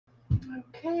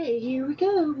Okay, here we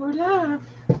go. We're live.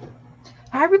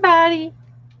 Hi, everybody.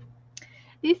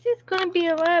 This is going to be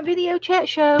a live video chat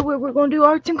show where we're going to do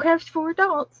arts and crafts for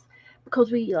adults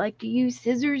because we like to use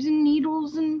scissors and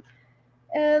needles and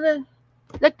the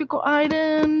electrical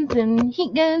items and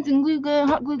heat guns and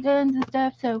hot glue guns and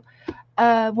stuff. So,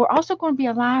 we're also going to be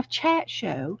a live chat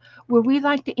show where we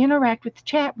like to interact with the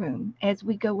chat room as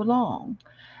we go along.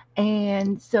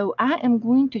 And so, I am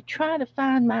going to try to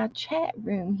find my chat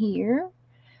room here,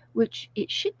 which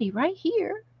it should be right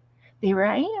here. There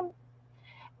I am.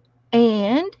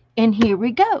 And here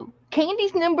we go.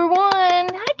 Candy's number one.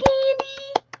 Hi,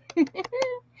 Candy.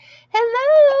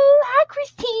 Hello. Hi,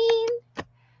 Christine.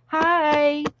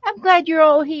 Hi. I'm glad you're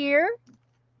all here.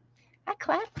 I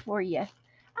clapped for you.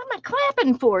 I'm a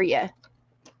clapping for you.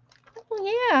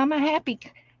 Oh yeah, I'm a happy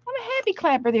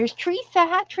clapper. There's Teresa.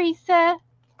 Hi, Teresa.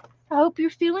 I hope you're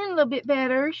feeling a little bit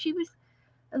better. She was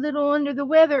a little under the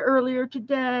weather earlier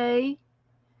today.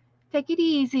 Take it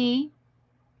easy.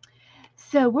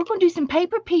 So we're going to do some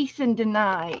paper piecing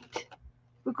tonight.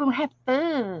 We're going to have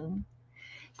fun.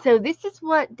 So this is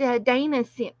what Dana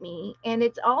sent me, and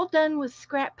it's all done with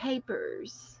scrap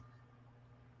papers.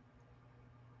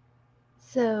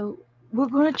 So we're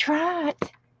going to try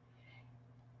it.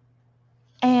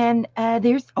 And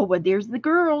there's the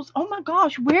girls. Oh my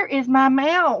gosh, where is my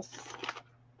mouse?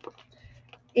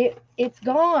 It's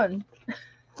gone.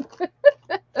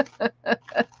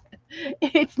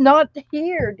 It's not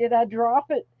here. Did I drop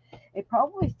it? It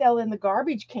probably fell in the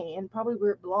garbage can, probably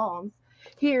where it belongs.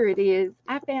 Here it is.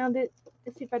 I found it.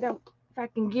 Let's see if I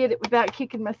can get it without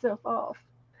kicking myself off.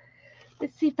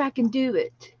 Let's see if I can do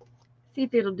it. See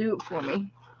if it'll do it for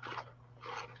me.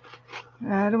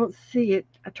 I don't see it.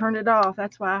 I turned it off.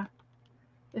 That's why.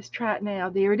 Let's try it now.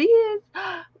 There it is.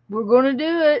 We're going to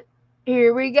do it.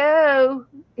 Here we go.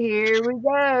 Here we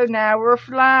go. Now we're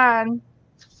flying.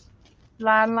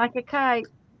 Flying like a kite.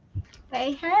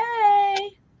 Hey,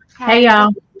 hey. Hey,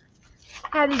 y'all.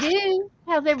 Howdy do.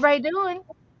 How's everybody doing?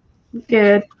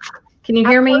 Good. Can you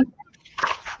hear me?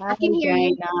 I can hear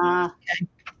you. I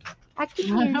can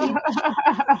hear you.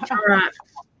 All right.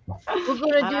 We're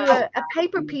going to do a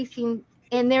paper piecing,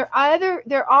 and there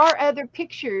are other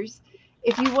pictures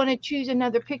if you want to choose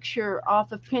another picture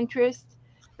off of Pinterest.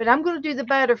 But I'm going to do the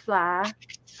butterfly,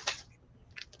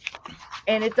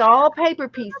 and it's all paper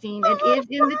piecing. It is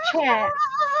in the chat,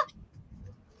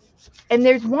 and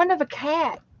there's one of a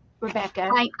cat,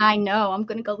 Rebecca. I know. I'm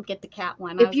going to go get the cat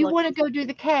one. If you want to go do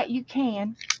the cat, you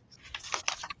can.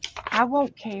 I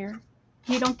won't care.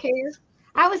 You don't care?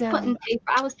 I was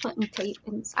putting tape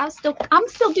and I'm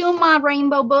still doing my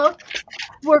rainbow book.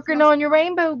 Working on your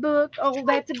rainbow book. Oh,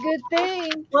 that's a good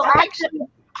thing. Well, actually,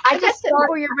 I just started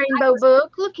for your rainbow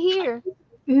book. Look here.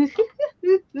 I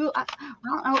don't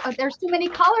know. There's too many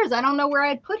colors. I don't know where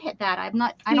I'd put that. I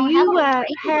don't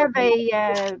have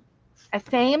a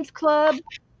Sam's Club.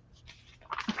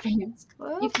 Sam's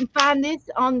Club. You can find this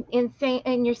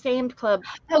in your Sam's Club.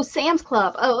 Oh, Sam's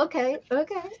Club. Oh, okay.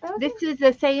 This is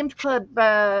a Sam's Club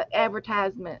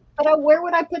advertisement. But where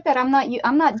would I put that? I'm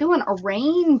not doing a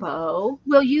rainbow.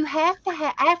 Well, you have to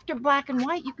have after black and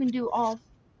white. You can do all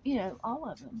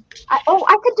of them.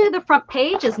 I could do the front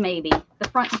pages, maybe the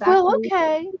front and back. Well,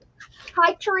 okay.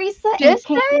 Hi, Teresa. Just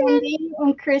and Candy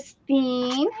and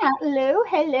Christine. Hello.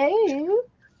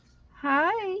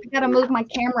 Hi. I gotta move my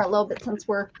camera a little bit since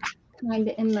we're kind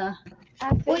of in the.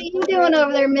 What are you doing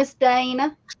over there, Miss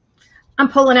Dana? I'm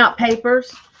pulling out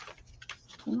papers.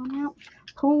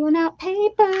 Pulling out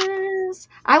papers.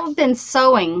 I've been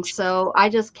sewing, so I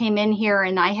just came in here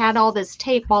and I had all this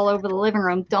tape all over the living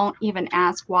room. Don't even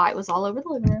ask why it was all over the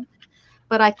living room.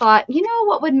 But I thought,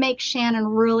 what would make Shannon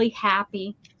really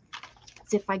happy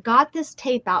is if I got this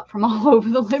tape out from all over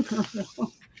the living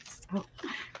room.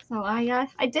 So I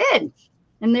did,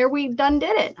 and there we did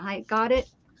it. I got it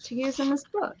to use in this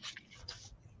book.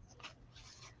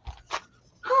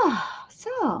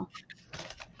 So,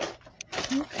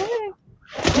 okay.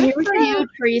 Good for you,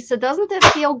 Teresa. Doesn't it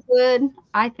feel good?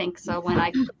 I think so when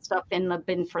I put stuff in the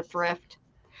bin for thrift.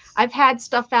 I've had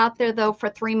stuff out there, though, for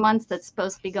 3 months that's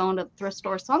supposed to be going to the thrift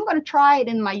store. So I'm going to try it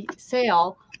in my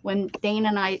sale when Dana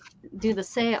and I do a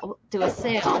sale,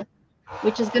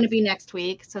 which is going to be next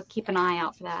week. So keep an eye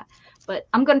out for that. But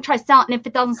I'm going to try selling. And if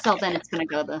it doesn't sell, then it's going to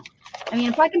go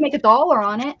if I can make $1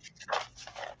 on it.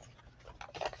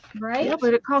 Right? Yeah,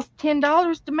 but it costs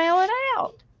 $10 to mail it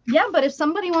out. Yeah, but if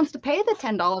somebody wants to pay the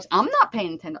 $10, I'm not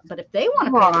paying $10. But if they want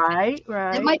to pay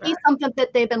it might be something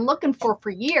that they've been looking for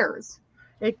years.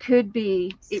 It could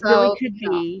be. It really could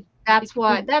be. That's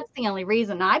the only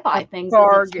reason I buy things is it's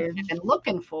what bargain. I've been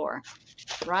looking for.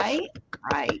 Right?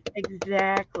 Right.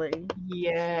 Exactly.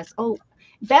 Yes. Oh,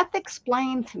 Beth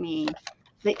explained to me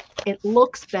that it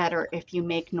looks better if you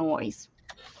make noise.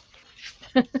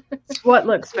 What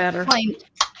looks better?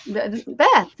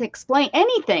 Beth, explain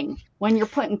anything when you're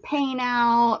putting paint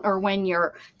out, or when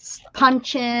you're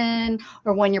punching,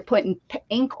 or when you're putting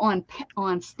ink on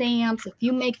stamps. If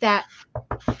you make that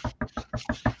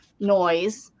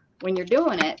noise when you're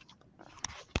doing it,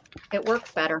 it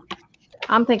works better.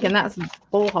 I'm thinking that's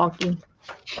bull hockey.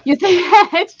 You think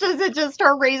it's just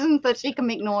her reasons that she can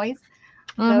make noise?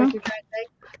 Is that what you're trying to say?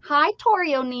 Hi,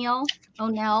 Tori O'Neill.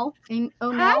 O'Neill. Hi,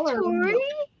 Or Tori. O'Neill?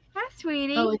 Hi,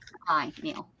 sweetie. Oh, it's hi,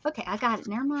 Neil. Okay, I got it.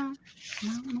 Never mind.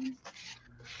 No.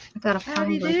 I gotta How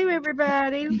do you find it. do,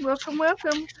 everybody? Welcome,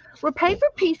 welcome. We're paper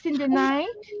piecing tonight.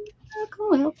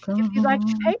 Welcome. If you'd like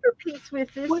to paper piece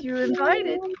with us, you're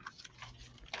invited.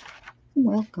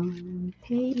 Welcome.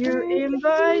 You're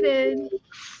invited.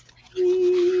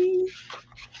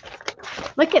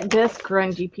 Look at this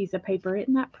grungy piece of paper.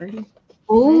 Isn't that pretty?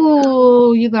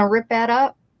 Oh, you gonna rip that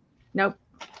up? Nope.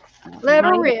 Let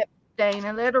her rip,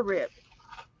 Dana. Let her rip.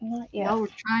 Y'all were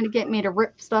trying to get me to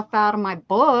rip stuff out of my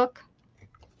book.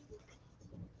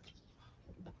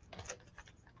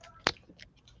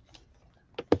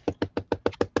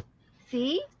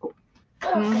 See?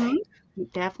 Mm-hmm.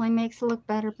 It definitely makes it look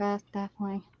better, Beth.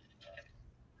 Definitely.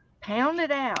 Pound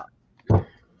it out.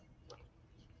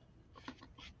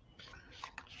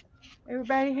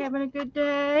 Everybody having a good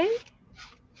day?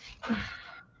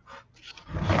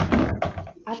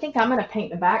 I think I'm going to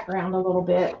paint the background a little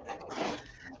bit.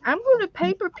 I'm going to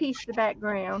paper piece the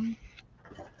background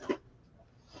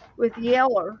with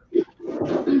yellow. That's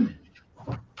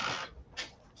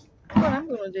what I'm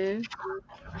going to do.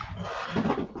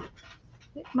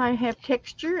 It might have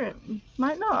texture and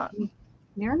might not.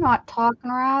 You're not talking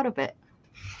her out of it.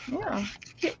 Yeah.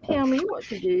 Can't tell me what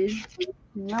to do.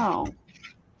 No.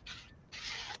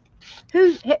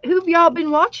 Who've y'all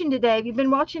been watching today? Have you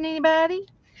been watching anybody?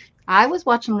 I was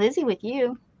watching Lizzie with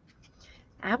you.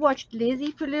 I watched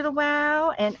Lizzie for a little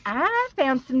while, and I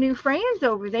found some new friends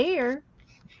over there.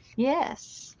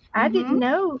 Yes. I didn't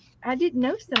know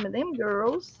some of them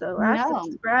girls, so I No.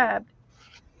 subscribed.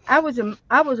 I was on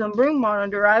room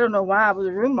monitor. I don't know why I was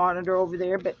a room monitor over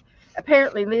there, but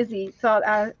apparently Lizzie thought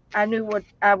I knew what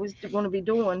I was going to be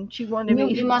doing. She wanted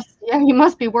me. You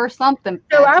must be worth something.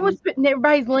 So I was putting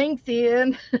everybody's links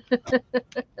in.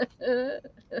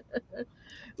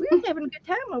 We were having a good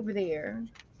time over there.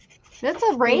 That's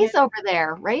a Ray's over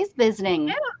there. Ray's visiting.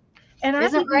 Yeah. And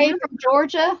isn't Ray from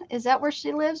Georgia? Is that where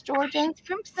she lives, Georgia? She's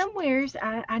from somewheres.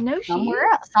 I know she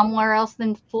somewhere else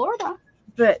than Florida.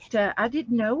 But I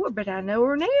didn't know her, but I know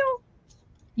her now.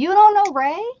 You don't know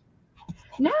Ray?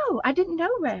 No, I didn't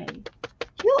know Ray.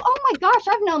 Oh my gosh,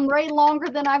 I've known Ray longer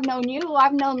than I've known you.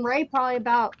 I've known Ray probably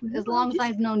about as long as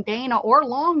I've known Dana, or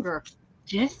longer.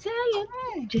 Just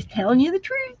saying. Just telling you the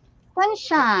truth.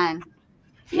 Sunshine.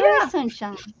 Yeah.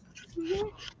 Sunshine. Mm-hmm.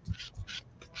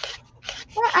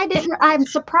 Well, I'm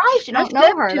surprised you don't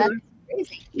know her. That's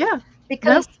crazy. Yeah.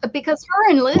 Because her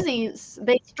and Lizzie,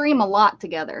 they stream a lot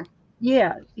together.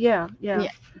 Yeah.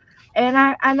 And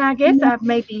I guess I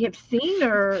maybe have seen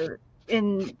her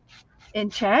in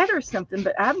chat or something,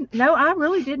 but I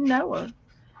really didn't know her.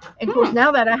 And of course,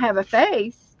 now that I have a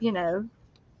face,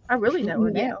 I really know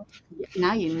her now.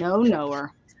 Now you know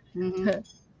her. Mm-hmm.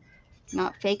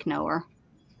 Not fake know her.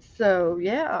 So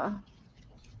yeah,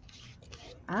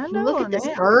 I know. Look her at this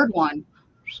now. bird one.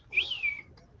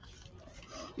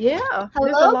 Yeah. Hello,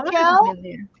 there's a lot of them in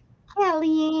there.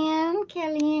 Kellyanne.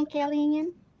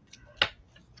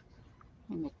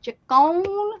 And the chicken.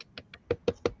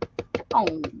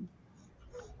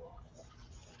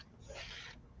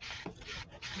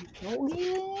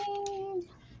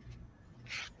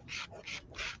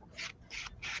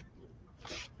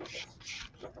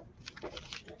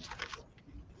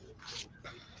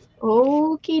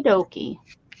 Okie dokie.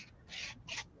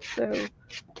 So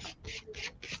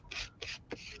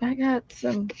I got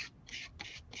some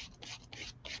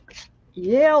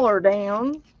yellow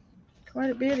down.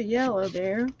 Quite a bit of yellow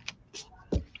there.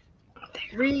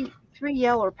 Three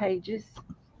yellow pages.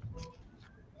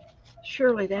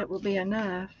 Surely that will be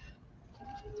enough.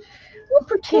 We'll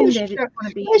pretend that it's going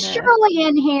to be enough. Is Shirley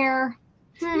in here?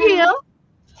 Yeah.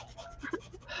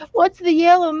 What's the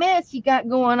yellow mess you got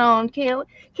going on, Kelly?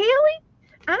 Kelly,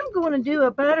 I'm going to do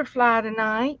a butterfly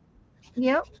tonight.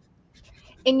 Yep.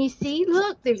 And you see,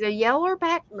 look, there's a yellow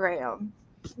background.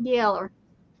 Yeller.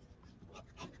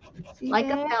 See like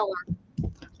that? a feller.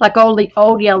 Like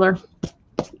old Yeller.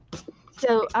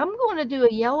 So I'm going to do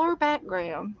a yellow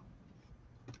background.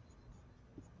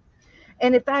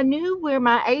 And if I knew where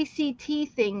my ACT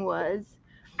thing was,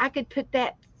 I could put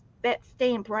that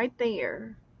stamp right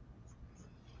there.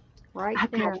 Right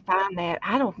I've got there. to find that.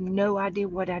 I don't no idea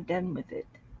what I've done with it.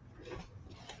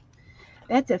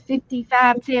 That's a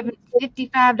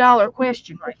 $55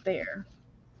 question right there.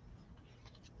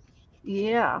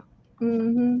 Yeah.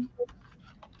 Mhm.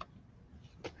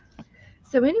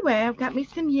 So anyway, I've got me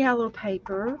some yellow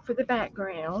paper for the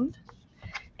background,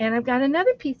 and I've got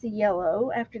another piece of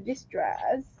yellow after this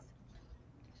dries,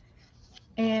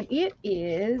 and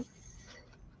it's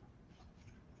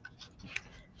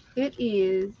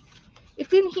in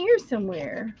here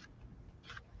somewhere.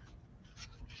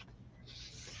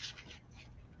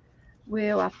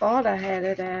 Well, I thought I had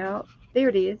it out. There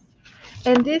it is.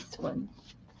 And this one.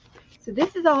 So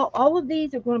this is all of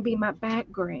these are going to be my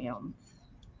backgrounds.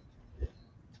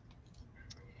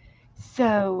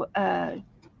 So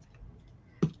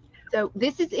so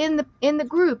this is in the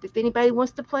group if anybody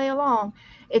wants to play along.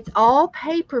 It's all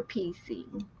paper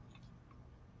piecing.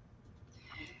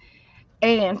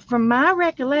 And from my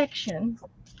recollection,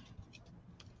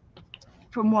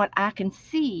 from what I can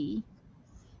see,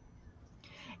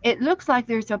 it looks like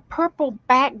there's a purple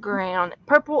background,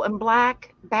 purple and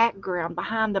black background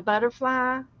behind the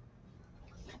butterfly.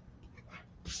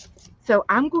 So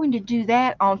I'm going to do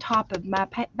that on top of my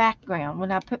background.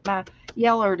 When I put my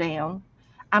yellow down,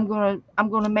 I'm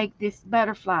gonna make this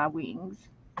butterfly wings.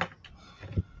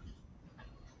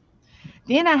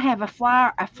 Then I have a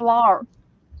flower.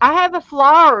 I have a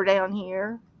flower down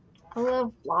here. I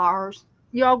love flowers.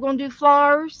 Y'all gonna do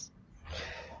flowers?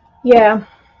 Yeah.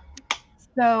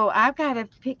 So I've got to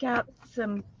pick out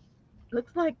some.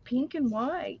 Looks like pink and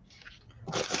white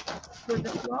for the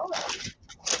flower,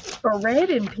 or red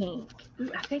and pink. Ooh,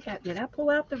 I think did. I pull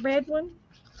out the red one.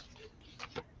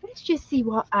 Let's just see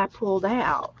what I pulled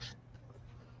out.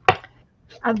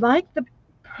 I like the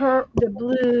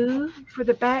blue for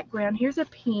the background. Here's a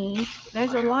pink.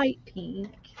 There's a light pink.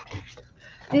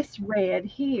 This red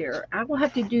here. I will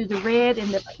have to do the red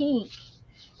and the pink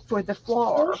for the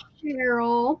flower.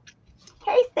 Cheryl.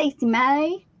 Hey, Stacey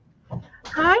May.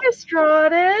 Hi,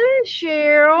 Estrada,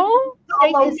 Cheryl,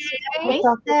 Hello, Stacey. Hey,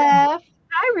 Steph.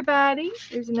 Hi, everybody.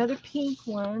 There's another pink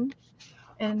one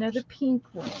and another pink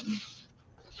one.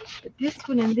 But this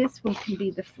one and this one can be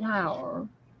the flower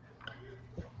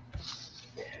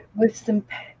with some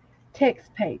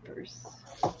text papers.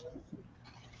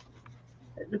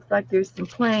 It looks like there's some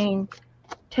plain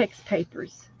text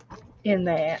papers in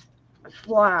that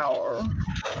flower.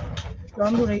 So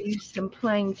I'm going to use some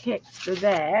plain text for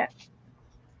that.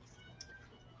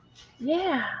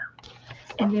 Yeah.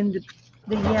 And then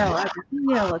the yellow, I got the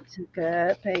yellow took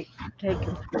up,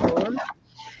 taken for.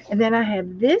 And then I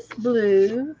have this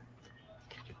blue.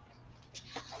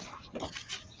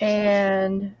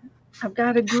 And I've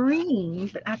got a green,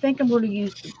 but I think I'm going to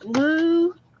use the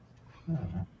blue.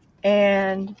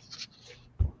 And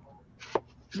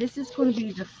this is going to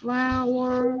be the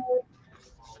flower.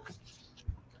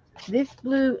 This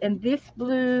blue and this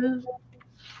blue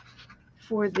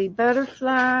for the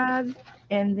butterflies.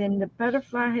 And then the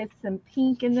butterfly has some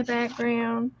pink in the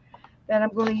background that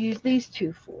I'm going to use these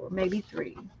two for, maybe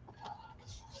three.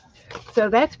 So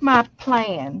that's my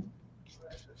plan.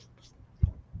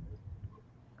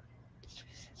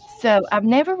 So I've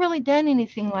never really done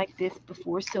anything like this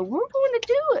before, so we're going to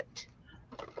do it.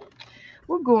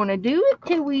 We're going to do it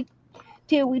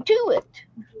till we do it.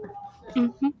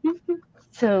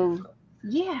 So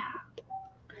yeah.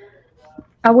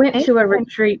 I went to a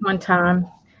retreat one time,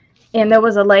 and there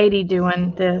was a lady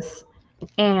doing this,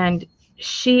 and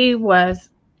she was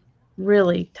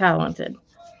really talented.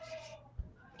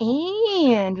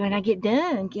 And when I get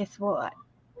done, guess what?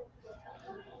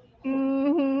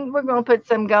 We're going to put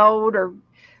some gold, or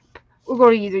we're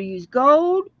going to either use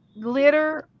gold,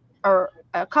 glitter, or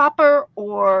copper,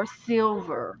 or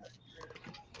silver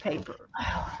paper.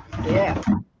 Yeah,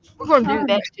 we're going to do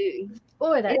that too.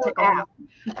 Boy, that It's tickled out.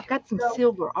 I've got some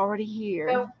silver already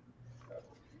here.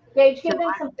 Gage, give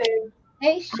them some food.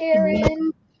 Hey,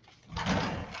 Sharon.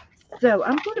 So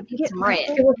I'm going to Get get some my red.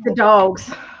 It was the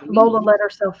dogs. Lola let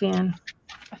herself in.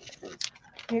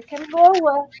 Here comes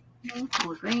Lola.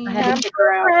 More green. I had to Time kick for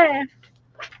her a out. craft.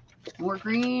 More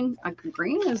green.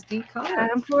 Green is deep color.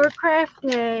 Time for a craft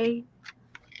day.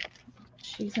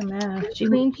 She's a mess. She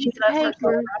Clean piece of lets herself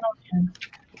paper. right on in.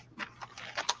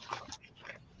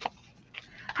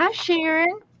 Hi,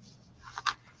 Sharon.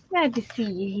 Glad to see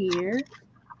you here.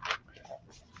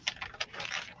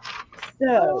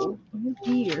 So, oh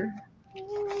dear.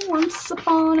 Once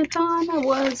upon a time, I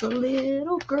was a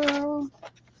little girl.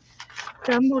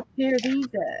 So I'm gonna tear these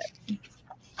up.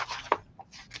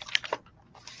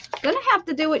 Gonna have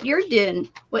to do what you're doing.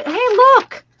 But hey,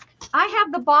 look! I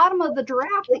have the bottom of the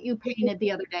giraffe that you painted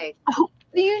the other day. Oh,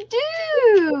 you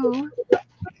do.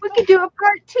 We could do a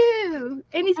part 2.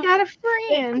 And he's got a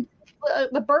friend.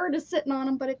 The bird is sitting on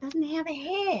him, but it doesn't have a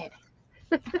head.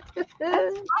 That's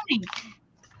funny.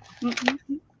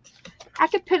 I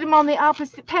could put him on the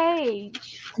opposite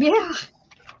page. Yeah.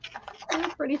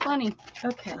 That's pretty funny.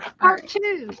 Okay. Part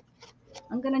 2.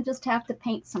 I'm gonna just have to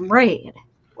paint some red.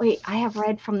 Wait, I have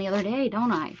red from the other day,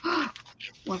 don't I?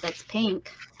 Well, that's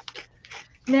pink.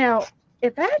 Now,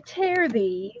 if I tear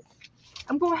these,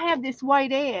 I'm going to have this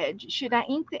white edge. Should I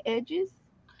ink the edges?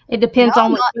 It depends No,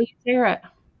 on which way you tear it.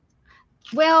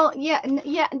 Well,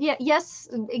 yes,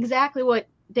 exactly what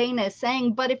Dana is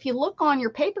saying. But if you look on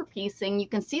your paper piecing, you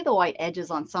can see the white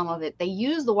edges on some of it. They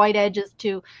use the white edges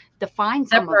to define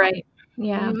some of it.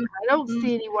 Yeah. I don't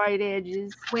see any white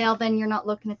edges. Well, then you're not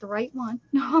looking at the right one.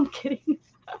 No, I'm kidding.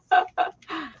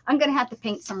 I'm going to have to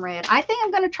paint some red. I think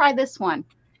I'm going to try this one.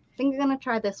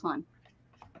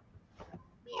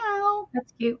 Meow.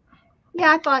 That's cute.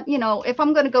 Yeah, I thought, if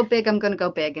I'm going to go big, I'm going to go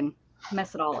big and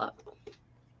mess it all up.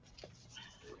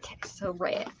 Okay, so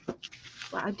red.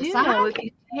 Well, I do know if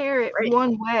you tear it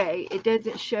one way, it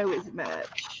doesn't show as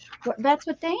much. Well, that's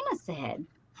what Dana said.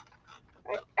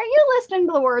 Are you listening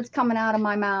to the words coming out of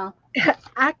my mouth?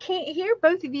 I can't hear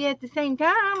both of you at the same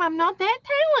time. I'm not that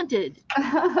talented.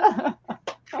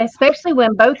 Especially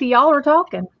when both of y'all are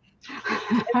talking.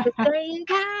 At the same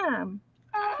time.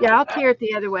 Yeah, I'll tear it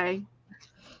the other way.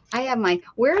 I have my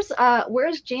where's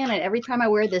Janet? Every time I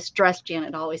wear this dress,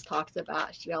 Janet always talks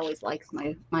about. She always likes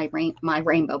my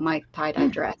rainbow, my tie-dye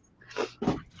dress.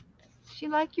 She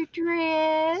like your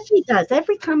dress? She does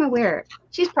every time I wear it.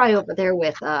 She's probably over there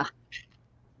with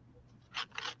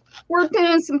we're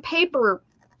doing some paper.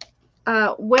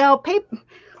 Paper.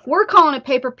 We're calling it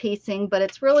paper piecing, but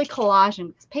it's really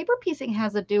collaging. Paper piecing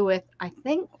has to do with, I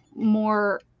think,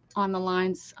 more on the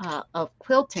lines of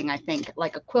quilting. I think,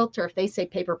 like a quilter, if they say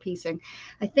paper piecing,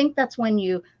 I think that's when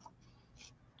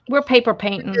we're paper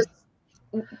painting.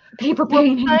 Paper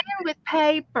painting. We're playing with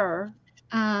paper.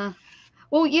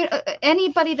 Well,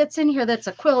 anybody that's in here that's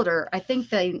a quilter, I think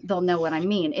they'll know what I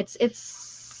mean.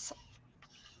 It's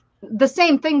the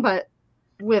same thing, but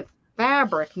with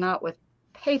fabric, not with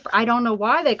paper. I don't know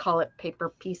why they call it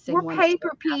paper piecing. We're paper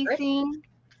piecing.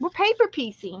 We're paper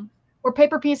piecing. We're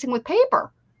paper piecing with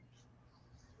paper.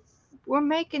 We're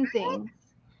making things.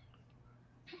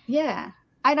 Yeah.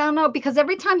 I don't know, because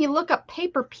every time you look up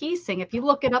paper piecing, if you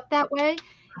look it up that way,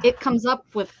 it comes up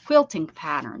with quilting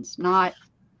patterns, not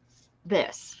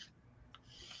this.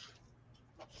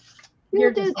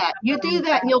 You do that. You do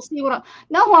that and you'll see what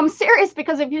No, I'm serious,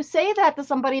 because if you say that to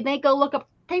somebody, they go look up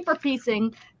paper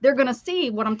piecing, they're going to see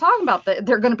what I'm talking about.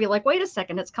 They're going to be like, wait a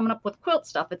second, it's coming up with quilt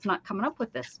stuff. It's not coming up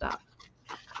with this stuff.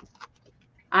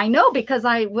 I know, because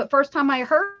the first time I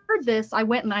heard this, I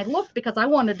went and I looked because I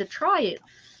wanted to try it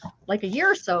like a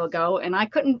year or so ago, and I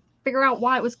couldn't figure out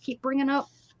why it was keep bringing up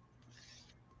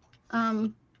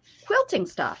quilting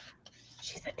stuff.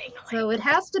 So it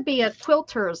has to be a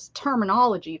quilter's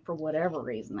terminology for whatever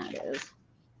reason that is.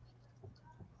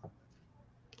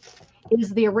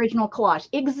 Is the original collage.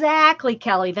 Exactly,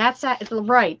 Kelly. That's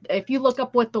right. If you look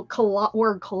up what the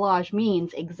word collage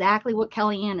means, exactly what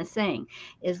Kellyanne is saying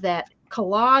is that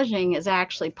collaging is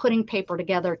actually putting paper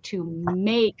together to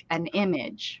make an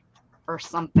image or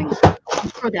something.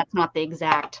 I'm sure that's not the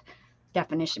exact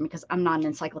definition because I'm not an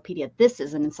encyclopedia. This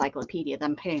is an encyclopedia that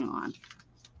I'm paying on.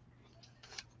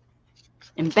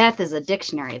 And Beth is a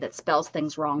dictionary that spells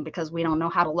things wrong because we don't know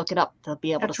how to look it up to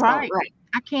be able to spell it right.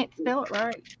 I can't spell it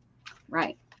right.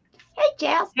 Right. Hey,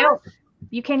 Jasper. Help.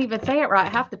 You can't even say it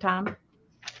right half the time.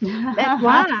 That's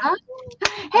why.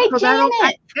 Hey,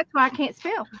 Janet. That's why I can't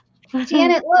spell.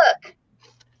 Janet, look.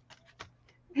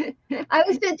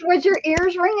 Was your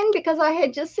ears ringing? Because I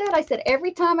had just said,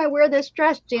 every time I wear this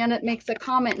dress, Janet makes a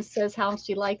comment and says how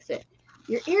she likes it.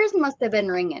 Your ears must have been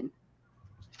ringing.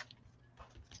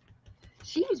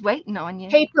 She was waiting on you.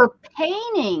 Paper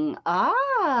painting.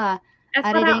 Ah.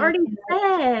 That's what I already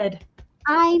said.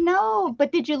 I know,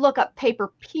 but did you look up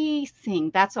paper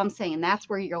piecing? That's what I'm saying. That's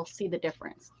where you'll see the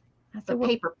difference. So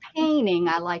paper painting,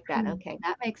 I like that. Okay,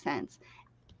 that makes sense.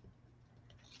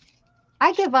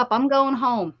 I give up. I'm going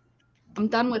home. I'm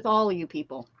done with all of you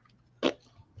people.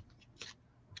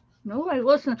 Nobody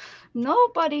listen.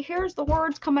 Nobody hears the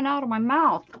words coming out of my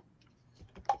mouth.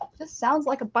 This sounds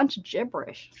like a bunch of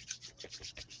gibberish.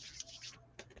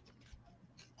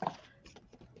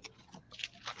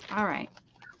 All right.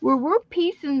 We're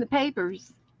piecing the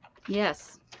papers.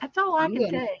 Yes. That's all I can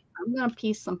say. I'm gonna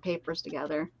piece some papers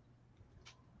together.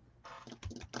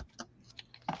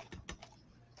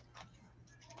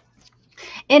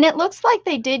 And it looks like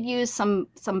they did use some.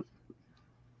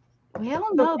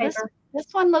 Well, no, this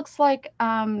one looks like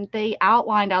they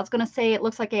outlined. I was gonna say it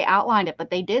looks like they outlined it, but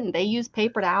they didn't. They used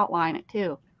paper to outline it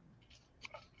too.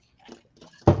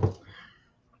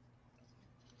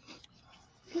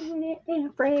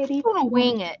 Freddie, I'm gonna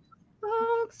wing it.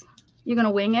 You're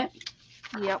gonna wing it?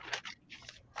 Yep.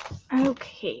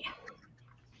 Okay.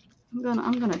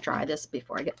 I'm gonna dry this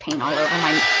before I get paint all over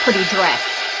my pretty dress.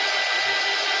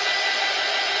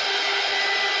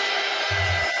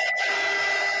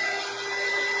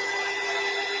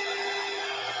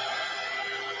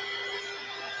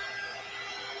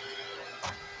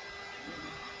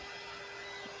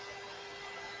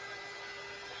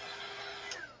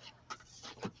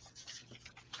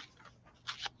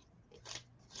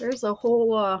 There's a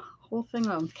whole thing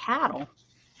of cattle.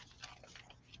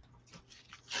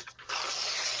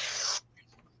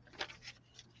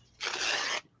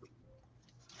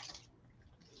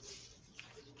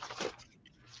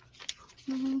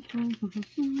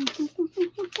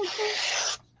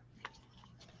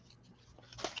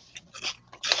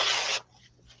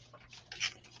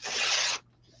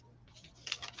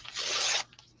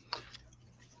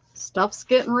 Stuff's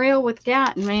getting real with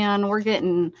Gatton, man. We're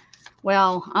getting,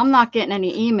 well, I'm not getting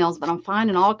any emails, but I'm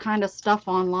finding all kind of stuff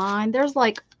online. There's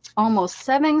like almost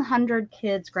 700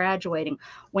 kids graduating.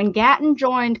 When Gatton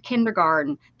joined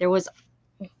kindergarten, we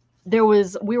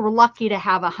were lucky to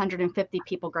have 150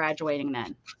 people graduating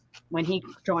then. When he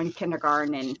joined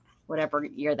kindergarten in whatever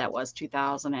year that was,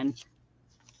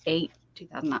 2008,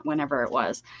 2009, whenever it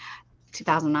was,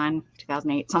 2009,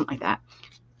 2008, something like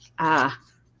that.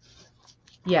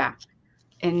 Yeah.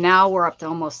 And now we're up to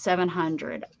almost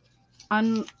 700.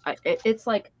 It's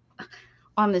like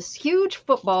on this huge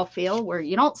football field where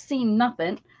you don't see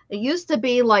nothing. It used to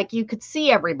be like you could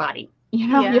see everybody. You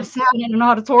know, you sat in an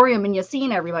auditorium and you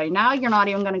seen everybody. Now you're not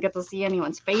even going to get to see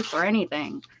anyone's face or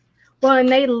anything. Well, and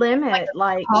they limit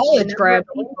like college grad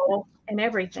people and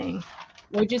everything.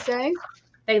 What'd you say?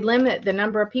 They limit the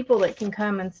number of people that can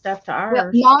come and stuff to ours.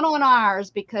 Well, not on ours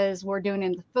because we're doing it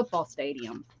in the football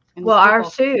stadium. Well,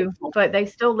 ours too, but they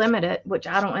still limit it, which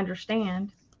I don't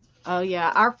understand. Oh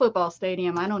yeah, our football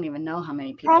stadium. I don't even know how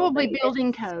many people. Probably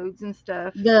building codes and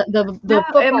stuff. The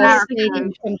football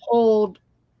stadium can hold.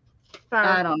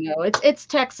 I don't know. It's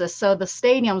Texas, so the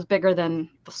stadium's bigger than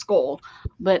the school,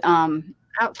 but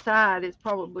outside is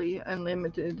probably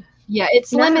unlimited. Yeah,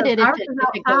 it's limited. Ours is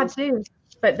outside too,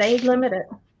 but they limit it,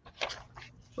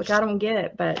 which I don't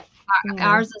get. But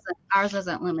ours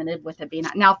isn't limited with it being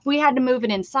now. If we had to move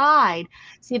it inside,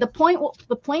 see the plan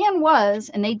was,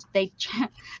 and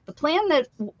the plan that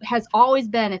has always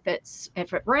been if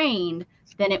it rained,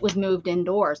 then it was moved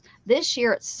indoors. This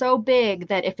year it's so big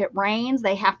that if it rains,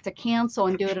 they have to cancel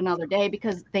and do it another day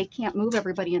because they can't move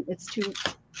everybody. It's too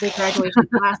big. Graduation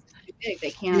class is too big.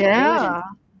 They can't do it.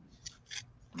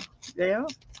 Yeah,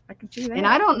 I can see that. And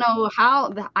I don't know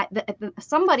how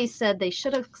somebody said they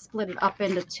should have split it up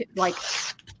into two, like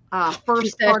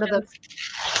first part of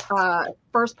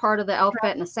the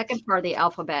alphabet and the second part of the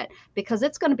alphabet, because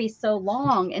it's going to be so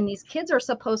long, and these kids are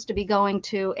supposed to be going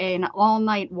to an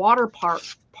all-night water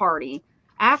party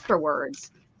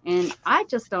afterwards, and I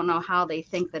just don't know how they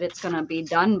think that it's going to be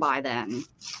done by then,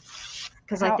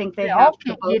 because I think they have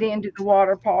to get into the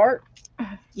water park.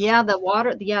 Yeah, the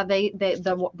water. Yeah, they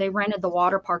rented the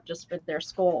water park just for their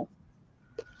school.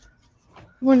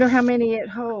 Wonder how many it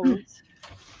holds.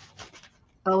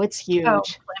 Oh, it's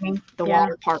huge. The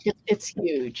water park. It's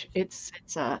huge. It's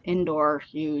a indoor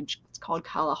huge. It's called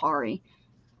Kalahari.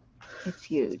 It's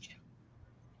huge.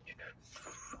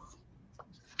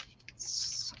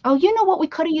 Oh, you know what we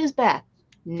could have used, Beth?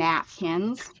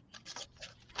 Napkins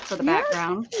for the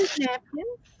background.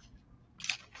 Napkins.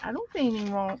 I don't see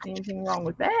anything wrong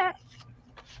with that.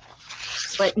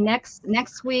 But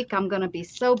next week I'm going to be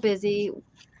so busy.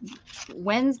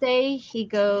 Wednesday he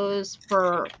goes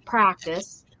for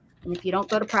practice, and if you don't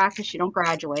go to practice, you don't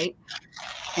graduate.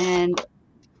 And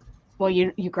well,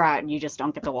 you just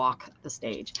don't get to walk the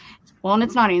stage. Well, and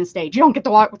it's not even the stage. You don't get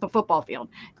to walk with the football field.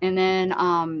 And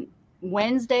then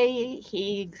Wednesday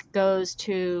he goes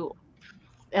to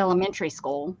elementary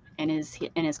school in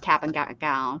his cap and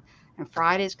gown. And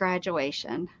Friday's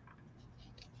graduation,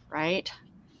 right?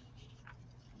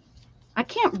 I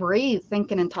can't breathe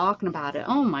thinking and talking about it.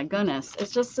 Oh my goodness.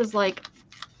 It's just it's like,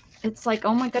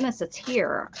 oh my goodness, it's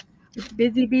here. It's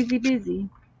busy, busy, busy.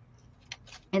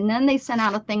 And then they sent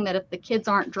out a thing that if the kids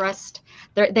aren't dressed,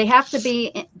 they have to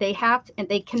be, and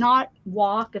they cannot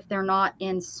walk if they're not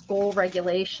in school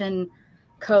regulation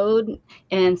code.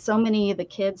 And so many of the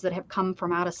kids that have come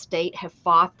from out of state have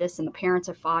fought this, and the parents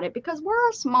have fought it, because we're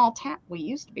a small town. We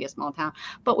used to be a small town,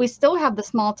 but we still have the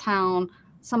small town,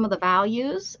 some of the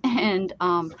values. And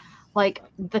like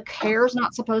the hair's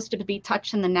not supposed to be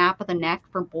touching the nape of the neck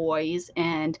for boys,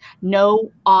 and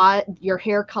no odd, your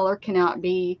hair color cannot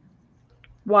be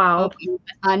Wild.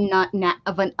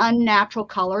 of an unnatural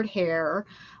colored hair.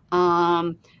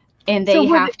 And So they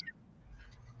have,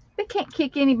 they can't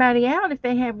kick anybody out if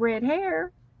they have red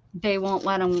hair. they won't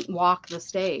let them walk the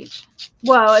stage.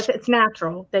 Well, if it's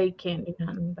natural, they can't do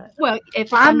nothing. But Well, if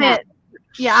it's I meant, I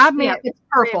yeah, meant it's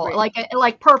purple, red.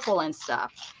 like purple and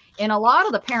stuff. And a lot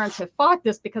of the parents have fought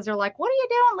this because they're like, "What are you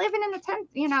doing living in the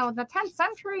 10th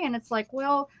century?" And it's like,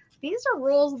 well, these are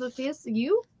rules that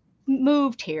you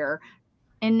moved here,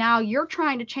 and now you're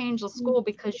trying to change the school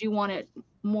because you want it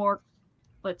more.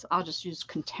 I'll just use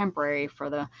contemporary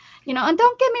for the, and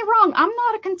don't get me wrong, I'm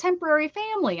not a contemporary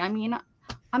family. I mean,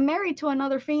 I'm married to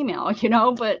another female,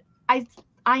 but I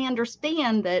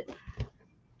understand that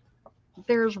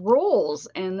there's rules,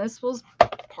 and this was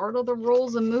part of the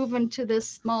rules of moving to this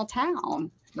small town,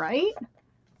 right?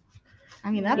 I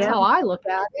mean, that's how I look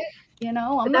at it.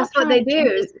 I'm that's not what they trying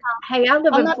to do. Hey, I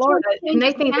live I'm in not Florida, trying to and they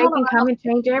change think the they town can come around. and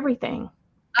change everything.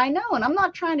 I know, and I'm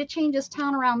not trying to change this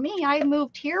town around me. I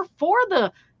moved here for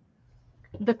the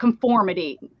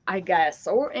conformity, I guess,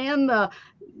 and I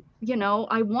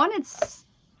wanted,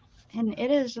 and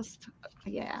it is just,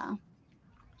 yeah.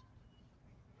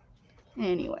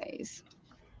 Anyways,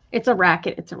 It's a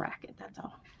racket. It's a racket. That's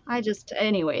all.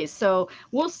 anyways, so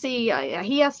we'll see.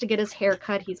 He has to get his hair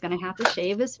cut. He's going to have to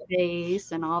shave his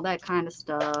face and all that kind of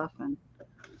stuff. And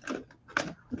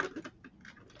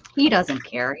he doesn't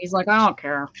care. He's like, I don't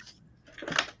care.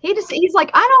 He's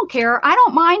like, I don't care. I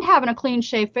don't mind having a clean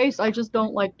shaved face. I just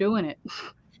don't like doing it.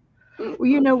 Well,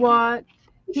 you know what?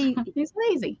 He's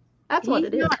lazy. That's what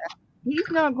it is. He's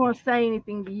not going to say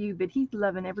anything to you, but he's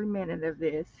loving every minute of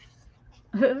this.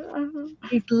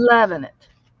 He's loving it.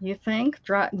 You think?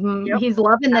 He's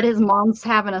loving that his mom's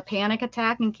having a panic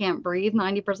attack and can't breathe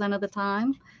 90% of the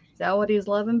time. Is that what he's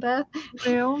loving, Beth?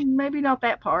 Well, maybe not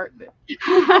that part, but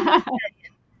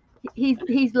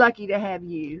he's lucky to have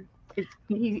you.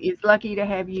 He is lucky to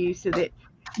have you so that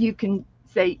you can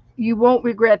say you won't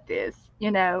regret this,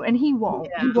 and he won't.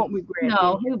 Yeah. He won't regret it.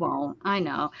 No, he won't. I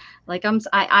know. Like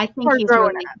I think Or he's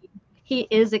growing really, he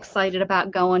is excited about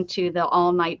going to the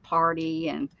all night party,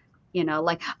 and and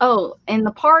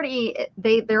the party,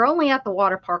 they're only at the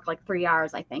water park like 3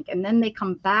 hours, I think, and then they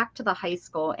come back to the high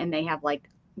school and they have like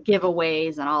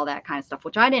giveaways and all that kind of stuff,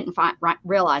 which I didn't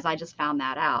realize. I just found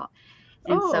that out.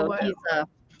 And so wow. he's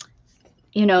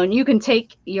and you can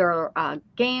take your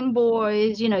Game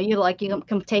Boys, you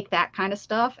can take that kind of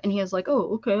stuff. And he was like,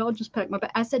 oh, okay, I'll just pack my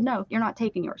bag. I said, no, you're not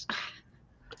taking yours.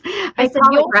 I said,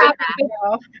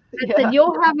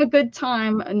 you'll have a good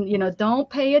time, and, don't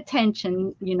pay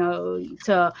attention,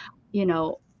 to,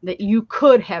 that you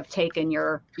could have taken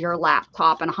your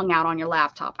laptop and hung out on your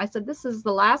laptop. I said, this is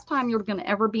the last time you're going to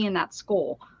ever be in that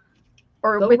school.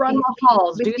 Or go run the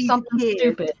halls, do something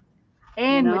stupid.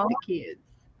 And with the kids.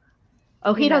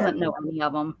 Oh, he doesn't know any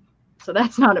of them, so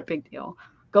that's not a big deal.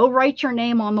 Go write your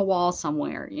name on the wall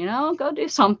somewhere, go do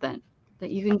something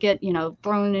that you can get,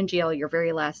 thrown in jail your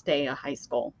very last day of high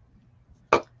school.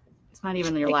 It's not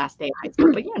even your last day of high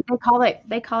school, but yeah.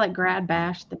 They call it grad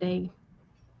bash the day,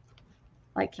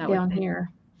 like down here.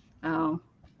 Oh.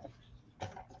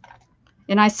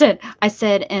 And I said,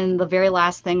 and the very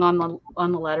last thing on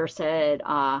the letter said,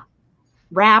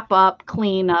 wrap up,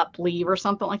 clean up, leave, or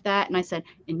something like that. And I said,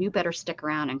 and you better stick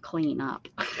around and clean up.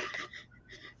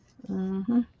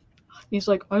 Mm-hmm. He's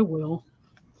like, I will.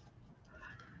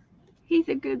 He's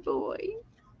a good boy.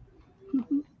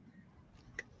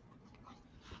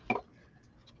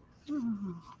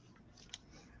 Oh,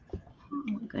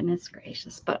 goodness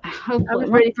gracious. But I was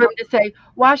ready for him to say,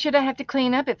 why should I have to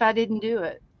clean up if I didn't do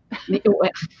it?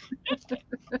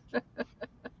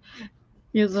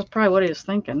 Yeah, that's probably what he was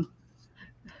thinking.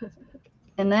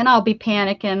 And then I'll be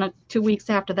panicking 2 weeks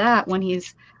after that when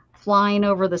he's flying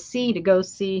over the sea to go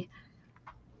see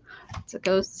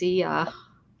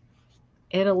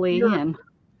Italy and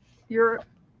Europe.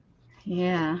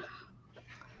 Yeah.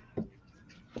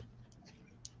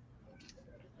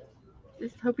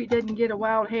 Just hope he doesn't get a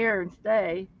wild hair and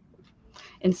stay.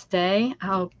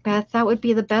 Oh, Beth, that would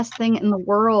be the best thing in the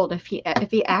world if he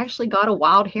actually got a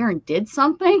wild hair and did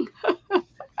something.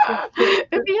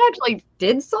 If he actually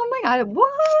did something,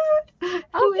 what?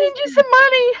 I'll send you some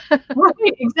money.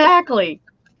 Right, exactly.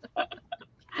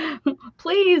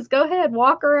 Please go ahead,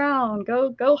 walk around,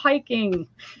 go hiking.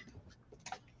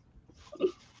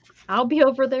 I'll be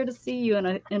over there to see you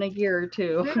in a year or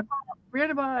two.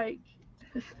 Rent a bike.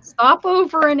 Stop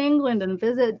over in England and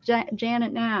visit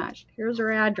Janet Nash. Here's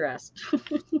her address.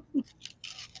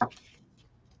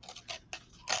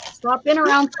 Stop in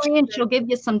around 3 and she'll give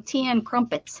you some tea and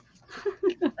crumpets.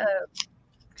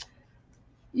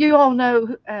 You all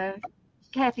know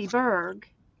Kathy Berg.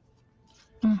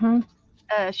 Mm-hmm.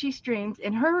 She streams,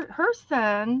 and her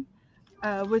son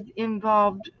was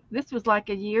involved. This was like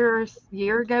a year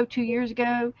ago, 2 years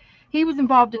ago. He was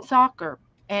involved in soccer,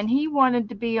 and he wanted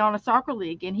to be on a soccer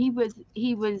league, and he was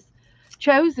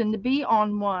chosen to be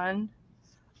on one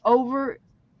over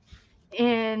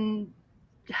in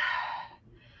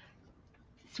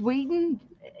Sweden,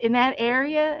 in that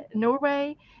area,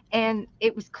 Norway, and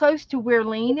it was close to where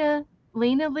Lena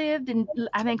lived, and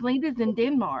I think Lena's in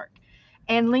Denmark.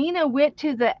 And Lena went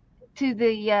to the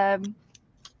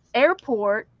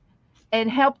airport and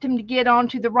helped him to get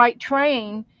onto the right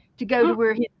train to go to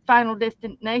where his final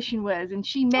destination was. And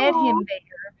she met him Aw.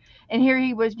 there. And here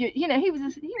he was, he was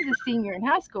a senior in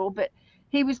high school, but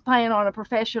he was playing on a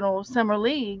professional summer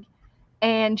league.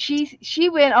 And she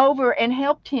went over and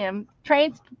helped him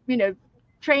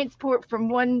transport from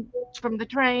the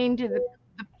train to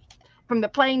from the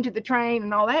plane to the train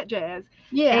and all that jazz.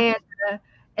 Yeah. And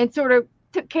and sort of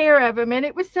took care of him, and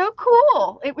it was so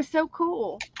cool. It was so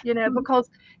cool, because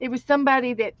it was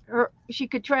somebody that she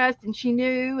could trust and she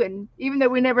knew, and even though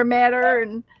we never met her,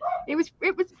 and it was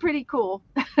pretty cool.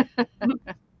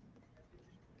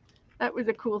 That was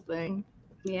a cool thing.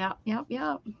 Yeah, yep,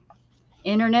 yep.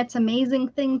 Internet's amazing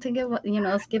thing to give,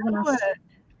 it's given us.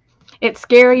 It's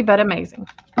scary but amazing.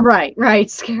 Right.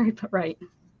 Scary, but right.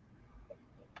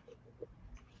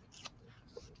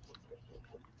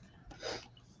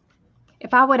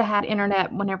 If I would have had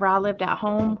internet whenever I lived at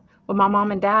home with my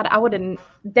mom and dad,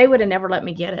 they would have never let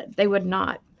me get it. They would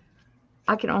not.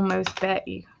 I can almost bet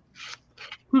you.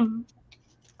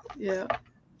 Yeah.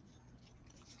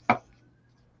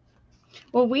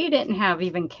 Well, we didn't have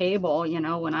even cable,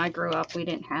 when I grew up, we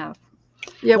didn't have.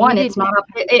 Yeah, One, we it's didn't not up,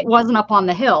 it wasn't up on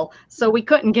the hill, so we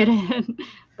couldn't get in.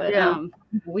 But Yeah.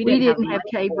 we we didn't didn't have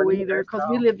cable either because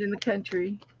we lived in the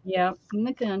country. Yep, in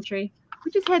the country. We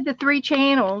just had the 3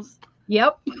 channels.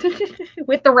 Yep.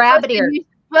 With the rabbit ear.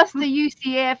 Plus the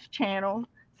UCF channel.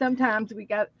 Sometimes we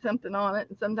got something on it,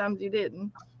 and sometimes you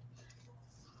didn't.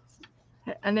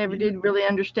 I never did really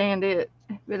understand it,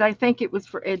 but I think it was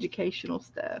for educational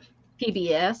stuff.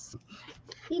 PBS,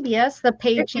 the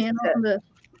paid channel.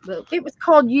 It was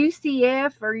called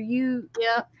UCF or U.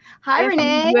 Yeah. Hi,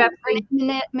 Renee.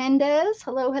 Renee Mendez.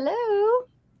 Hello.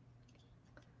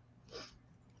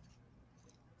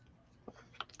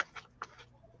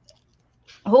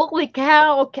 Holy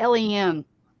cow, Kellyanne.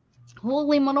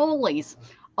 Holy manolis.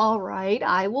 All right,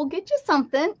 I will get you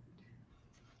something.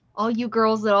 All you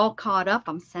girls that all caught up,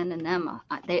 I'm sending them.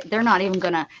 They're not even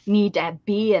going to need to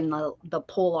be in the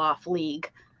pull-off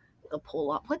league. The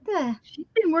pull-off. What the? She's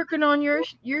been working on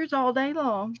yours all day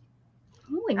long.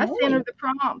 Holy I moly. sent her the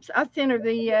prompts. I sent her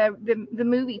the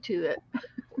movie to it.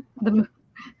 The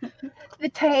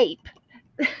tape.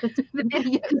 The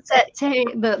video cassette tape,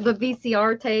 the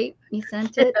VCR tape. You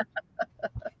sent it.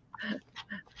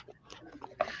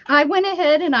 I went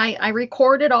ahead and I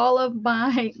recorded all of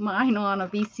mine on a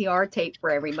VCR tape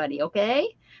for everybody.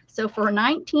 Okay, so for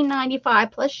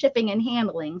 $19.95 plus shipping and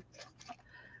handling,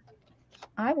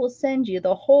 I will send you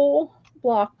the whole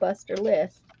Blockbuster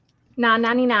list.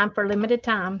 $9.99 for limited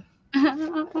time.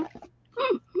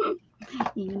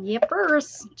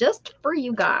 Yippers, just for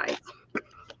you guys.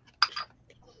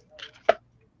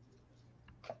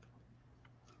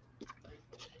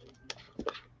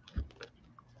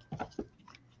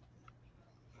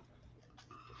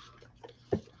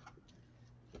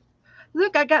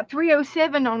 Look, I got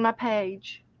 307 on my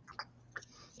page.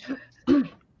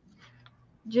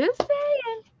 Just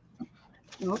saying.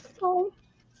 Okay.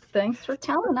 Thanks for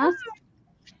telling us.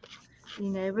 You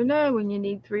never know when you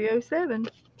need 307.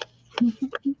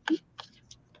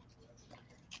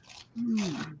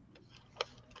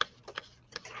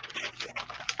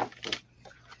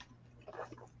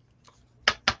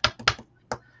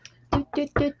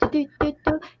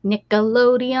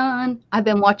 Nickelodeon. I've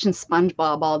been watching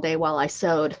SpongeBob all day while I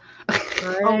sewed.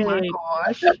 Oh my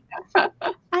gosh.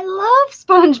 I love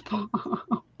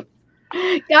SpongeBob.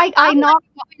 I knocked.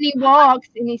 When he walks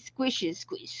and he squishes,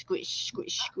 squish, squish,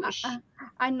 squish, squish.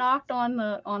 I knocked on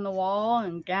the wall,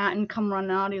 and Gatton come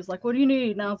running out. He was like, "What do you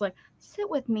need?" And I was like, "Sit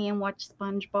with me and watch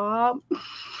SpongeBob."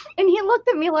 And he looked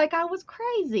at me like I was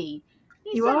crazy.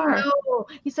 He You said, are. "No."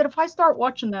 He said, "If I start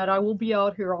watching that, I will be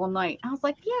out here all night." I was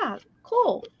like, "Yeah,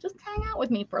 cool. Just hang out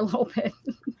with me for a little bit."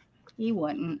 He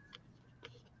wouldn't.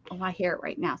 Oh, I hear it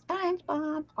right now.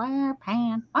 SpongeBob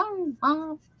SquarePants,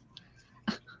 SpongeBob.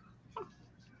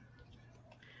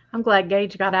 I'm glad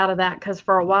Gage got out of that because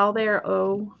for a while there,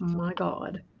 oh my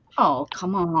God, Oh,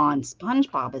 come on.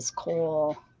 SpongeBob is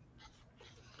cool.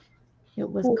 it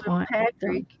was Poor con.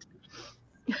 Patrick.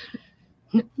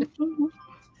 I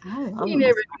love He my,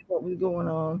 never knew what was going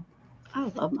on. I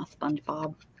love my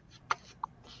SpongeBob.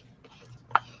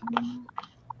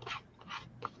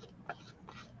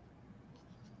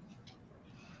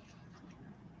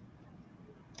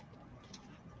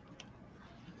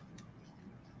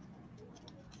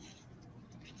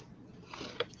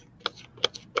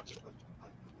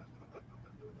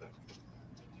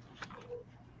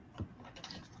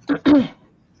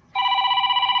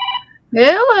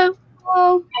 Hello.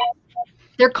 Oh,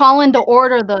 they're calling to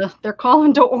order the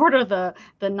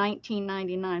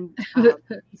 1999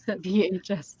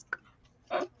 VHS.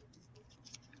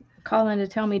 Calling to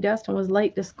tell me Dustin was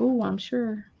late to school, I'm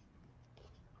sure,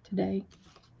 today.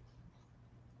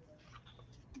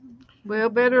 Well,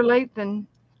 better late than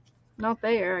not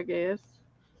there, I guess.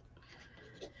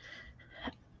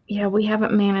 Yeah, we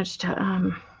haven't managed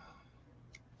to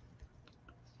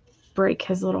break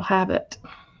his little habit.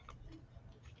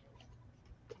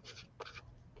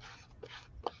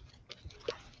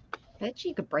 Bet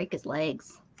you could break his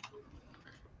legs.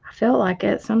 I feel like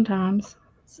it sometimes.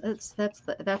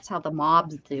 That's how the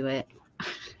mobs do it.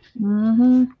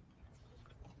 Mm-hmm.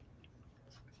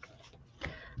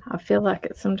 I feel like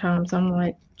it sometimes. I'm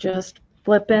like, just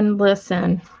flipping,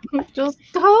 listen. Just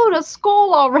go to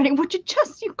school already. Would you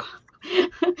just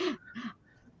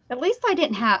At least I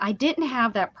didn't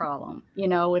have that problem,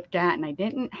 with that, and I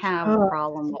didn't have the Oh,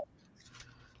 problem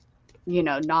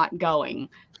with, not going.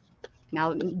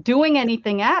 Now, doing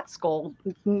anything at school,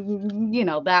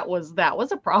 that was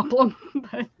a problem,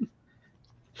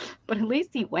 but at least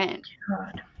he went.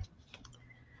 God.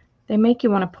 They make you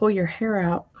want to pull your hair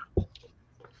out.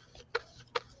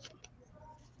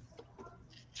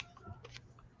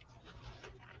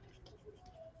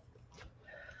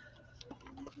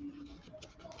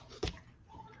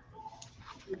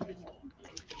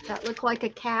 Does that look like a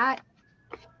cat?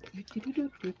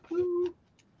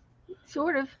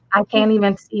 Sort of. I can't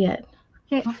even see it.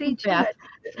 Can't see too Beth,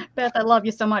 much. Beth, I love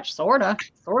you so much. Sorta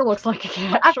looks like a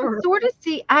cat. I Sure. can sort of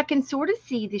see. I can sort of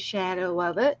see the shadow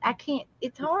of it. I can't.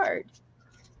 It's hard.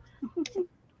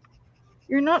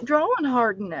 You're not drawing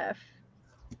hard enough.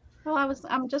 Well,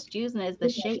 I'm just using it as the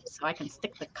shape so I can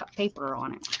stick the paper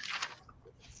on it.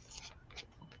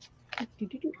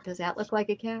 Does that look like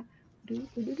a cat?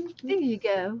 There you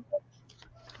go.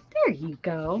 There you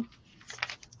go.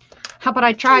 How about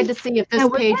I tried to see if this Now,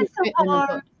 was page that would so fit in the hard?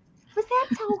 book? Was that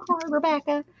so hard,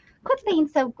 Rebecca? Quit being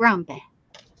so grumpy.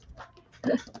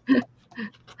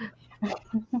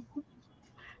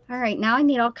 All right, now I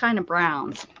need all kind of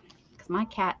browns because my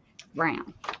cat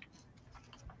brown.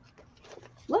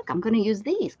 Look, I'm going to use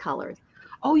these colors.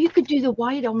 Oh, you could do the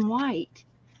white on white,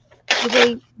 the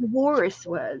way the walrus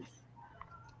was.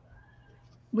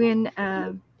 When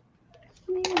Did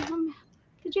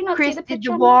you not Chris see the did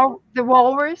picture? the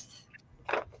walrus,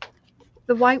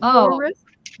 the white walrus.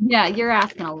 Yeah, you're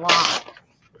asking a lot.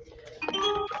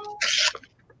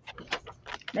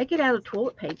 Make it out of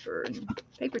toilet paper and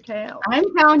paper towel. I'm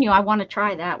telling you, I want to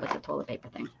try that with the toilet paper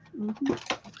thing. Mm-hmm.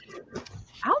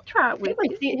 I'll try it with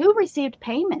you. Who received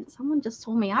payment? Someone just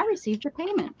told me I received your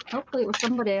payment. Hopefully it was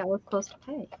somebody I was supposed to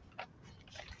pay.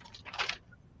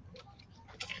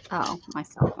 Oh, my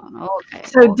cell phone. Okay.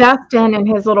 So Dustin and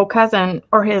his little cousin,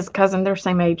 or his cousin, they're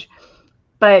same age,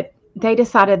 but they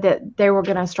decided that they were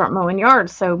going to start mowing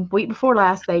yards. So week before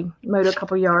last, they mowed a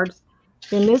couple yards.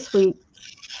 Then this week,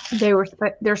 they're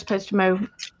supposed to mow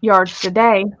yards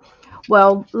today.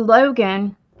 Well,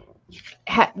 Logan,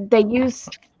 they use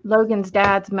Logan's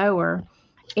dad's mower,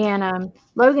 and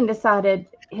Logan decided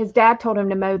his dad told him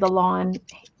to mow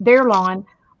their lawn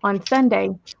on Sunday.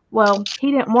 Well,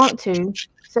 he didn't want to,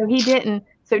 so he didn't.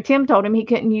 So Tim told him he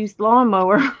couldn't use the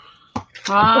lawnmower.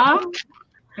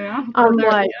 Yeah. I'm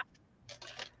like,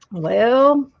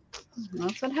 well,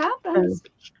 that's what happens.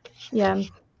 Yeah.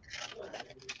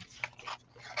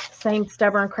 Same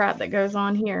stubborn crap that goes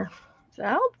on here. So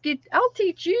I'll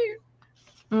teach you.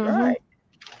 Mm-hmm. Right.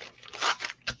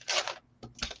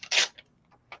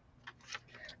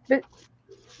 But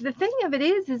the thing of it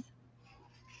is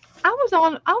I was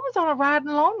on a riding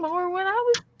lawnmower when I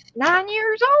was 9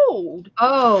 years old,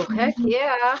 Oh, heck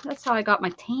yeah. That's how I got my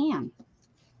tan.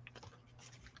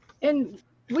 and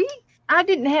I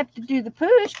didn't have to do the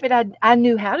push, but I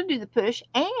knew how to do the push,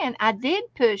 and I did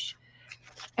push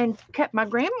and cut my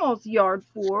grandma's yard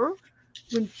for her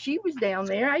when she was down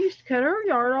there. I used to cut her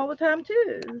yard all the time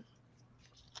too.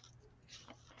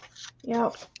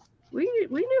 Yep. We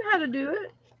knew how to do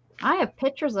it. I have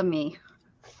pictures of me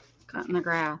cutting the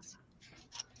grass.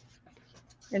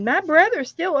 And my brother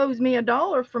still owes me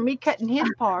 $1 for me cutting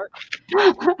his part.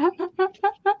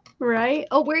 Right?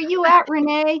 Oh, where you at,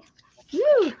 Renee?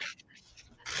 Woo.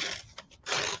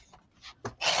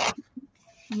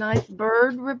 Nice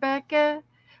bird, Rebecca.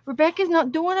 Rebecca's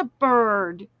not doing a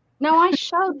bird. No, I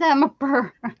showed them a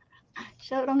bird.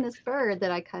 Showed them this bird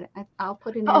that I cut. I'll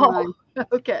put it in Oh, mine.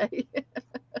 okay.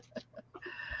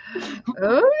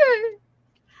 Okay.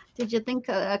 Did you think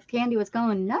Candy was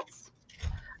going nuts?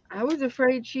 I was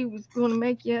afraid she was going to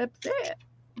make you upset.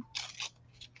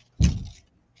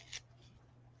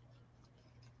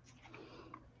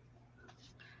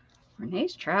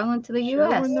 Renee's traveling to the U.S.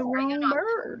 Showing the wrong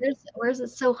bird. Where's it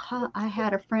so hot? I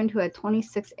had a friend who had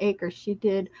 26 acres. She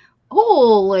did,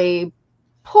 holy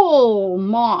pull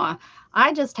ma.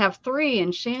 I just have 3,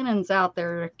 and Shannon's out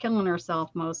there killing herself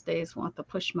most days with the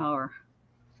push mower.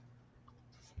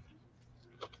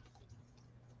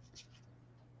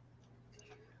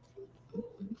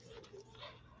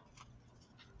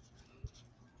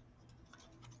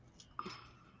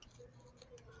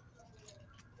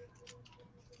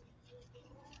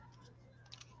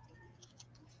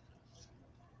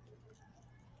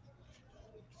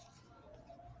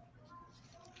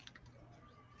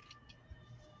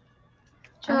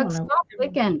 Chuck, stop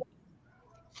licking.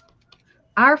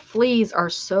 Our fleas are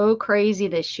so crazy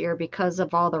this year because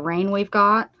of all the rain we've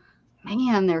got.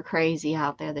 Man, they're crazy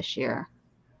out there this year.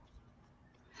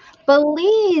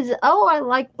 Belize. Oh, I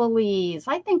like Belize.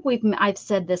 I think I've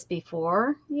said this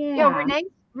before. Yeah.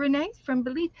 Renee's from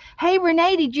Belize. Hey,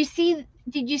 Renee, did you see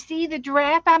the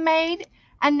giraffe I made?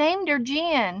 I named her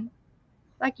Jen,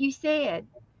 like you said.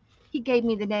 He gave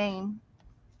me the name.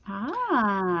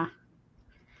 Ah.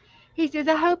 He says,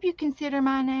 I hope you consider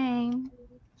my name.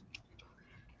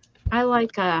 I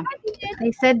like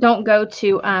They said don't go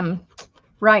to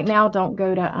right now, don't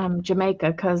go to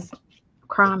Jamaica because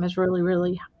crime is really,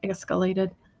 really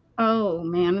escalated. oh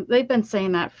man, they've been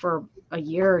saying that for a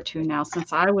year or 2 now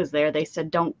since I was there. They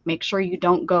said make sure you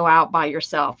don't go out by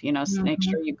yourself, make Mhm.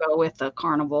 sure you go with the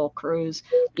Carnival cruise,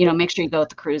 make sure you go with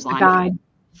the cruise A line. guide.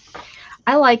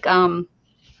 I like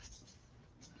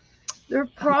They're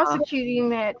prosecuting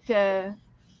that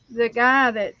the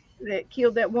guy that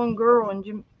killed that one girl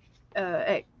in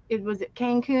it was at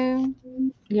Cancun.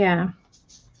 Yeah.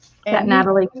 That And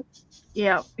Natalie.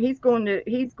 he's going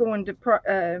to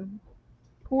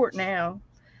court now.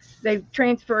 They've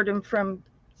transferred him from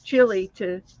Chile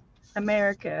to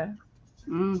America.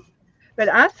 mm, But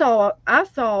I saw I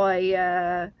saw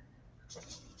uh,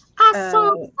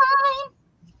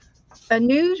 a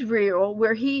newsreel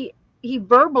where he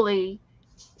verbally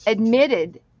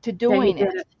admitted to Yeah, he doing did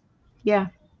it. it. Yeah.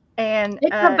 And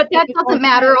but that doesn't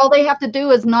matter. All they have to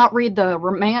do is not read the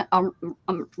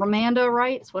Remanda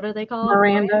rights. What do they call it?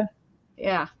 Miranda.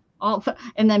 Yeah.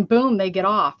 And then boom, they get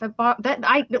off.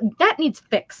 That needs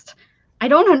fixed. I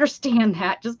don't understand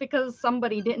that. Just because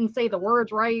somebody didn't say the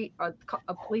words right, or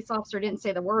a police officer didn't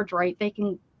say the words right, they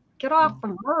can get off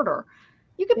for murder.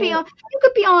 You could be on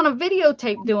a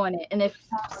videotape doing it, and if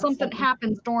something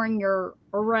happens during your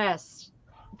arrest,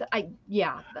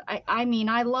 I mean,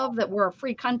 I love that we're a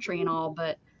free country and all,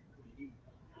 but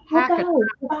that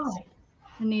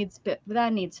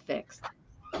needs fixed.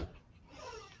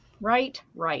 Right.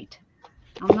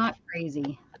 I'm not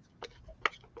crazy.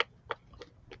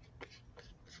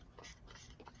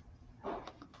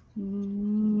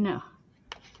 No,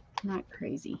 not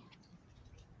crazy.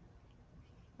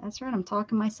 That's right. I'm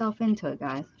talking myself into it,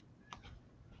 guys.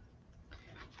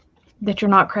 That you're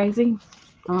not crazy.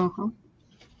 Uh-huh.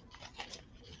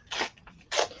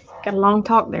 Got a long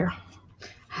talk there.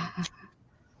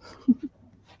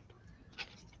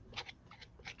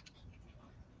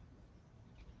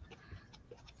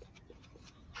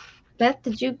 Beth,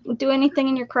 did you do anything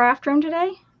in your craft room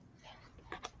today?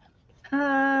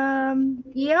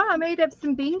 Yeah, I made up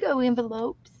some bingo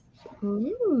envelopes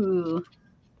Ooh.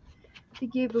 to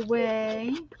give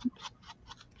away.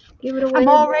 Give it away. I'm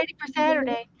all ready for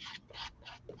Saturday.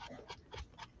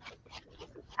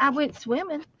 I went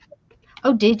swimming.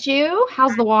 Oh, did you?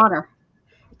 How's the water?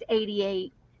 It's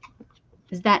 88.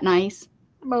 Is that nice?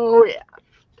 Oh yeah.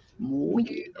 Oh,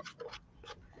 yeah.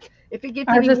 If it gets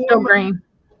Ours any is still warmer, green.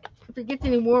 if it gets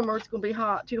any warmer, it's gonna be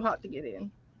hot, too hot to get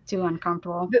in. Too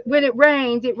uncomfortable. But when it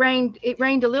rains, it rained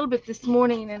a little bit this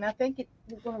morning, and I think it's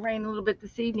gonna rain a little bit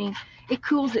this evening. It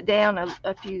cools it down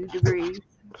a few degrees.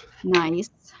 Nice.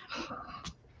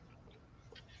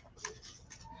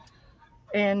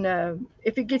 And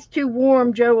if it gets too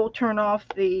warm, Joe will turn off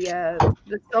the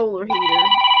solar heater.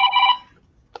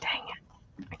 Dang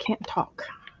it. I can't talk.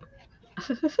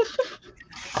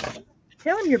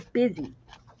 Tell him you're busy.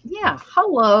 Yeah.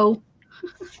 Hello.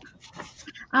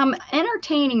 I'm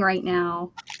entertaining right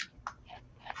now.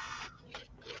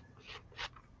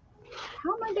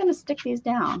 How am I going to stick these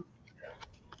down?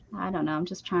 I don't know. I'm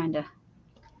just trying to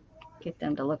get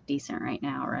them to look decent right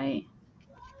now, right?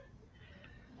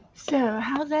 So,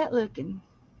 how's that looking?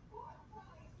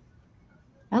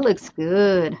 That looks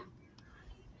good.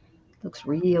 Looks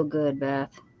real good,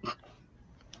 Beth.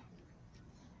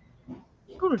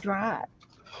 I'm gonna dry it.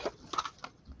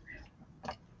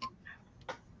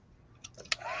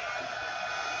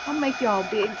 I'll make y'all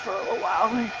big for a little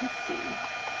while. Let's see.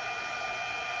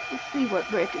 Let's see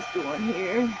what Rick is doing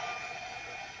here.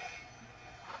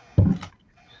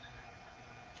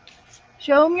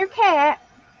 Show him your cat.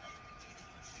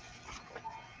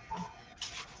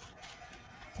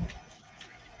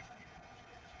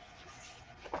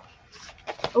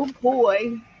 Oh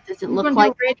boy. Does it You're look gonna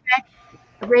like? do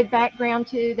a red background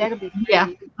too. That'll be pretty. Yeah.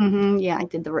 Yeah, I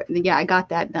did yeah, I got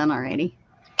that done already.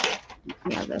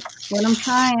 Yeah, that's what I'm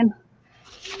trying.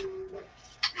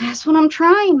 That's what I'm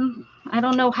trying. I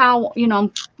don't know how,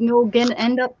 you'll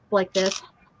end up like this.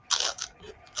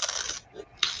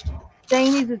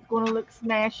 Jamie's is gonna look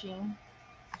smashing.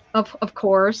 Of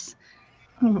course.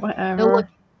 Whatever.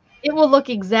 It will look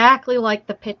exactly like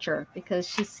the picture because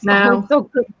she's No. always so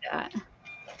good at that.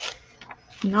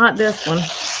 Not this one.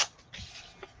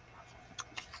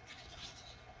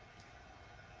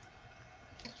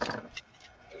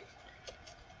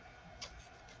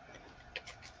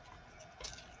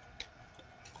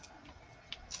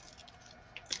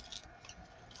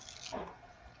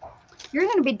 You're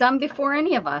going to be done before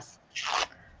any of us.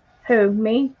 Who,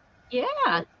 me?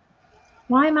 Yeah.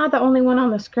 Why am I the only one on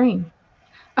the screen?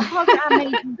 Because I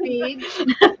made you big.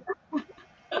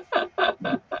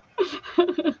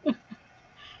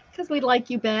 Because we like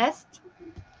you best.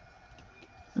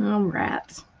 Oh,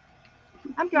 rats.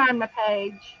 I'm drawing my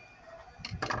page.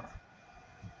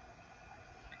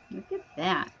 Look at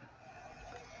that.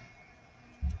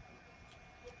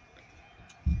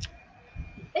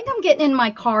 I think I'm getting in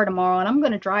my car tomorrow and I'm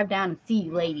going to drive down and see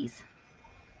you ladies.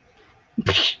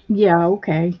 Yeah,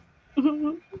 okay.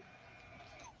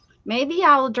 Maybe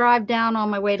I'll drive down on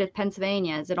my way to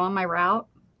Pennsylvania. Is it on my route?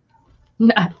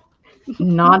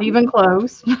 Not even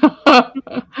close. I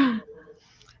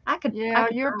could. Yeah,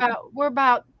 we're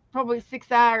about probably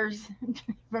 6 hours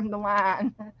from the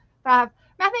line. 5.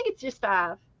 I think it's just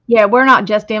 5. Yeah, we're not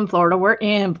just in Florida. We're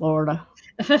in Florida.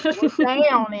 We're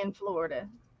down in Florida.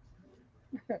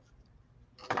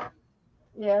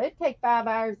 Yeah, it'd take 5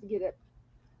 hours to get up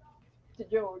to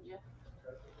Georgia.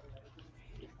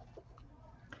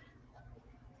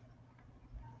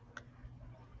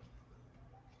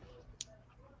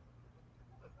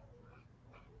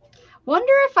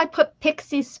 Wonder if I put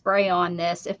pixie spray on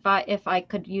this, if I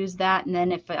could use that, and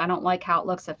then if I don't like how it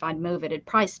looks, if I'd move it, it'd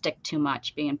probably stick too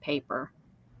much being paper.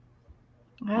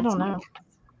 I don't know.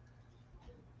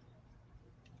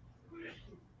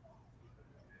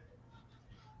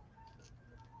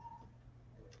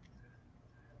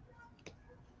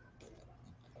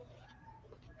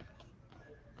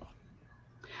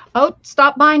 Oh,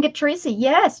 stop by and get Teresa.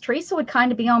 Yes, Teresa would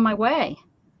kind of be on my way.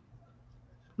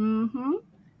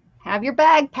 Have your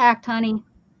bag packed, honey.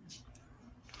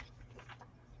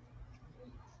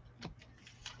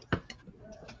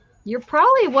 You're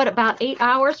probably, about 8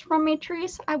 hours from me,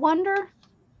 Teresa, I wonder?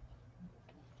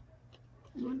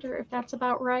 I wonder if that's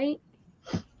about right.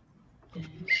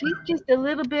 She's just a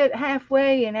little bit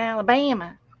halfway in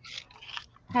Alabama.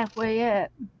 Halfway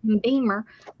up. Beamer,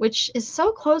 which is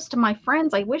so close to my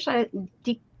friends. I wish I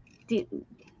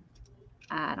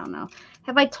don't know.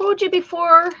 Have I told you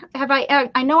before? Have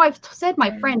I know I've said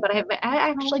my friend, but have I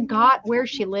actually got where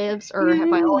she lives, or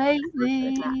have I always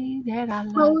lately that I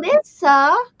love Melissa?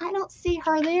 I don't see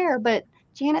her there, but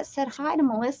Janet said hi to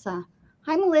Melissa.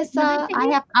 Hi, Melissa.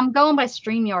 I'm going by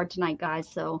StreamYard tonight, guys.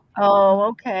 So. Oh,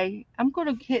 okay. I'm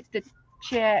gonna hit the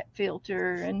chat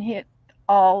filter and hit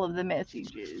all of the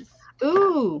messages.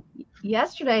 Ooh,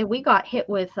 yesterday we got hit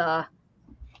with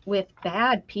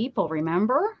bad people.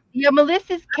 Remember? Yeah,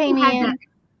 Melissa's came in.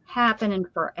 Happening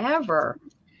forever.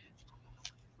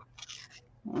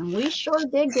 And we sure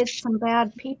did get some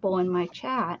bad people in my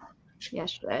chat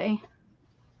yesterday.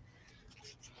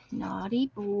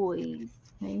 Naughty boys.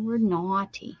 They were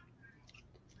naughty.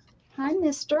 Hi,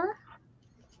 mister.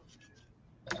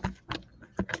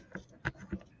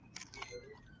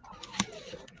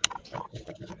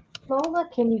 Lola,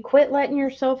 can you quit letting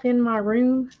yourself in my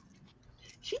room?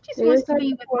 She just There's wants to her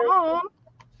be with door. Mom.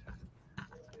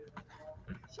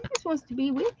 She just wants to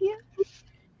be with you.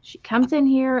 She comes in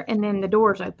here and then the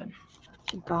door's open.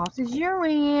 She bosses you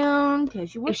around,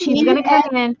 tells you what If to she's do. going to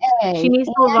come in, she Hey, needs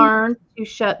to learn to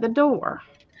shut the door.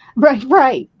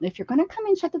 right. If you're going to come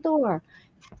in, shut the door.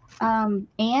 And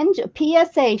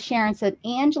PSA, Sharon said,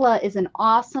 Angela is an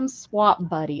awesome swap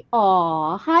buddy.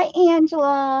 Aw, hi,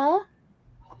 Angela.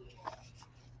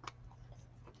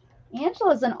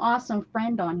 Angela's an awesome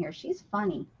friend on here. She's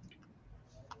funny.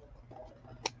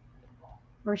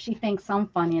 Or she thinks I'm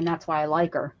funny, and that's why I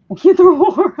like her. Either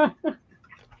or.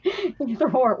 Either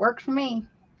or. It worked for me.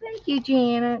 Thank you,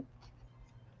 Janet.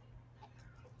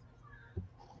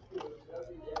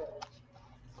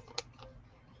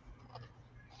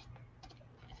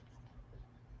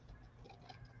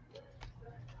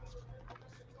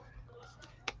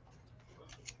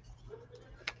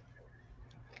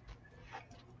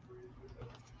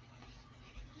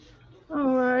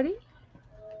 Alrighty.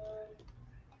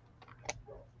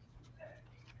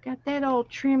 Got that all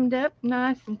trimmed up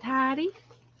nice and tidy.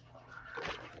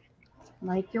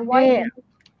 Like your white.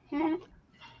 Now,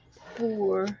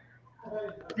 for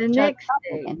the Judge next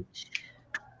Republican. stage.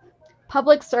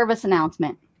 Public service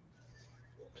announcement.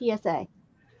 PSA.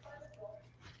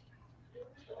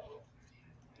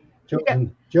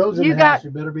 Joe's in you the got- house.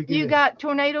 You better be good. You got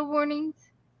tornado warnings?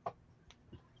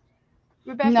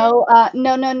 Rebecca?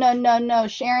 No.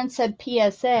 Sharon said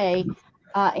PSA.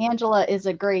 Angela is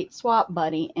a great swap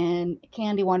buddy, and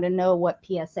Candy wanted to know what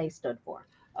PSA stood for.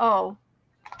 Oh,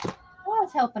 I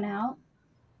was helping out.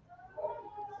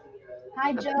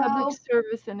 Hi, a Joe. public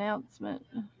service announcement.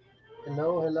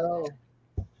 Hello.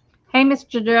 Hey,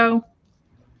 Mr. Joe.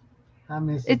 Hi,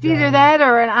 Mrs. It's either Dane. that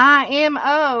or an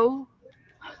IMO.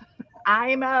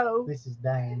 IMO. This is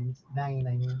Dane's.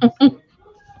 Dane.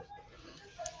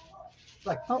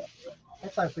 Like,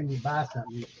 that's like when you buy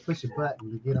something, you push a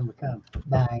button, you get them to come.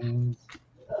 Danes.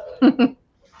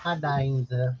 Hi, Danes.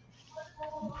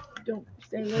 Don't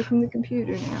stay away from the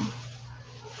computer now.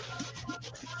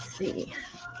 Let's see.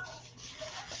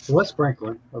 So what's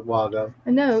sprinkling a while ago? I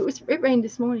know it rained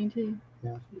this morning too,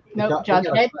 Nope, Judge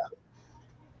did.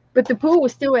 but the pool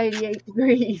was still 88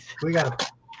 degrees. We got a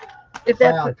If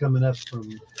that cloud coming up from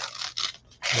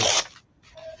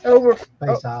over,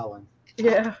 Face Island.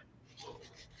 yeah.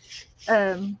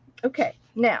 Okay.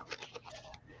 Now,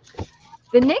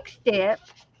 the next step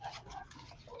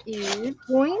is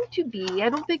going to be. I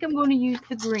don't think I'm going to use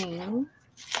the green,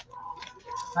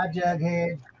 Hi,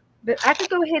 Jughead. but I could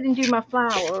go ahead and do my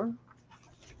flower.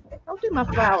 I'll do my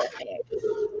flower next.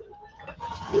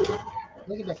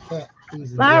 Look at that cat.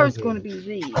 He's Flower is Jughead. going to be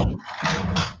these,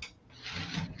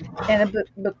 and a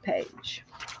book page.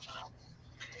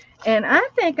 And I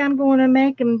think I'm going to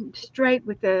make them straight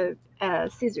with the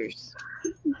scissors.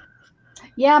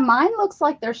 Yeah, mine looks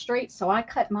like they're straight, so I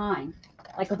cut mine.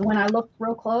 Like when I looked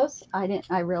real close,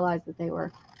 I realized that they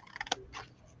were.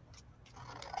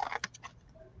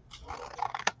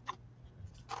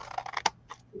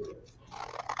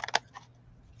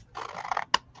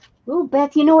 Ooh,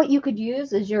 Beth, you know what you could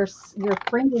use is your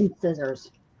fringing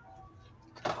scissors.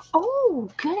 Oh,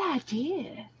 good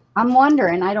idea. I'm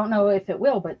wondering. I don't know if it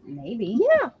will, but maybe.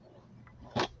 Yeah.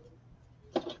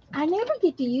 I never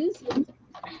get to use them.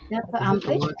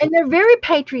 And they're very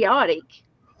patriotic.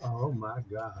 Oh my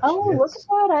gosh. Oh, yes. look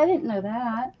at that. I didn't know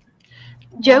that.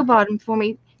 Joe bought them for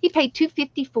me. He paid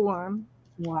 $2.50 for them.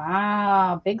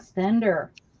 Wow, big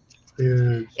spender.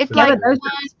 Dude, It's so like those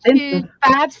are 1, 2,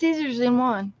 5 scissors in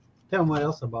one. tell them what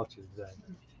else I bought you today.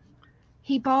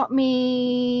 He bought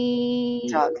me.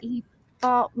 Doug. He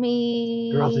bought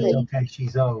me. Girls, it's okay.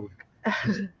 She's old.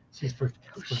 She's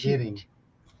forgetting.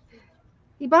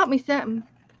 He bought me something.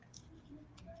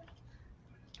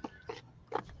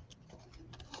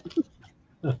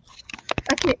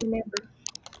 I can't remember.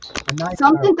 A nice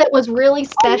Something that was really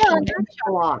special. yeah, in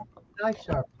Sherlock. nice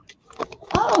sharp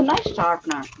Oh, nice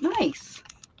sharpener. Nice.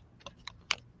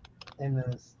 and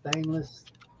a stainless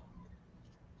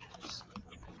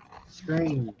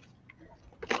screen.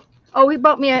 Oh, he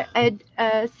bought me a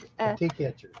Tea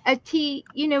catcher. tea.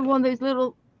 You know, one of those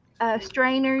little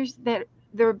strainers that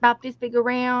they're about this big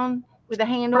around with a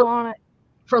handle on it.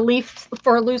 For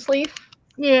a loose leaf.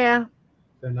 Yeah.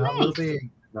 They're not real Nice. big,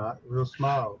 not real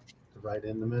small. They're right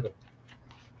in the middle.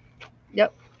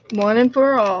 Yep. One and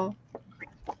for all.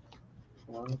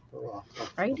 One for all.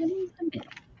 Right in the middle.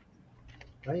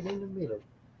 Right in the middle.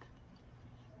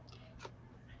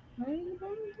 Right in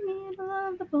the middle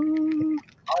of the boom.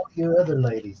 All you other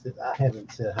ladies that I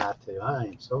haven't said hi to, I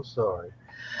am so sorry.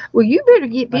 Well, you better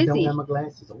get I don't busy. have my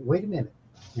glasses on. Wait a minute.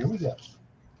 Here we go.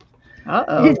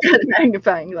 Uh-oh. He's got a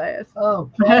magnifying glass.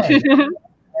 Okay.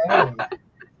 Hey. That'll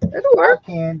Hi, work.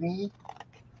 Candy.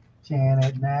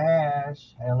 Janet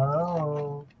Nash.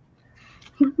 Hello.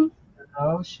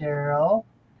 Hello, Cheryl.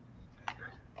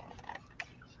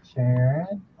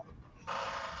 Sharon.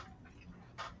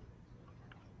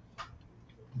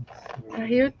 I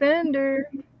hear thunder.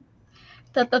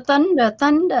 Thunder,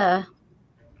 thunder.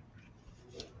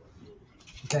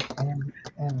 Is that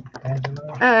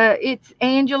Angela? It's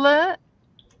Angela.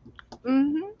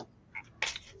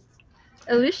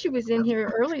 Alicia was in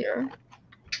here earlier.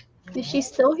 Is she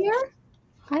still here?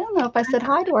 I don't know if I said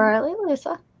hi to her,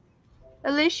 Alyssa.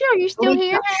 Alicia, are you still Alicia?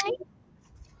 here, honey?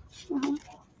 Uh-huh.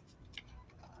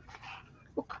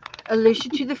 Alicia,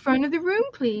 to the front of the room,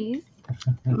 please.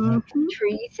 Mhm.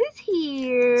 Teresa's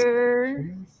here.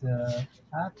 Teresa.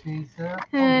 Hi, Teresa.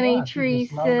 Honey, wow, she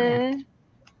just logged in. Teresa.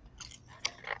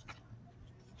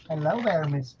 Hello there,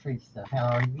 Miss Teresa. How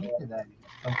are you today?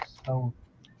 So,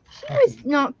 She was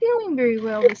not feeling very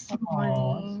well this oh, I'm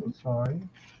morning. so sorry.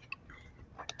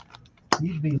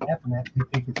 You'd be laughing at me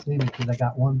if you could see me because I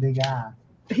got one big eye.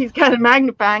 He's got a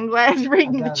magnifying glass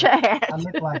reading the got chat. I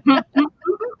look like,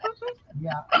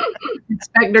 yeah.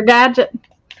 Inspector Gadget.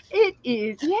 It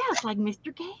is, yeah, it's like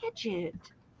Mr. Gadget.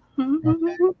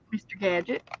 Mr.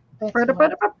 Gadget. That's right.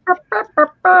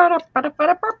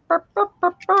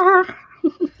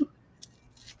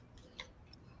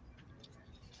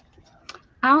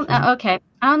 I don't know. Okay.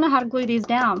 I don't know how to glue these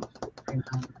down.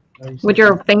 With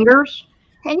your fingers?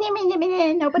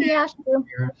 Nobody asked you.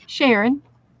 Sharon.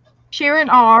 Sharon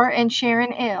R. and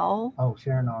Sharon L. Oh,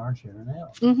 Sharon R. and Sharon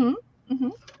L. Mm-hmm.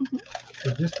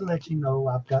 So just to let you know,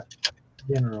 I've got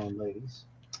dinner on, ladies.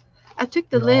 I took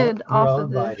the You're lid all off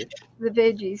of invited. the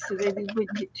veggies so that they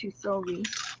wouldn't get too soggy.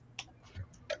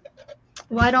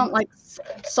 Well, I don't like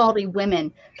salty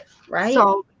women, right?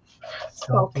 Salt.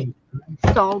 Salty.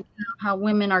 Salt. How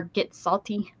women get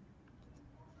salty.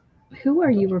 Who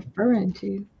are you referring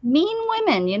to? Mean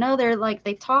women, you know, they're like,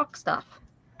 they talk stuff.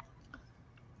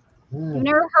 Mm. You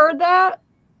never heard that?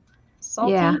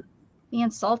 Salty? Yeah.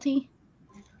 Being salty?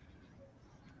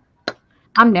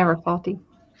 I'm never salty.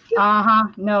 Uh-huh.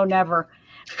 No, never.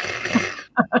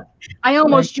 I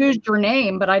almost used your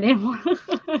name, but I didn't want to.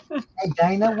 Hey,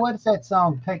 Dana, what's that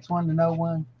song? Takes one to know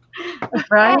one.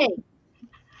 Right? Hey,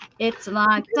 it's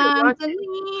not time to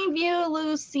leave you,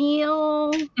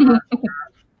 Lucille.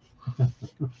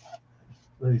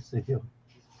 Lucille.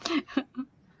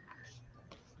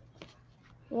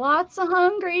 Lots of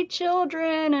hungry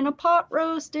children and a pot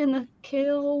roast in the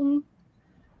kiln.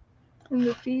 In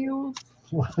the field.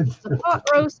 The pot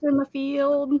roast in the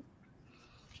field.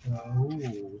 Oh,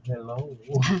 hello.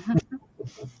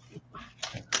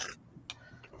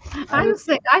 I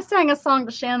sang a song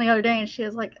to Shan the other day, and she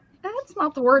was like, "That's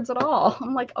not the words at all."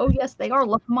 I'm like, "Oh yes, they are.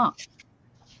 Look them up."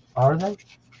 Are they?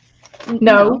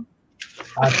 No.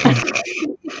 I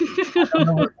don't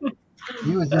know what,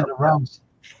 you was in the wrong.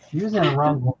 You was in the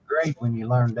wrong grade when you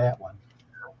learned that one.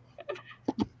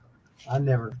 I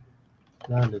never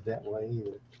learned it that way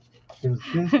either. It was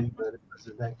goofy, but it was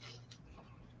that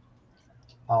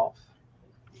off.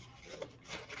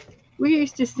 We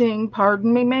used to sing,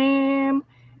 "Pardon me, ma'am.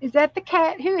 Is that the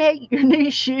cat who ate your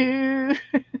new shoe?"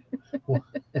 What?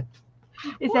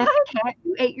 Is that the cat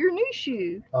who ate your new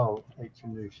shoe? Oh, ate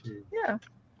your new shoe. Yeah.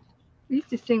 We used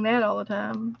to sing that all the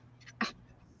time.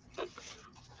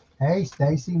 Hey,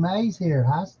 Stacy May's here.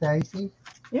 Hi, Stacy.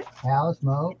 Yep. Alice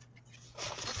Mo.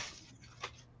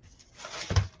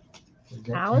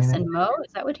 Alice and Mo,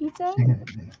 is that what he said?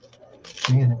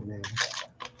 Janet man.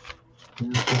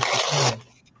 I'm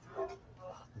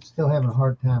still having a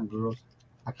hard time, girls.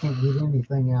 I can't get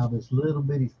anything out of this little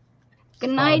bitty. Good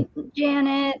night,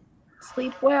 Janet.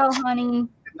 Sleep well, honey.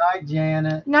 Good night,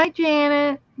 Janet. Night,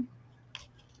 Janet.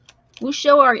 We'll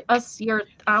show us your.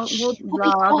 We'll be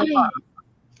quiet.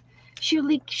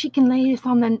 She can lay us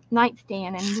on the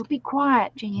nightstand and we'll be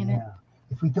quiet, Janet. Yeah.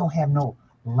 If we don't have no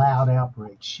loud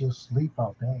outbreaks, she'll sleep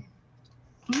all day.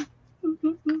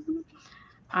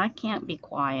 I can't be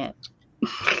quiet.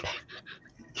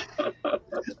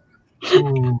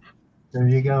 Ooh, there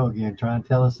you go again, trying to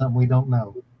tell us something we don't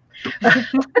know.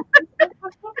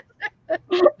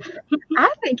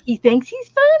 I think he thinks he's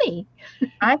funny.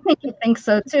 I think he thinks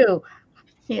so too.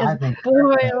 He is, I think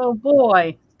boy, oh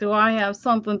boy. Do I have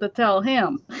something to tell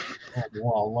him?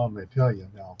 Well, let me tell you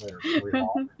now, there,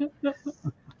 sweetheart.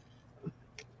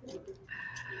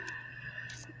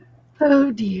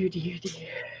 Oh dear, dear, dear.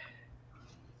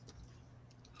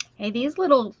 Hey, these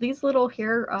little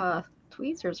hair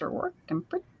tweezers are working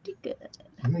pretty good.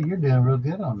 Yeah, you're doing real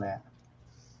good on that.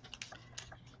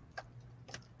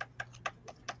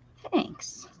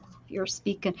 Thanks.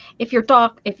 If you're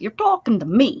talking to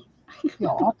me. Yeah,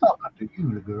 I'm talking to you,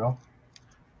 little girl.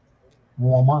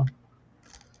 Woman.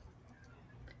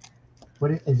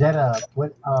 Is that?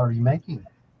 What are you making?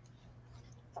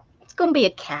 It's gonna be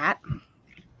a cat.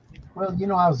 Well,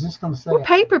 I was just going to say. We're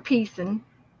paper piecing.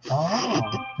 Oh,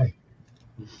 hey,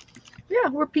 Yeah,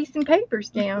 we're piecing papers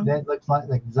down. that looks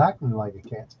exactly like a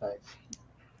cat's face.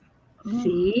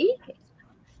 See?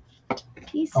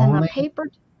 Piece in the Only paper.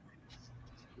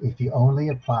 if you only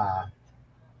apply.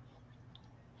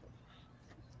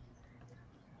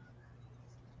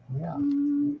 Yeah.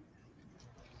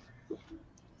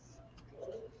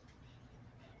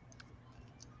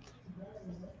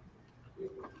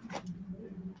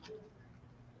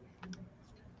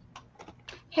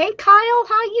 Hey Kyle,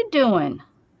 how you doing?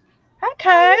 Hi, How you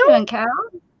Kyle. doing, Kyle?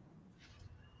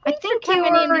 I think you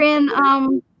coming in were to in Yeah.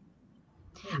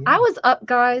 I was up,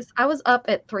 guys. I was up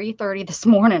at 3:30 this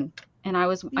morning, and I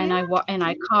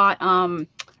caught who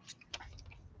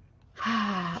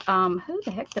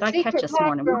the heck did I catch Secret this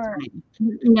morning? What's her Blackburn.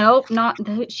 name? Nope, not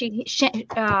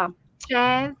Chaz.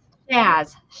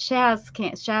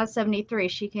 Shaz 73.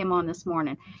 She came on this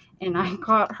morning, and I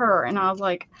caught her, and I was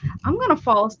like, I'm gonna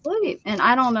fall asleep, and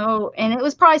I don't know, and it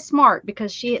was probably smart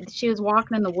because she was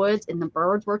walking in the woods and the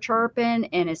birds were chirping,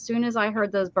 and as soon as I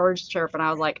heard those birds chirping, I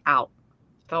was like, out.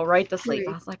 Fell right to sleep.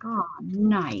 I was like, oh,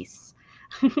 nice.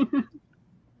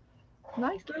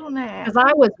 Nice little nap. Because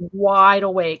I was wide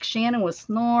awake. Shannon was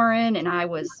snoring, and I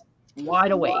was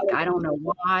wide awake. I don't know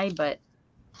why, but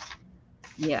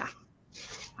yeah,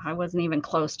 I wasn't even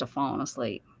close to falling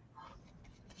asleep.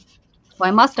 Well,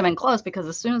 I must have been close because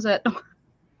as soon as that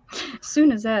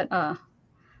the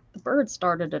birds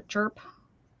started to chirp.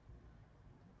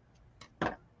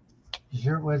 You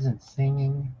sure it wasn't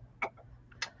singing?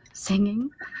 Singing.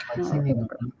 Like singing a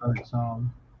bird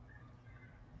song?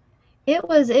 It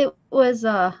was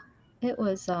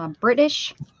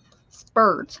British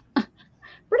birds.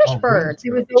 British birds.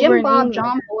 It was over Jim, in Bob, England.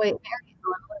 John, Boy, Mary,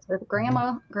 Elizabeth,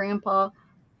 Grandma, Grandpa,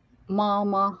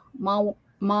 Mama,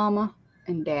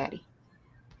 and Daddy.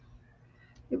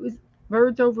 It was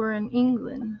birds over in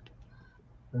England.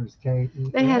 There's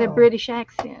K-E-L. They had a British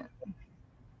accent.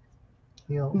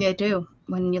 They do.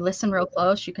 When you listen real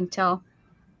close, you can tell.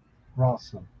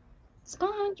 Rawson.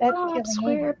 SpongeBob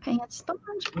SquarePants.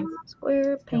 SpongeBob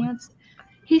SquarePants.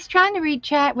 He's trying to read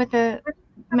chat with a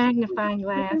magnifying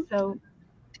glass, so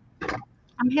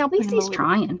I'm At helping least him. he's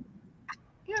trying.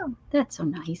 Yeah. That's so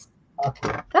nice.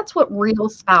 Okay. That's what real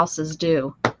spouses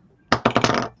do.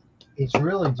 It's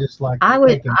really just like I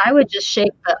would just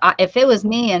shake if it was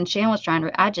me and Shan was trying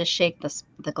to, I'd just shake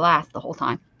the glass the whole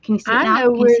time. Can you see it I now? know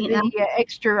Can you where see it now? the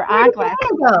extra Where did eyeglasses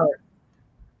mine go?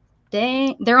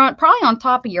 Dang, they're probably on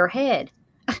top of your head.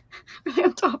 They're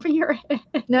on top of your head.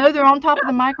 No, they're on top of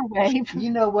the microwave.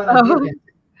 You know what I did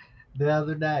the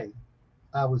other day?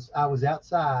 I was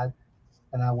outside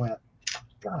and I went,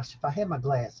 gosh, if I had my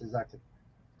glasses, I could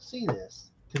see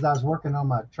this because I was working on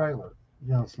my trailer,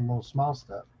 some little small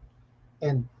stuff.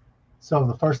 And so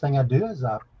the first thing I do is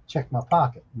I check my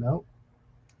pocket. Nope.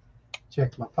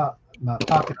 Check my pocket on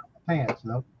my pants.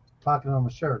 Nope. Pocket on my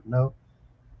shirt. Nope.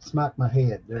 Smack my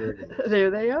head. There it is.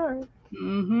 There they are.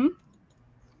 Mm-hmm.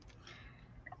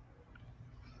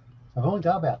 I've only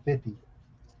got about 50.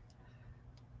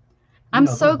 I'm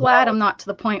so glad I'm not to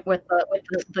the point with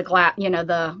the glass,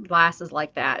 the glasses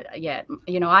like that yet.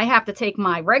 I have to take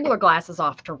my regular glasses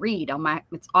off to read.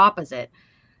 It's opposite,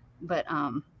 but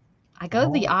I go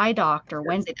to the eye doctor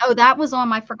Wednesday. Oh,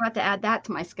 I forgot to add that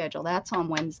to my schedule. That's on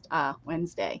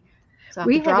Wednesday. So I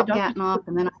have to drop Gatton off,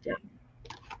 and then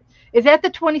Is that the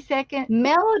 22nd?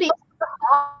 Melody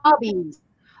Hobbies.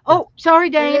 Oh, sorry,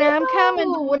 Dana. I'm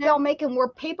coming. What y'all making? We're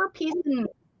paper piecing.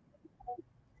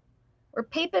 We're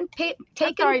taking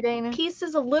Dana.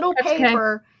 pieces of little That's okay.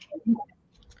 paper,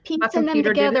 piecing them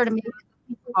together to make a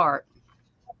piece of art.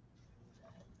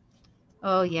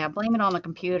 Oh yeah, blame it on the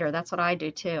computer. That's what I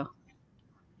do too.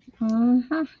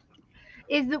 Mm-hmm.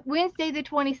 Is the Wednesday the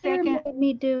 22nd? Made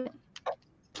me do it.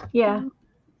 Yeah.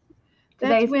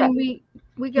 That's when we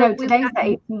go. No, today's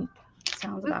the 18th.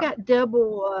 Sounds We've about got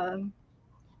double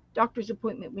doctor's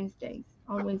appointment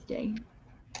on Wednesday.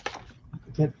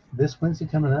 This Wednesday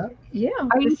coming up? Yeah.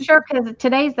 Are you sure? Because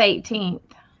today's the 18th.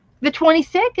 The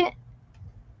 22nd.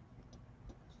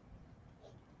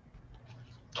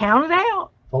 Count it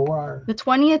out. 4 hours. The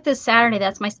 20th is Saturday.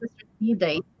 That's my sister's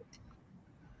birthday.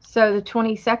 So the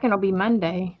 22nd will be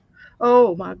Monday.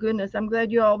 Oh my goodness! I'm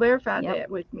glad you all verified Yep. that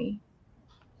with me.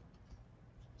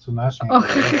 So now she ain't Oh.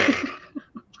 gonna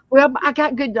Well, I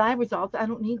got good lab results. I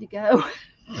don't need to go.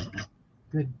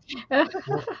 Good. Well,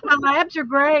 My labs are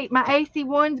great. My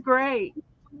AC1's great.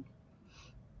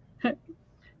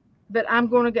 But I'm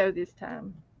going to go this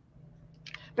time.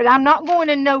 But I'm not going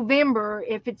in November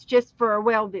if it's just for a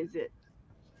well visit.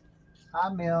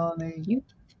 hi, Melanie.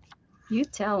 You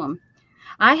tell them.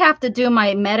 I have to do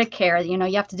my Medicare. You know,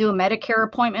 you have to do a Medicare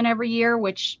appointment every year,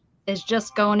 which is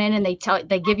just going in and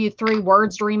they give you 3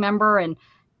 words to remember, and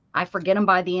I forget them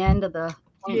by the end of the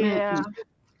appointment. Yeah.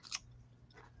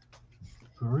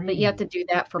 But you have to do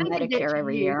that for I did that Medicare to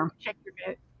every you. year.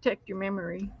 Check your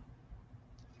memory.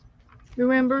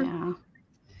 Remember? Yeah.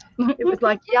 It was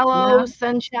like yellow, Yeah.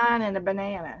 sunshine, and a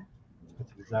banana.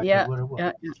 That's exactly Yeah. what it was.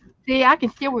 Yeah. See, I can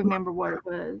still remember what it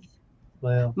was.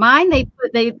 Well, Mine,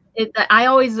 I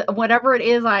always, whatever it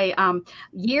is,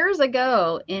 years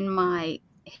ago in my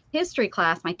history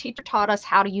class, my teacher taught us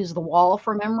how to use the wall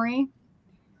for memory.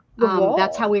 The wall.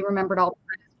 That's how we remembered all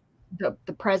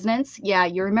the presidents. Yeah,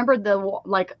 you remember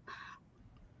like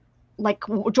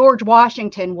George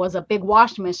Washington was a big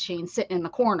washing machine sitting in the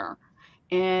corner,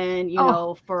 and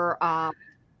for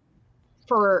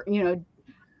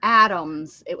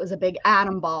Adams, it was a big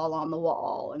atom ball on the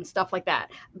wall and stuff like that.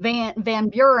 Van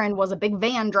Buren was a big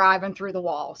van driving through the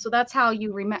wall. So that's how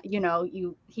you remember.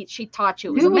 She taught you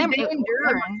it was Who a was memory. Van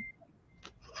Buren?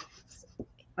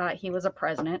 He was a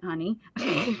president, honey.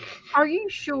 Are you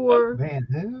sure? Van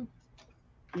who?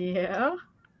 Yeah,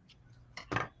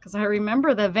 because I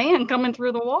remember the van coming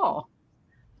through the wall.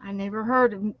 I never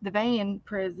heard of the Van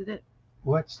president.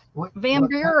 What? Van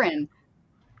Buren.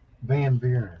 Van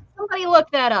Buren. Somebody look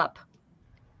that up.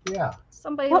 Yeah.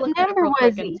 Somebody What look that up number real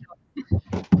was quick. he?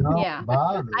 Don't Yeah.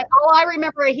 bother. All I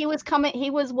remember, he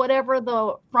was whatever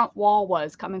the front wall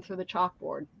was coming through the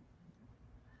chalkboard.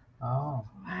 Oh.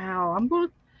 Wow,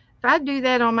 if I do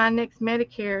that on my next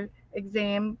Medicare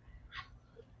exam,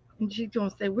 and she's gonna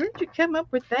say, "Where'd you come up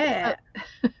with that?"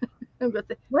 I'm gonna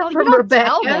say, Well, "From you don't Rebecca."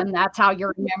 tell them that's how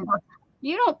you remember.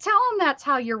 You don't tell them that's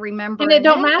how you remember. And it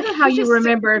don't matter how you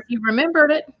remember if you remembered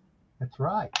it. That's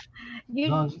right. You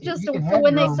long as just you can so have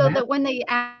when your they own so map. that when they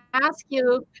ask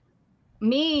you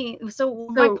so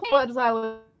my point was I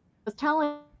was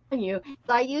telling you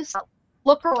I used to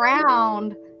look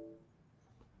around.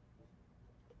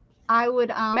 I would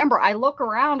remember I look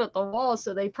around at the wall,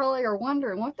 so they probably are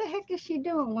wondering what the heck is she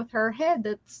doing with her head.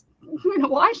 That's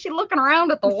why is she looking around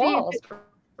at the walls?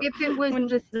 If it was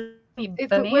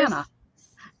Banana.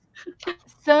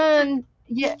 sun,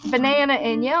 banana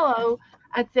and yellow,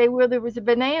 I'd say, well, there was a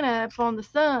banana upon the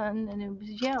sun and it was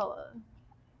yellow,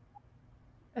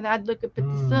 and I'd look up at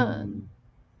the sun.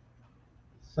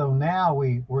 So now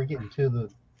we're getting to the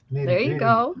nitty There you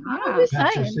go. I'm Yeah. just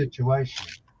That's your saying. situation.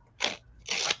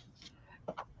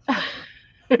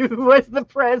 Who was the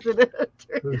president?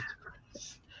 Who's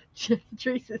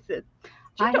Teresa said.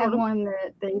 I had one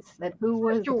that they said, who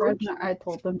was the George. president? I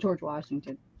told them George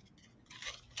Washington.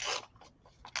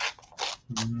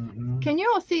 Can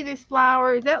you all see this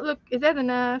flower? Is that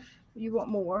enough? You want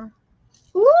more?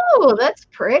 Ooh, that's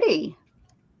pretty.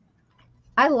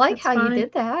 I like That's how fine. you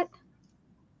did that,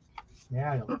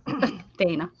 Yeah.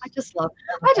 Dana. I just loved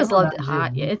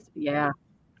it. Yeah.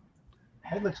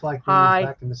 It looks like it Hi. was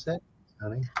back in the 70s,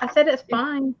 honey. I said it's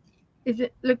fine. Is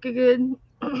it looking good?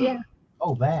 Yeah.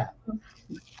 Oh, that.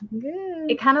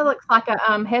 Good. It kind of looks like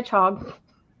a hedgehog.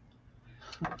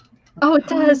 Oh, it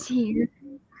does. Here.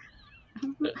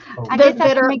 Oh, I Those guess I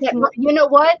that can are, make some- you know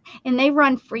what? And they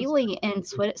run freely in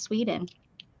Sweden.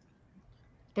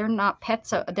 They're not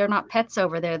pets. They're not pets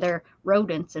over there. They're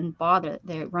rodents and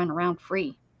they run around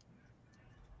free.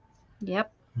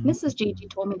 Yep. Mrs. Gigi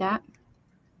told me that.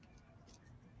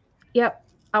 Yep,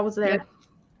 I was there.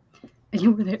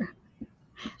 You were there.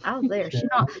 I was there.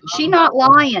 She not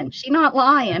lying. She not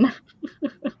lying.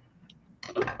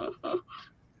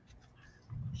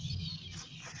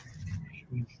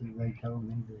 They told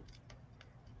me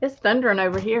that. It's thundering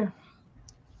over here.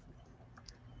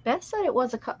 Beth said it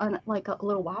was like a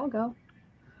little while ago.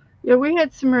 Yeah, we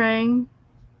had some rain.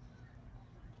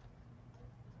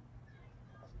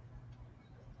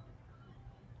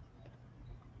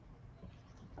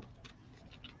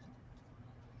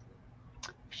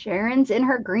 Sharon's in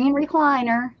her green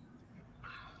recliner.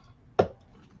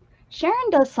 Sharon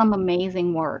does some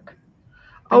amazing work.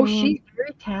 Oh, she's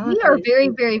very talented. We are very,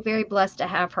 very, very blessed to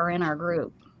have her in our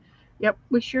group. Yep,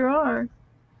 we sure are.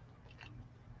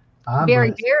 I'm Very,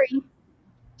 blessed. very.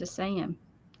 Just saying.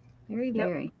 Very, Yep.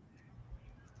 very.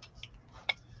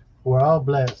 We're all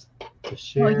blessed to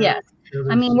share. Well, yes. each other's-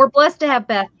 I mean, we're blessed to have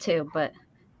Beth too, but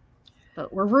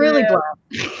we're really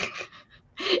blessed.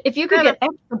 If you could get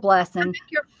extra blessing,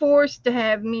 You're forced to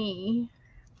have me.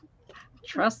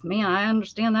 trust me, I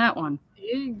understand that one.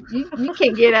 You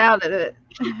can't get out of it.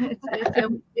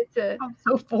 It's I'm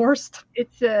so forced. you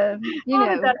Why know,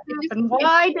 did that happen?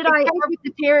 Why did it I comes with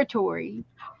the territory.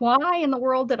 Why in the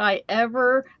world did I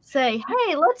ever say,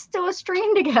 "Hey, let's do a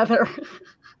stream together"?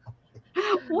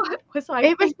 What was I?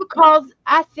 It was because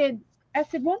I said, why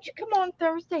don't you come on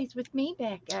Thursdays with me,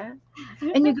 Becca?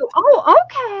 And you go, oh,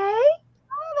 okay.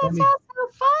 Oh, that sounds so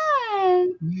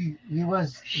fun. You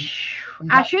was.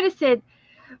 I should have said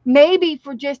maybe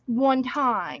for just one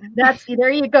time. There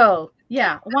you go.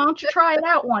 Yeah. Why don't you try it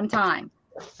out one time?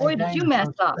 Boy, did you mess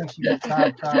up.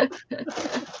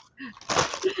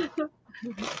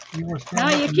 You were Now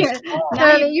you can't. Now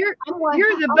Honey, you're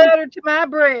the butter to my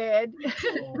bread.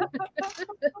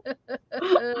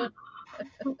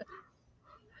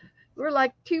 We're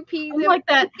like two peas. I'm like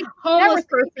that homeless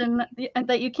person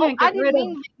that you can't I get didn't rid mean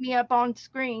of. to look me up on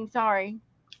screen. Sorry.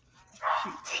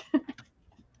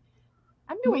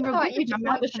 I'm doing real good. You just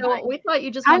wanted to show tonight. it. We thought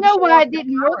you just. I wanted to know show why off it your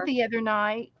didn't work power. the other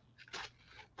night.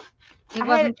 It I had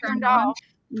wasn't it turned on. off.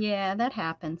 Yeah, that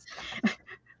happens.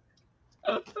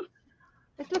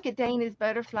 Let's look at Dana's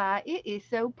butterfly. It is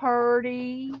so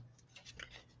pretty.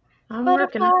 I'm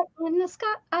Butterfly working. in the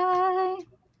sky.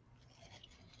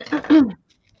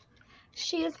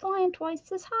 She is flying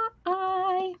twice as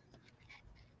high.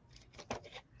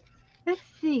 Let's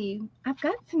see. I've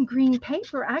got some green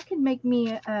paper. I could make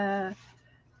me a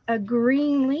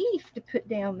green leaf to put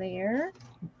down there.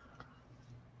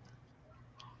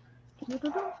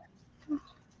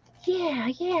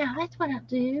 Yeah, that's what I'll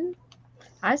do.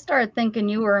 I started thinking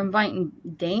you were inviting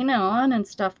Dana on and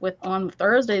stuff on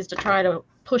Thursdays to try to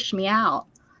push me out.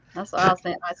 That's what I was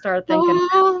thinking. I started thinking.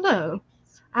 Oh, no.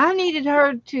 I needed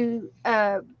her to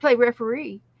play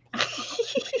referee.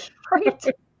 Right.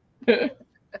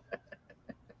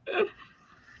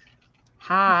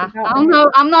 Hi. I don't know.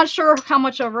 I'm not sure how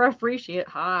much of a referee she is.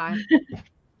 Hi.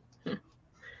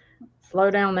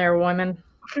 Slow down there, woman.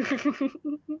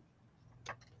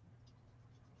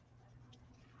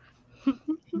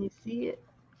 Can you see it?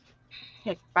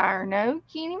 Heck, fire no,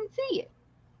 can't even see it.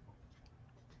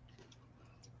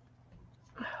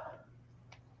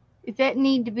 Does that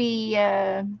need to be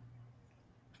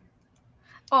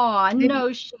Oh,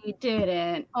 no, she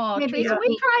didn't. Oh, maybe Teresa, I we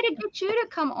need- tried to get you to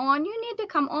come on. You need to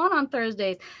come on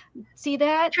Thursdays. See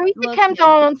that? Teresa Look, comes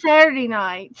on Saturday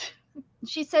nights.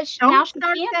 she said Don't now she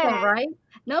start can't that. though, right?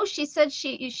 No, she said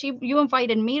you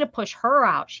invited me to push her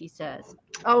out, she says.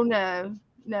 Oh no.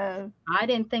 I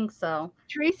didn't think so.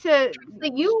 Teresa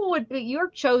But you're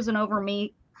chosen over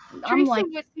me. I'm Teresa like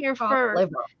was here top first.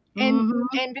 liver. And Mhm.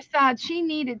 and besides, she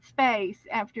needed space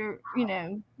after,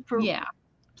 Yeah.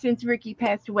 since Ricky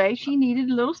passed away, she needed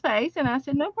a little space, and I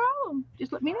said, no problem,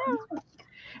 just let me know.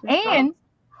 And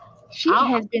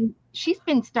she's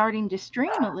been starting to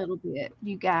stream a little bit,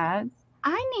 you guys.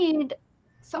 I need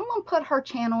someone put her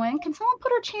channel in. Can someone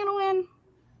put her channel in?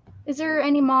 Is there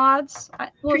any mods?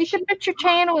 Teresa, put your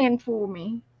channel in for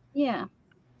me. Yeah.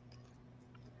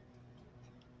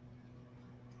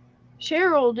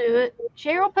 Cheryl will do it.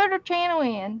 Cheryl, put her channel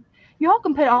in. Y'all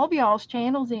can put all of y'all's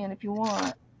channels in if you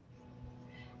want.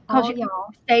 All y'all.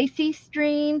 Stacy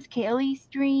streams, Kelly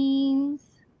streams.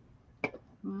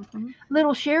 Mm-hmm.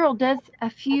 Little Cheryl does a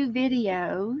few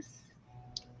videos.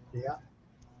 Yeah.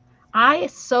 I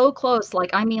so close,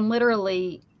 like I mean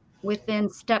literally within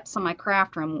steps of my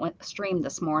craft room streamed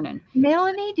this morning.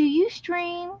 Melanie, do you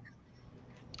stream?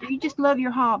 Or you just love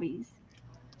your hobbies?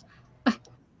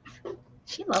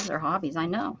 She loves her hobbies, I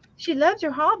know. She loves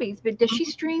her hobbies, but does she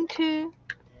stream too?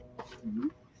 Mm-hmm.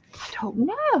 I don't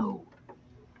know.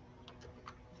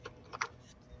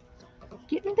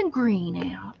 Getting the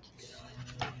green out.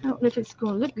 I don't know if it's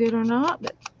going to look good or not,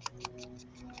 but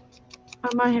I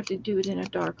might have to do it in a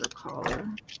darker color.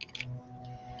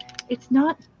 It's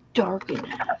not dark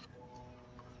enough.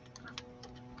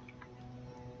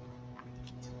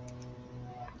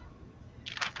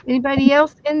 Anybody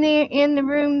else in the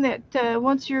room that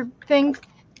wants your things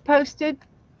posted?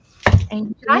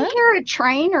 Did I hear a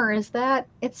train, or is that?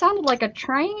 It sounded like a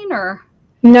train, or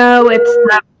No, it's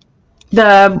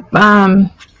the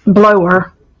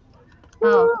blower.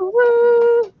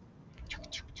 oh.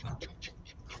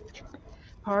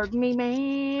 Pardon me,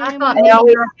 ma'am.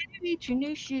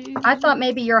 I thought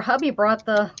maybe your hubby brought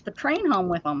the train home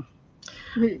with him.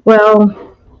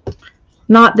 Well,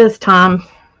 not this time.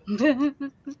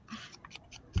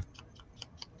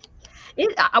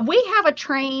 We have a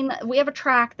train. We have a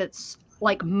track that's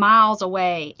like miles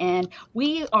away, and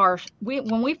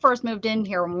when we first moved in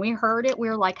here, when we heard it, we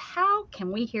were like, how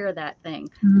can we hear that thing?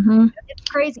 Mm-hmm. It's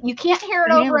crazy. You can't hear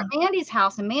it over at Mandy's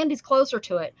house, and Mandy's closer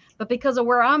to it. But because of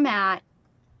where I'm at,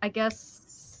 I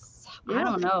guess I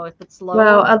don't know if it's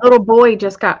Well, lower. a little boy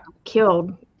just got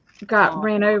killed, got Oh.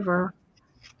 ran over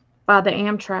by the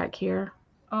Amtrak here.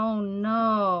 Oh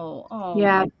no. Oh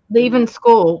Yeah, my leaving goodness.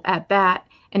 school at that.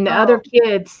 And the other Oh.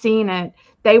 kids seen it.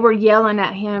 They were yelling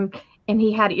at him, and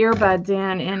he had earbuds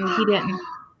in, and he didn't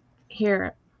hear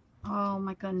it. Oh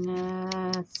my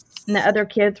goodness. And the other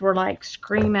kids were like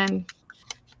screaming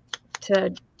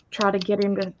to try to get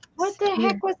him to What the hear.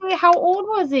 heck was he? How old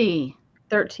was he?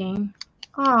 13.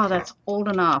 Oh, that's old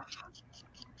enough.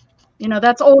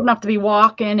 That's old enough to be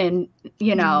walking and,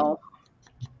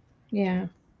 Yeah.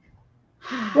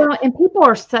 Well, and people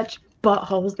are such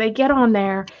buttholes. They get on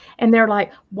there and they're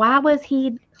like, why was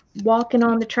he walking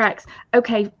on the tracks?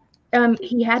 Okay,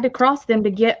 he had to cross them to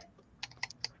get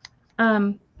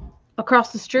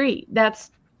across the street.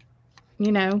 That's, where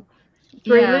he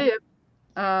Yeah. lived.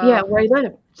 Uh, Yeah, where he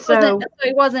lived. So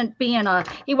he wasn't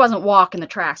he wasn't walking the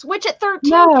tracks, which at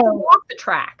 13 No. you can walk the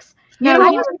tracks. no, I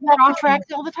he used was to walk the crossing. tracks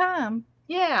all the time.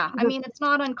 Yeah. I mean, it's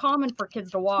not uncommon for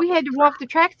kids to walk. We had to walk the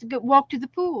tracks to walk to the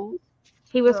pool.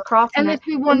 He was crossing Unless it.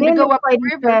 we And wanted to then go this up the lady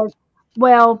river. says,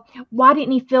 well, why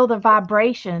didn't he feel the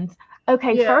vibrations?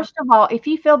 Okay, Yeah. first of all, if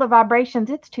you feel the vibrations,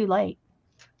 it's too late.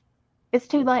 It's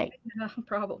too late. Yeah,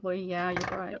 probably. Yeah,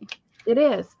 you're right. It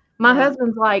is. My Yeah.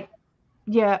 husband's like,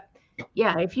 yeah,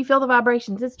 if you feel the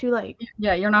vibrations, it's too late.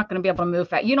 Yeah, you're not going to be able to move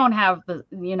fast. You don't have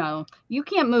you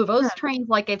can't move. Those No. trains,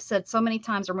 like I've said so many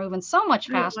times, are moving so much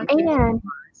faster. And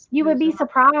you would be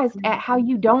surprised at how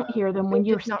you don't hear them when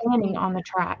you're standing on the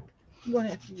track. I'm going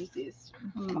to have to use this.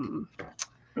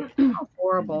 How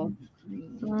horrible.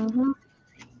 Mm-hmm.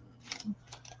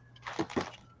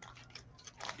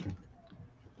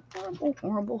 Horrible,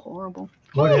 horrible, horrible.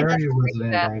 What Hey, area was it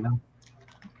in, that. Dana?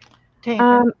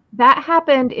 Tampa. That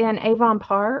happened in Avon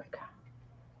Park,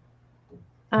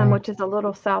 Mm. which is a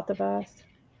little south of us.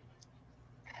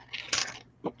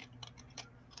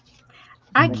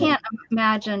 I can't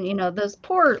imagine, those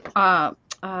poor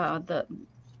the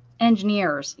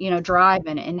engineers,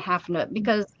 driving and having to,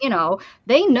 because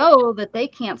they know that they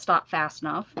can't stop fast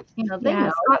enough. They Yeah,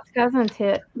 know. Scott's cousins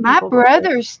hit. My people before.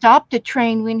 brother stopped a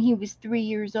train when he was 3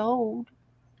 years old.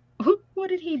 What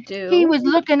did he do? He was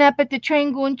looking up at the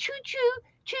train going choo choo,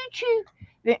 choo choo.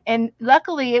 And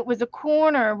luckily it was a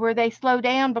corner where they slowed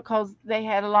down because they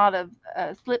had a lot of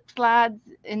slip slides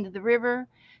into the river.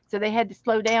 So they had to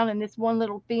slow down in this one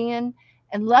little bend.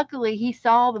 And luckily he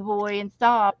saw the boy and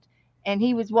stopped. And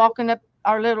he was walking up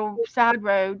our little side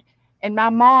road. And my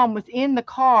mom was in the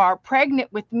car,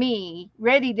 pregnant with me,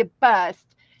 ready to bust.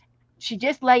 She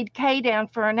just laid Kay down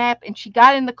for a nap, and she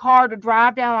got in the car to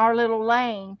drive down our little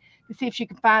lane to see if she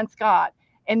could find Scott.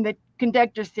 And the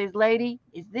conductor says, "Lady,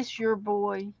 is this your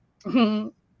boy?"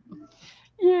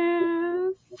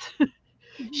 Yes.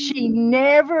 She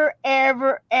never,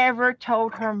 ever, ever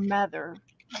told her mother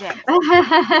that.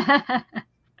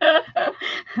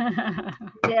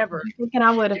 Never. I'm thinking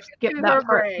I would have skipped To that her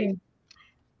part grave.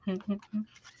 too.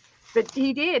 But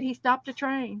he did. He stopped a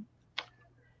train.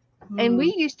 And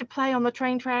we used to play on the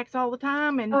train tracks all the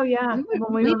time. And Oh yeah, we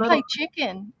when we would were play little.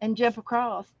 chicken and jump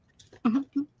across.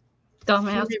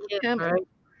 Dumbass They were kids, coming. right?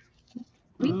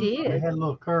 We Mhm. They did. had a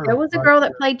little curve. There was a right girl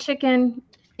that there. played chicken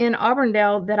in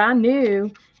Auburndale that I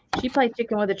knew. She played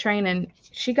chicken with a train and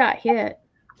she got hit,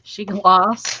 She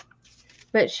lost.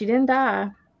 but she didn't die.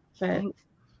 But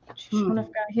she shouldn't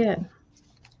have got hit.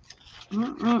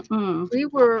 Mm-mm-mm. We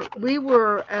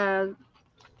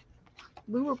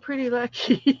were pretty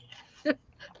lucky.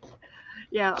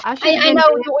 Yeah, I know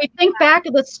we think back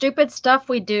of the stupid stuff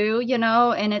we do,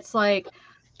 and it's like,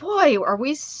 boy,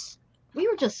 we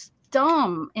were just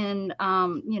dumb and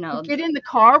get in the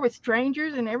car with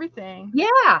strangers and everything.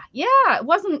 yeah, it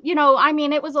wasn't, I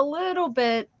mean, it was a little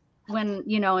bit when,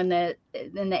 in the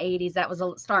 80s, that was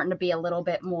starting to be a little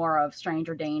bit more of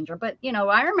stranger danger. But,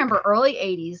 I remember early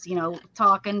 80s,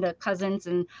 talking to cousins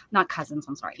and not cousins,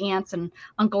 I'm sorry, aunts and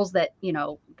uncles that,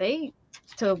 they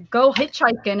to go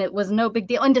hitchhiking, it was no big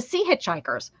deal. And to see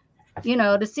hitchhikers,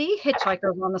 to see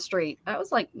hitchhikers on the street, that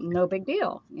was like no big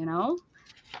deal,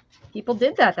 People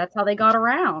did that. That's how they got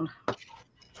around.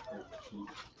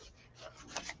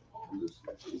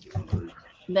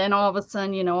 Then all of a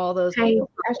sudden, all those Hey, people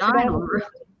dying on the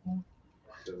road.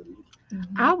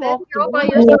 I walked You're all by to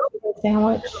yourself.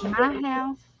 Sandwich my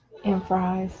house, and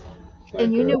fries.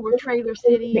 and you know where Trailer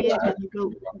City is when you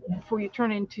go before you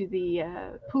turn into the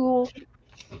pool.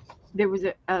 there was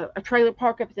a trailer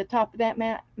park up at the top of that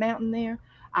mountain there.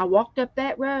 I walked up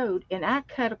that road and I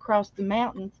cut across the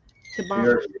mountains to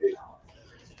Barbara.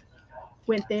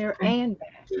 Went there and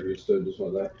back.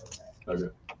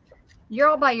 You're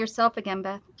all by yourself again,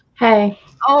 Beth. Hey,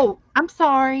 Oh, I'm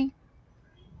sorry.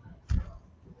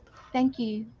 Thank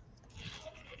you.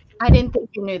 I didn't think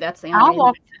you knew that's the only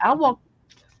reason. I walked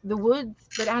the woods,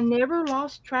 but I never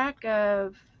lost track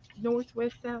of north,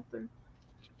 west, south.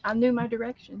 I knew my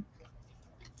direction.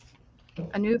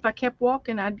 I knew if I kept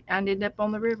walking, I'd end up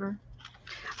on the river.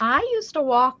 I used to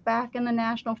walk back in the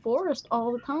national forest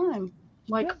all the time,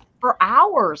 like Yeah. for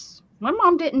hours. My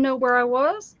mom didn't know where I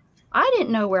was. I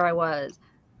didn't know where I was.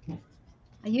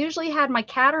 I usually had my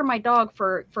cat or my dog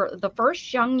for the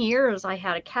first young years. I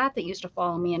had a cat that used to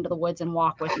follow me into the woods and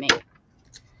walk with me.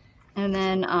 And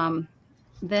then I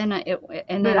I was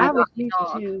got my used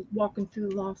dog. to walking through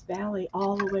Lost Valley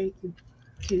all the way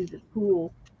to the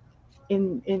pool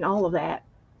in all of that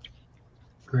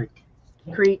Creek.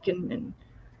 creek and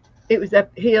it was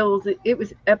up hills. It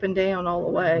was up and down all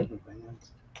the way. Rubber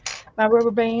bands. My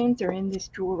rubber bands are in this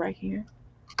drawer right here.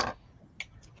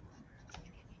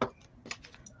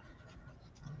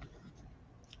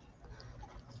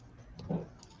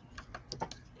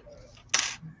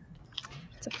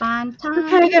 It's a fine time.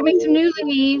 Okay, got me some new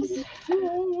leaves.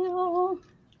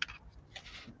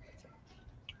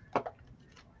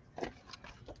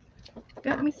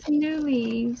 Got me some new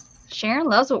leaves. Sharon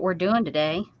loves what we're doing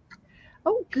today.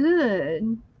 Oh,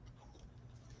 good.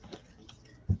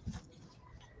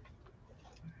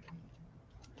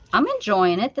 I'm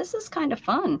enjoying it. This is kind of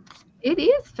fun. It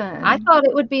is fun. I thought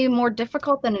it would be more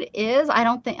difficult than it is. I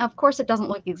don't think, of course, it doesn't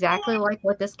look exactly like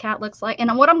what this cat looks like.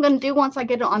 And what I'm going to do once I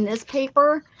get it on this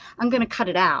paper, I'm going to cut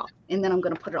it out and then I'm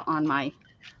going to put it on my.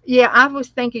 Yeah, I was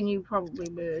thinking you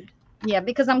probably would. Yeah,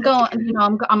 because I'm going,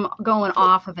 I'm going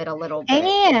off of it a little bit.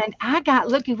 And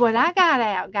look at what I got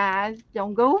out, guys.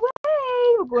 Don't go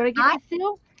away. We're going to get the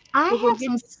silver. I have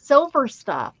some silver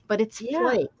stuff, but it's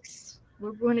flakes.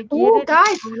 We're going to get Oh, it.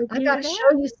 guys, I got to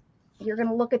show you. You're going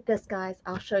to look at this, guys.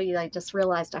 I'll show you. I just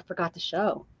realized I forgot to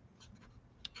show.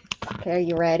 Okay, are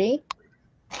you ready?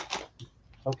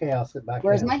 Okay, I'll sit back.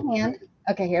 Where's down. my hand?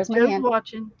 Okay, here's my Joe's hand.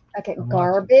 watching. Okay, I'm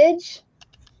garbage.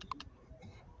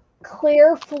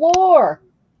 Clear floor.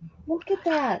 Look at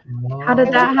that. how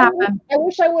did that happen? I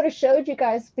wish I would have showed you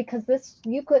guys because this,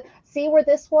 you could see where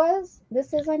this was.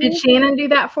 This is, I mean. Did Shannon do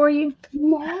that for you?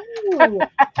 No.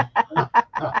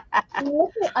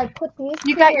 Look at, I put these.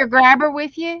 You got your grabber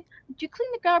with you? Did you clean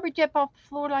the garbage up off the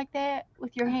floor like that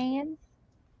with your hands?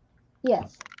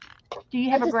 Yes. Do you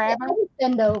have a grabber? I just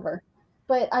bend over.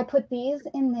 But I put these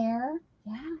in there.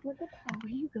 Yeah, look at that.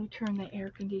 Will you go turn the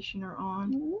air conditioner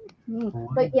on? Mm-hmm.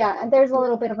 But yeah, and there's a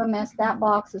little bit of a mess. That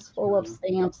box is full of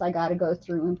stamps. I got to go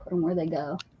through and put them where they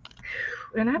go.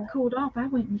 And I cooled off. I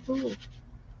went and pulled.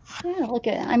 Yeah, look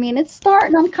at it. I mean, it's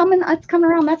starting. It's coming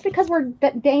around. That's because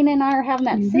Dana and I are having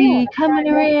that sale. She coming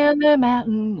around the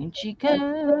mountain, and she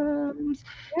comes.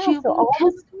 Yeah, She so all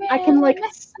comes this, I can like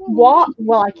around. walk.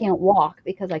 Well, I can't walk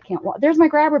because I can't walk. There's my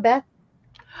grabber, Beth.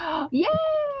 Yay!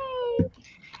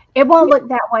 It won't look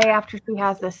that way after she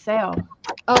has this sale.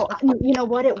 Oh, you know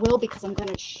what? It will because I'm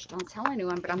gonna. Don't tell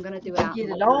anyone, but I'm gonna do it out. Get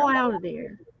it all out of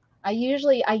there. I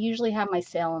usually have my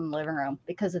sale in the living room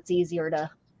because it's easier to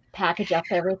package up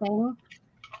everything.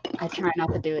 I try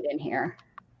not to do it in here.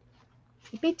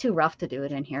 It'd be too rough to do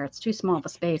it in here. It's too small of a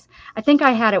space. I think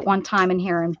I had it one time in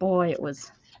here, and boy, it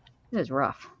was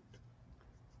rough.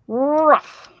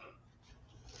 Rough.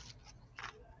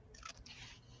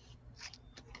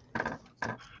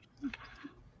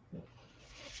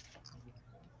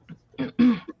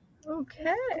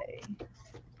 Okay.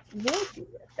 Look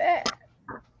at that.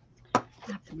 I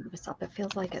have to move this up. It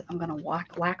feels like I'm gonna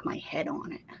whack my head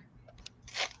on it.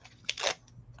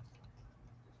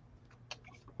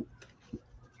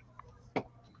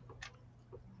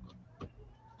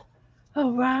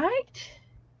 All right.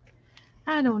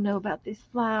 I don't know about this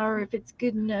flower, if it's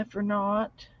good enough or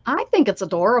not. I think it's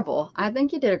adorable. I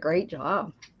think you did a great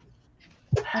job.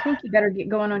 I think you better get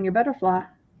going on your butterfly.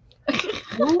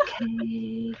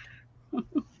 Okay. What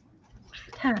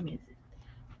time is it?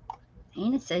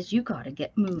 Dana says you gotta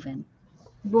get moving.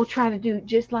 We'll try to do it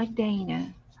just like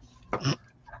Dana. I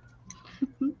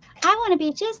want to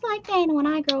be just like Dana when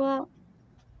I grow up.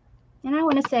 And I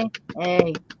want to say,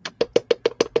 hey.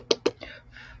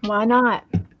 Why not?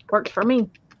 Works for me.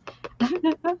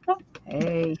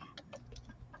 Hey.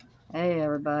 Hey,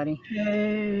 everybody.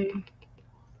 Hey.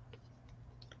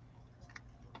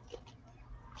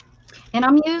 And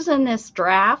I'm using this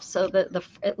draft so that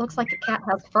it looks like the cat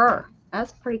has fur.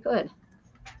 That's pretty good.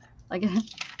 Like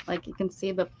Like you can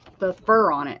see the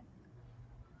fur on it.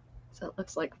 So it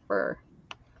looks like fur.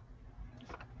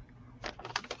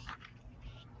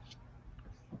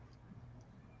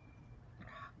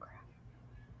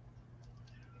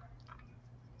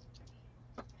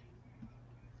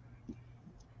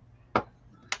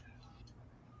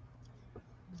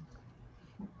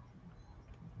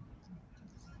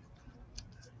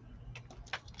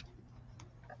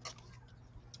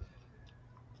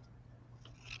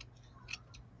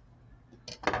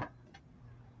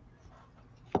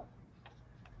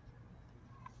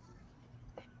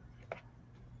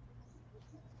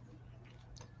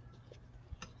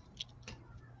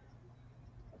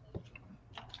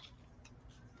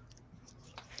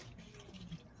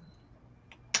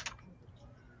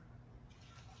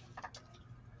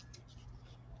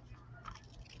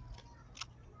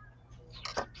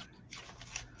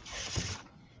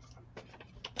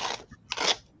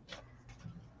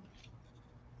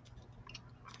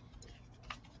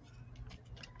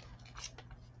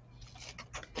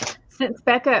 Since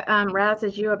Becca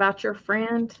razzes you about your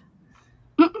friend,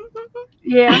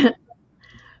 Yeah.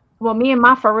 well, me and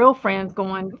my for real friends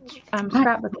going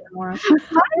scrapbooking tomorrow.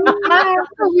 I have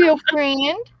a real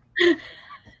friend.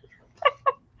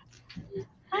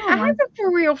 I have a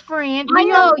for real friend. I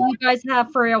know you guys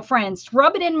have for real friends.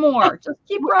 Rub it in more. Just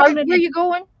keep rubbing it Where in. you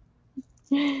going?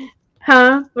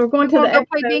 Huh? We're going to You the gonna go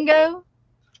play expo. bingo?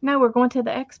 No, we're going to the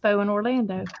expo in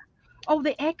Orlando. Oh,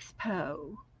 the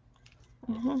expo.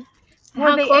 Uh-huh.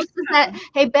 How close is that?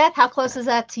 Hey Beth, how close is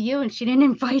that to you? And she didn't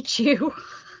invite you.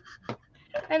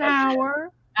 An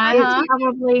hour. It's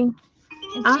probably,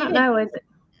 I don't know.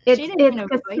 It's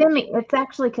Kissimmee. It's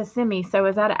actually Kissimmee. So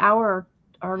is that an hour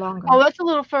or longer? Oh, that's a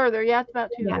little further. Yeah, it's about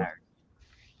 2 hours.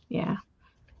 Yeah.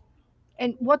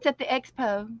 And what's at the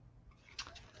expo?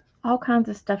 All kinds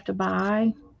of stuff to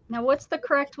buy. Now, what's the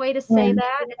correct way to say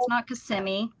that? It's not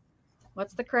Kissimmee.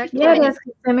 What's the correct way? Yeah, it is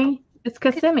Kissimmee. It's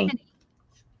Kissimmee.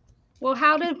 Well,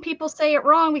 how did people say it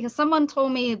wrong? Because someone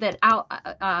told me that out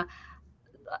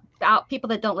people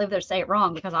that don't live there say it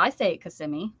wrong because I say it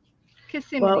Kissimmee.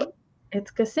 Kissimmee. Well, it's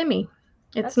Kissimmee.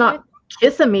 It's not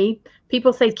Kissimmee.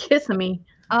 People say Kissimmee.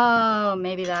 Oh,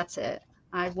 maybe that's it.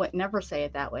 I would never say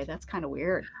it that way. That's kind of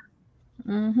weird.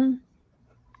 Mm-hmm.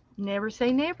 Never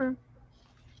say never.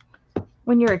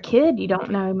 When you're a kid, you don't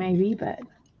know, maybe, but.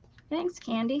 Thanks,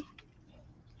 Candy.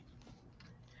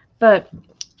 But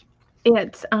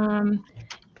it's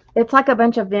like a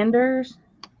bunch of vendors,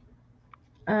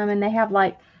 and they have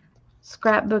like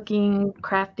scrapbooking,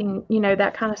 crafting,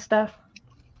 that kind of stuff.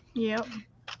 Yep.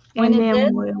 When and is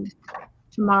then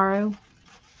tomorrow.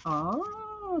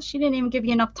 Oh, she didn't even give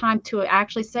you enough time to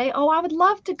actually say, "Oh, I would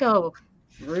love to go."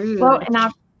 Rude. Well, and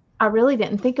I really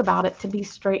didn't think about it, to be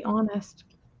straight honest.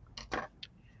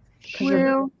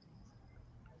 Well,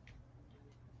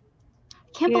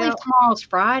 can't believe tomorrow's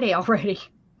Friday already.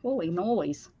 Holy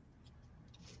noise.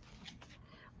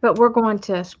 But we're going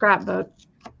to scrapbook.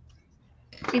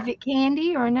 Is it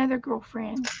Candy or another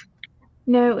girlfriend?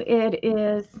 No, it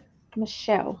is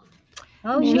Michelle.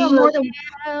 Oh, she has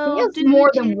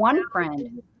more than one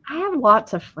friend. I have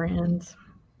lots of friends.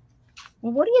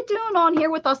 Well, what are you doing on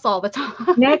here with us all the time?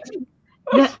 Next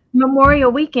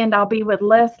Memorial weekend, I'll be with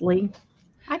Leslie.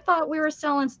 I thought we were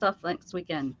selling stuff next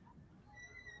weekend.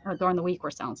 Or during the week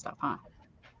we're selling stuff, huh?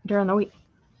 During the week.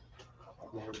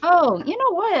 Oh, you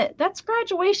know what? That's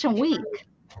graduation week.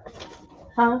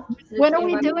 Huh? When are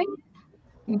we doing?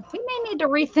 We may need to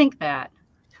rethink that.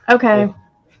 Okay.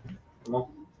 Come on.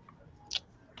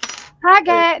 Hi,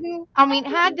 Gatton.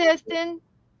 Hi, Dustin.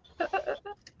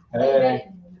 Hey.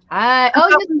 Hi. Oh,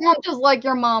 you sound just like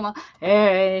your mama.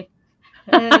 Hey.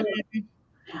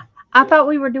 I thought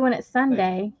we were doing it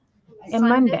Sunday and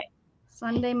Monday.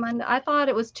 Sunday, Monday. I thought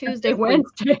it was Tuesday,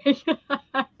 Wednesday.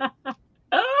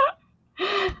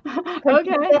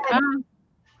 Okay.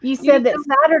 You said that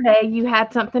Saturday you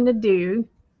had something to do.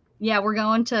 Yeah, we're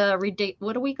going to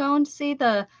what are we going to see?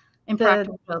 The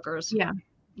Impractical Jokers. Yeah.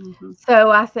 Mm-hmm.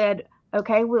 So I said,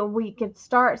 okay, well, we could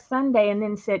start Sunday, and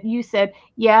then you said,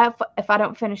 yeah, if I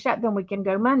don't finish up, then we can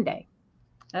go Monday.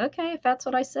 Okay, if that's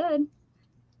what I said.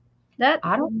 That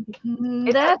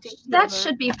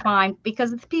should be fine,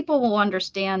 because people will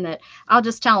understand that. I'll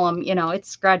just tell them,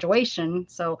 it's graduation,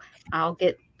 so I'll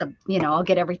get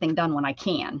everything done when I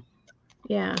can.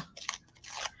 Yeah.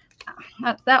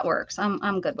 That works.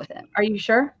 I'm good with it. Are you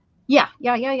sure? Yeah.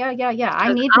 I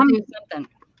need to do something.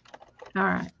 All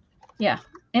right. Yeah.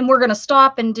 And we're going to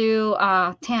stop and do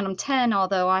Tandem 10,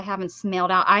 although I haven't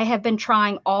mailed out. I have been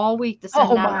trying all week to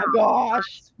send that out. Oh, my gosh.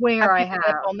 I swear I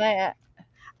have. On that.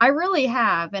 I really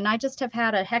have. And I just have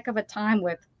had a heck of a time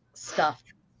with stuff.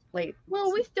 late.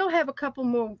 Well, we still have a couple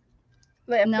more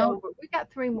left No. over. We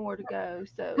got 3 more to go.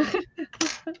 So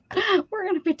We're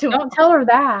gonna be doing. Don't tell her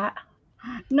that.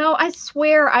 No, I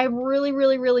swear, I really,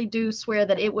 really, really do swear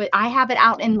that it would. I have it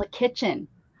out in the kitchen.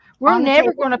 we're On the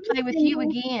never table. going to play with you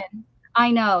again. I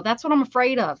know. That's what I'm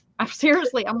afraid of. I'm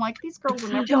seriously. I'm like, these girls are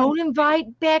never. Don't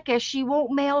invite Becca. She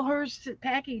won't mail her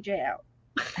package out.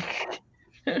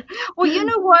 Well, you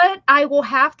know what? I will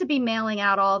have to be mailing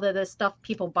out all the stuff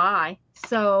people buy.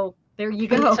 So there you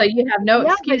go. So you have no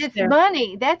Yeah, excuse but it's there.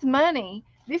 money. That's money.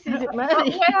 This isn't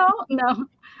money. Well,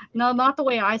 no, not the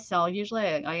way I sell. Usually,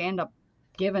 I end up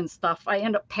giving stuff. I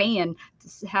end up paying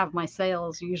to have my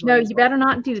sales. Usually, No, is you what- better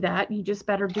not do that. You just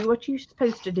better do what you're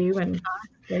supposed to do, and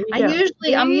there you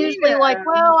go. I'm usually like,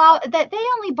 well, that they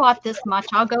only bought this much.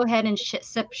 I'll go ahead and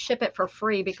ship it for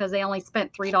free because they only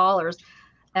spent $3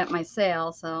 at my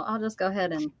sale. So I'll just go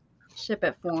ahead and ship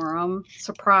it for them,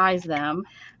 surprise them.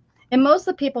 And most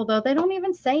of the people, though, they don't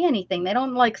even say anything. They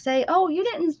don't like say, oh, you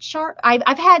didn't charge.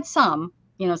 I've had some,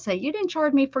 say you didn't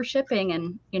charge me for shipping.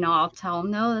 And, I'll tell them,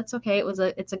 no, that's okay.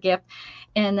 It's a gift.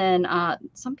 And then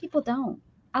some people don't.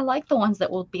 I like the ones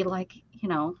that will be like,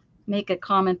 make a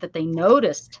comment that they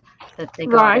noticed that they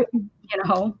got Right.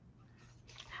 it,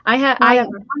 I had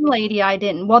one lady I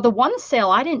didn't. Well, the one sale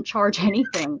I didn't charge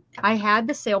anything. I had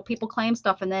the sale, people claim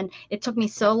stuff, and then it took me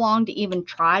so long to even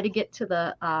try to get to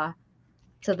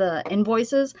the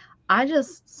invoices. I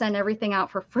just sent everything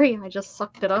out for free. I just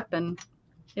sucked it up, and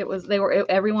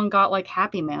everyone got like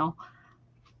Happy Mail.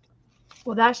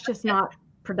 Well, that's just not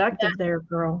productive, there,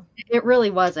 girl. It really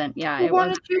wasn't. Yeah, Well, it why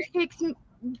was. don't you fix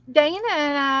Dana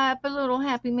and I up a little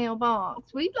Happy Mail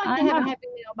box? We'd like to have a Happy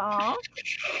Mail box.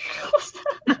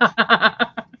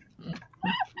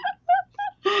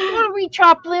 What are we,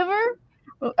 chopped liver?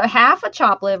 A half a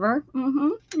chopped liver.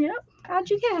 Mm-hmm. Yep. How'd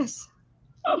you guess?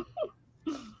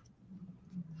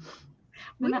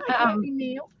 We like Happy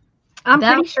Meal. I'm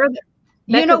pretty sure that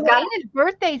Dana's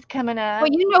birthday's coming up.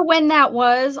 Well, you know when that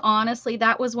was? Honestly,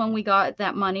 that was when we got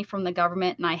that money from the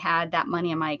government, and I had that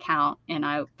money in my account, and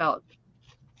I felt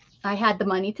I had the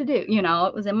money to do.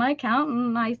 It was in my account,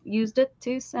 and I used it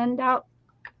to send out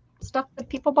stuff that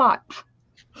people bought.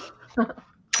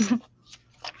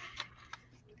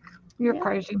 you're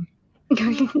crazy.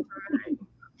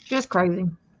 Just crazy.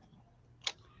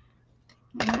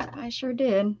 Yeah, I sure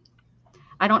did.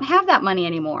 I don't have that money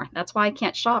anymore. That's why I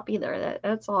can't shop either.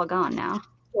 That's all gone now.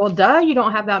 Well, duh, you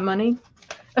don't have that money.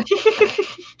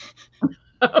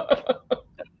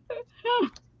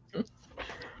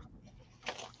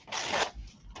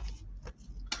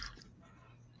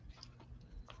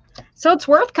 So it's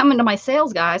worth coming to my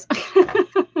sales, guys.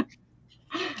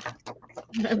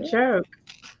 No joke.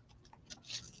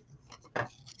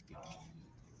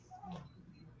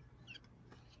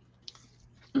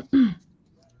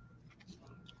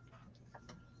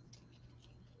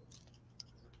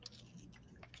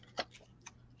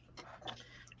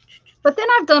 But then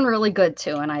I've done really good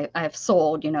too, and I've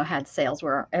sold, had sales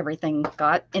where everything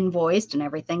got invoiced and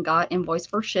everything got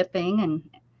invoiced for shipping, and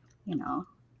there's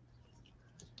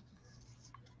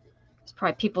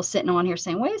probably people sitting on here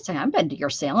saying, "Wait a second, I've been to your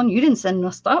sale and you didn't send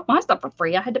my stuff for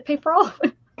free. I had to pay for all of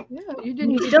it." Yeah, you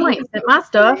didn't. You still ain't sent my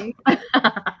stuff.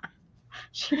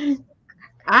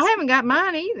 I haven't got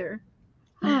mine either.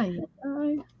 I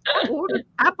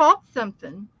bought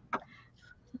something.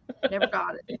 Never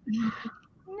got it.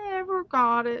 Never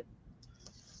got it.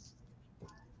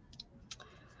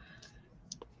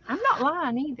 I'm not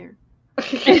lying either.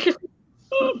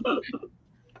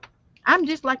 I'm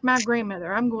just like my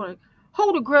grandmother. I'm going to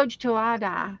hold a grudge till I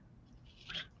die.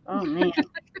 Oh man.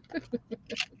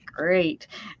 Great.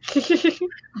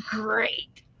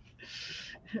 Great.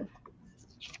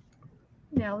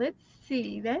 Now let's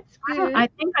see. That's good. I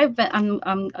think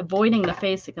I'm avoiding the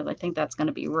face because I think that's going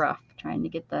to be rough, trying to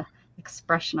get the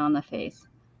expression on the face.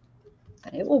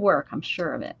 But it will work, I'm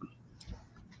sure of it.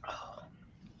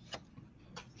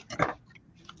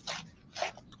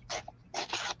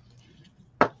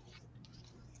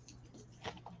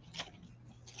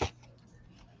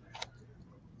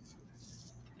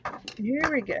 Here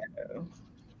we go.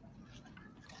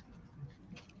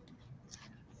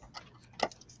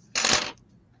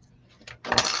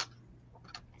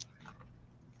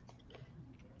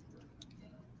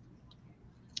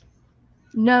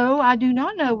 No, I do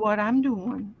not know what I'm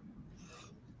doing.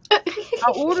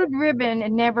 I ordered ribbon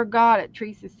and never got it,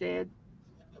 Teresa said.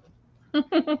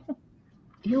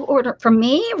 You ordered from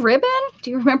me ribbon?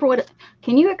 Do you remember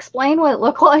can you explain what it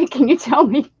looked like? Can you tell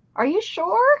me? Are you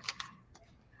sure?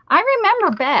 I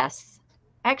remember Bess.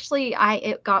 Actually,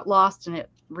 it got lost and it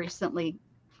recently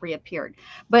reappeared.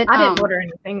 But I didn't order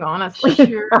anything, honestly.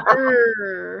 Sure.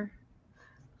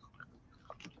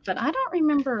 but I don't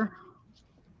remember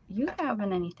you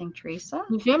having anything, Teresa.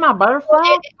 You see my butterfly?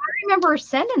 I remember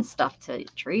sending stuff to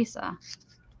Teresa.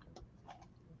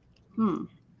 You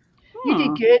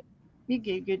did good. You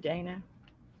did good, Dana.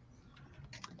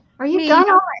 Are you Me. done?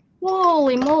 All right.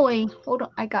 Holy moly. Hold on.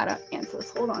 I gotta answer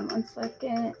this. Hold on 1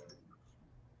 second.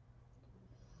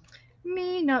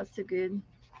 Me, not so good.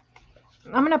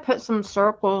 I'm gonna put some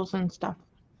circles and stuff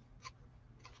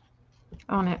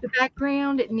on it. The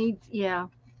background, it needs, yeah.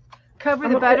 Cover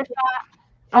I'm the gonna put- butterfly.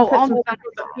 I'll Oh, put on some the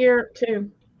circles butterfly. up here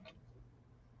too.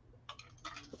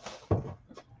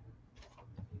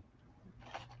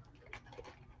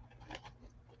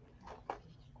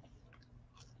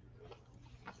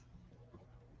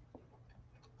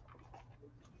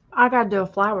 I gotta do a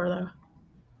flower though.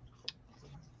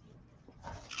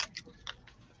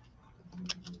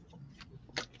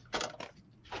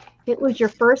 It was your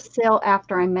first sale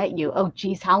after I met you. Oh,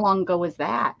 geez. How long ago was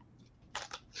that?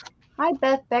 Hi,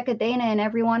 Beth, Becca, Dana, and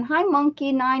everyone. Hi,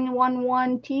 Monkey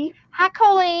 911 T. Hi,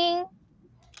 Colleen.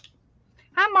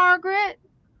 Hi, Margaret.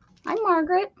 Hi,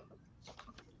 Margaret.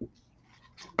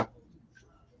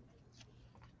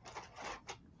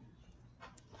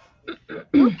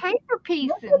 We're paper piecing.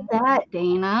 Look at that,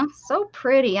 Dana. So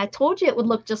pretty. I told you it would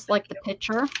look just like the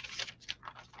picture.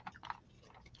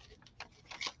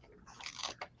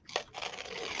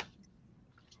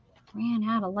 Ran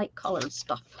out of light colored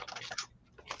stuff.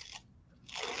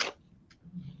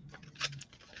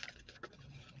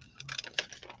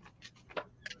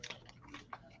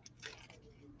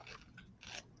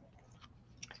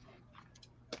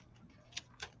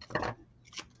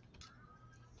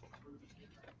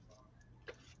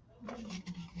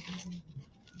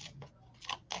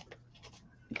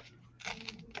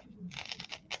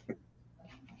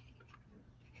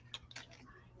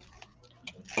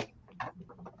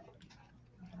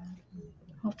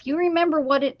 Hope you remember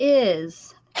what it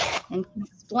is and can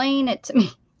explain it to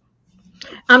me.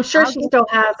 I'm sure she still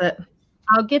has it.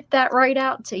 I'll get that right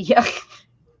out to you.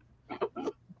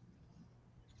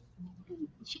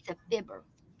 She's a fibber.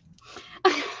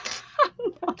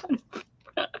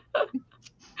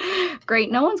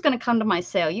 Great. No one's going to come to my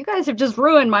sale. You guys have just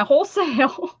ruined my whole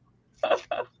sale.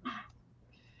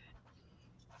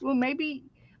 Well, maybe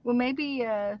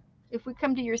if we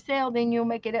come to your sale, then you'll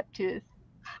make it up to us.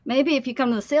 Maybe if you come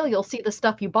to the sale, you'll see the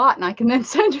stuff you bought and I can then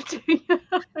send it to you.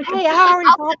 Hey, I already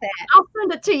bought that. I'll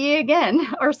send it to you again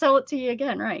or sell it to you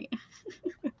again, right?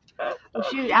 Well,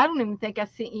 shoot, I don't even think I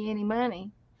sent you any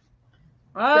money.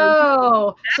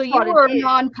 Oh, so you what it were a is.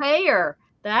 non-payer.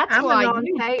 That's I'm why a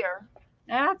non-payer.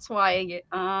 That's why you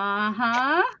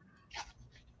uh-huh.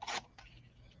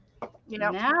 You know,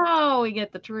 Now we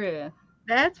get the truth.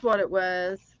 that's what it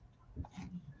was.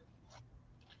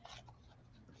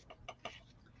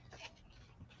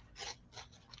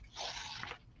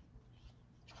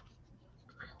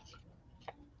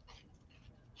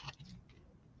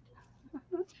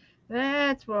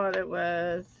 That's what it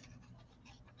was.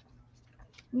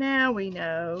 Now we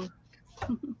know.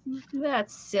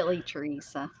 That's silly,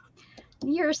 Teresa.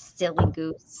 You're a silly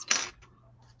goose.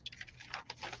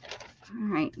 All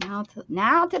right, now to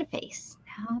the face.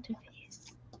 Now to the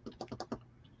face.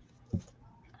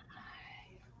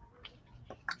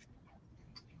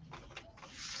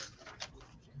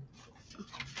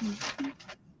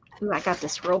 Ooh, I got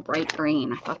this real bright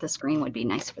green. I thought this green would be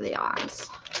nice for the eyes.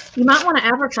 You might want to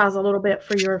advertise a little bit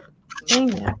for your thing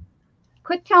there.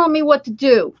 Quit telling me what to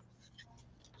do.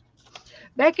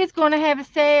 Becca's going to have a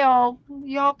sale.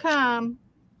 Y'all come.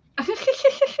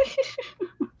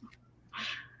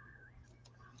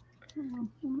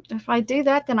 If I do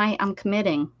that, then I'm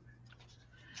committing.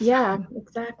 Yeah,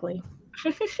 exactly.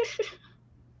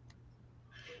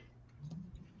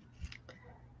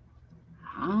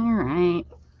 All right.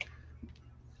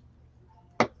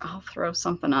 I'll throw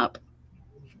something up.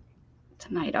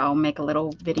 Tonight I'll make a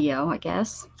little video, I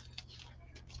guess.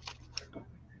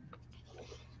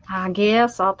 I'll make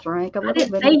a I little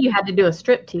didn't video. say you had to do a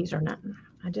strip tease or nothing.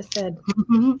 I just said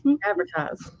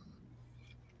advertise.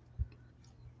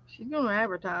 She's going to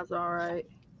advertise all right.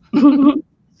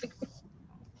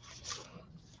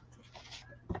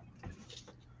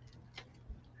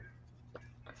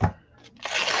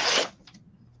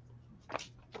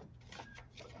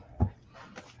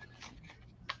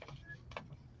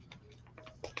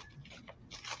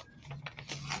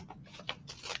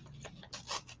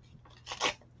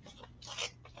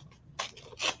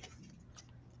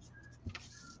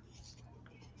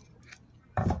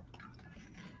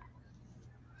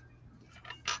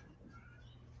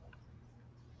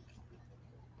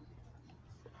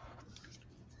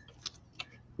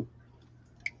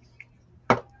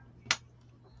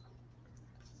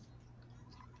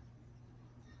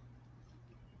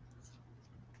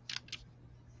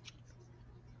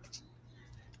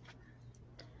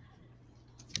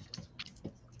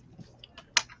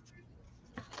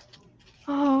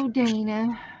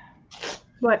 Dana,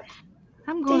 What?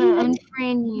 I'm gonna Dana.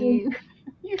 unfriend you.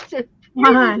 You're so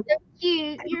Why? so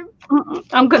cute. You're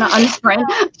I'm gonna unfriend.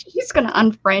 She's gonna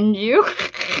unfriend you.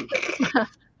 look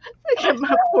at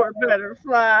my poor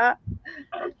butterfly.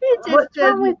 It just What's wrong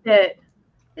doesn't. with it?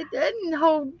 It doesn't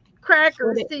hold What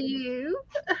crackers it, to you.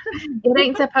 it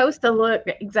ain't supposed to look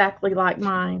exactly like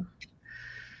mine.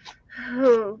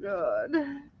 Oh God.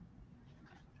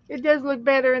 It does look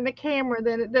better in the camera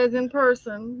than it does in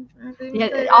person. I do Yeah.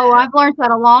 say Oh, that. I've learned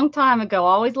that a long time ago.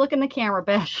 Always look in the camera,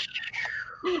 Beth.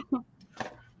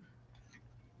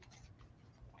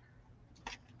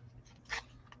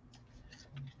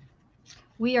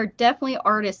 We are definitely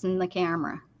artists in the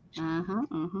camera. I'm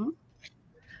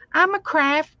a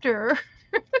crafter.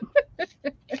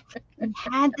 We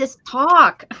had this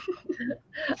talk.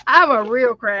 I'm a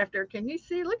real crafter. Can you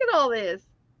see? Look at all this.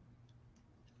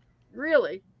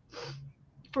 Really.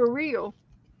 For real.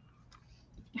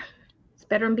 It's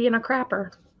better than being a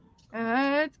crapper.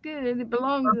 That's good. It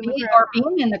belongs Or in the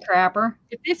being in the crapper.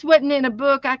 If this wasn't in a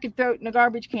book, I could throw it in a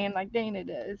garbage can like Dana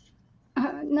does.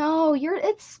 No,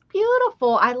 it's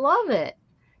beautiful. I love it.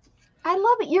 I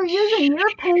love it. You're using your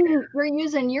paint. You're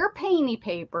using your painty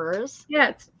papers.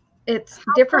 Yeah, it's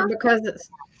different because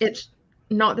it's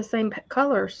not the same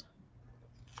colors.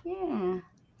 Yeah.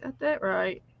 Got that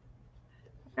right.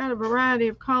 Got a variety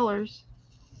of colors.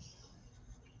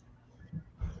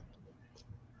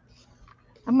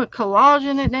 I'm a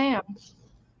collaging it down.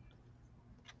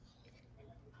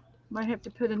 Might have to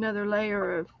put another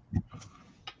layer of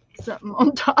something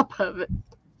on top of it.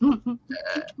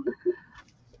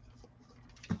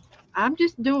 I'm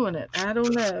just doing it. I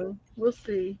don't know. We'll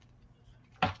see.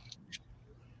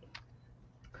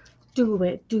 Do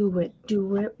it, do it,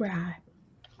 do it right.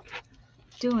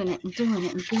 Doing it and doing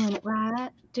it and doing it right.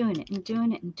 Doing it and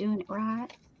doing it and doing it right.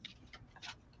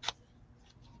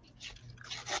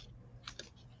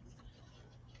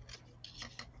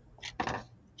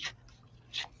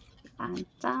 I'm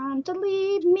time to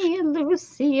leave me,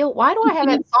 Lucille. Why do I have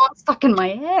that song stuck in my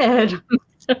head?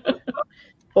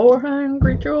 4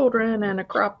 hungry children and a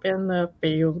crop in the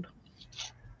field.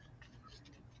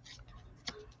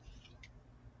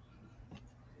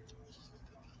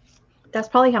 That's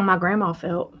probably how my grandma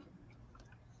felt.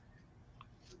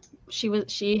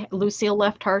 Lucille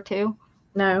left her too.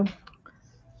 No,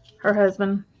 her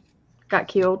husband got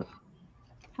killed.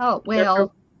 Oh,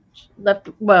 well.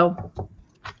 Well,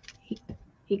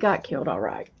 he got killed, all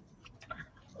right.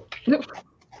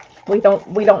 We don't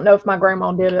know if my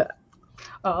grandma did it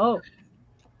Oh.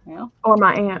 Yeah. or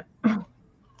my aunt.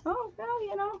 Oh, well,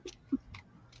 you know.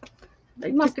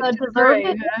 They Must took have it to the deserved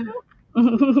grave, it. huh?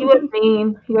 He was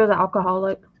mean. He was an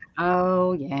alcoholic.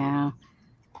 Oh, yeah.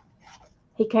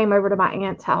 He came over to my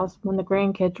aunt's house when the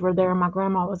grandkids were there and my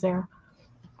grandma was there,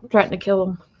 threatened to kill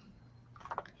him.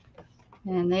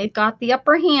 And they got the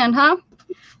upper hand, huh?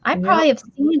 Yep.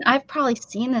 I've probably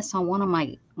seen this on one of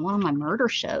my murder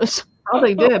shows. Oh,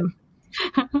 they did.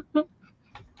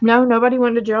 No, nobody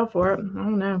went to jail for it. I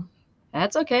don't know.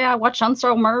 That's okay. I watch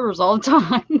unsolved murders all the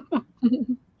time.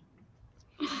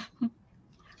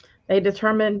 They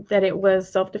determined that it was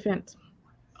self-defense.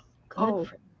 Oh.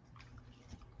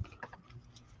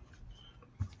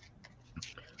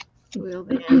 Well,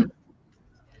 then.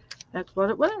 That's what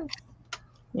it was.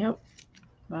 Yep.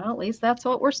 Well, at least that's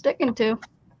what we're sticking to.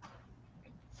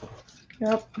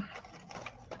 Yep.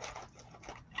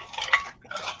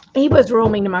 He was real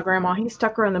mean to my grandma. He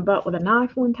stuck her in the butt with a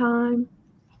knife one time.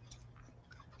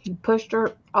 He pushed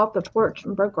her off the porch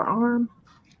and broke her arm.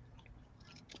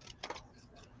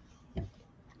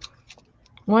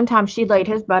 One time she laid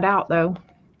his butt out, though,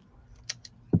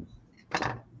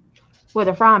 with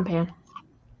a frying pan.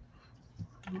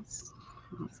 That's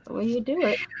the way you do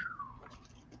it.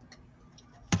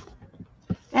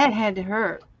 That had to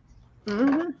hurt.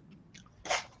 Mm-hmm.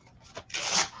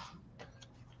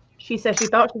 She said she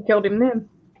thought she killed him then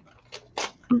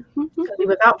because he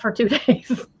was out for 2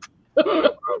 days.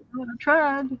 I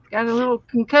tried. Got a little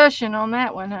concussion on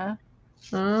that one, huh?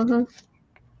 Mm-hmm.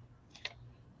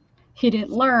 He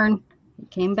didn't learn. He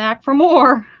came back for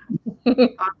more.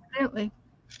 Evidently.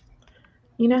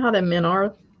 You know how them men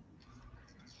are.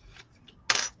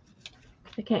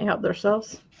 They can't help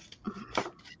themselves.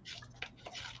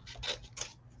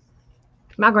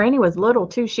 My granny was little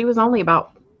too. She was only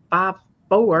about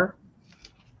 5'4".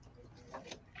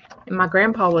 And my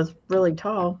grandpa was really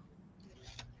tall.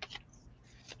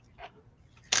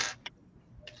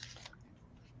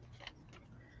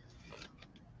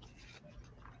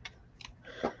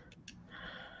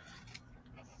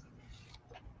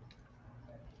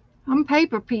 I'm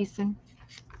paper piecing.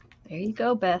 There you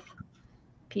go, Beth.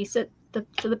 Piece it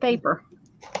to the paper.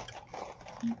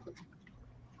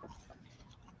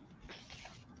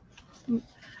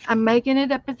 I'm making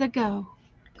it up as I go.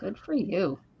 Good for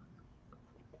you.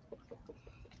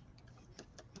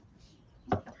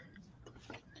 I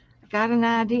got an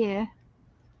idea.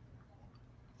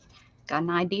 Got an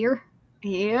idea?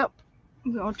 Yep.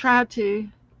 I'm going to try to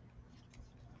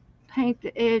paint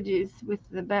the edges with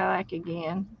the black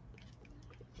again.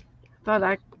 Thought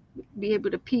I'd be able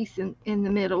to piece in the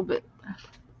middle, but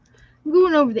I'm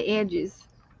going over the edges.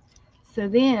 So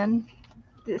then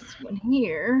this one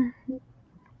here,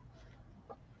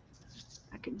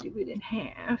 I could do it in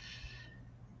half.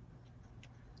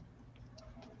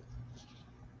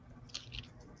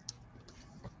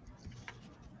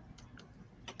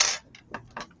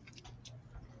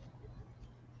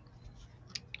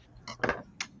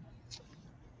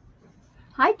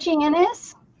 Hi,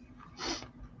 Janice.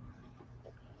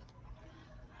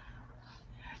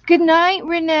 Good night,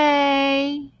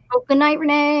 Renee. Oh, good night,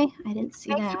 Renee. I didn't see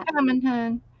Thanks that. for coming,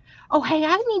 hon. Oh, hey,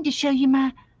 I need to show you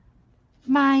my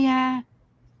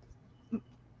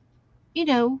you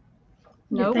know,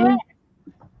 Nope.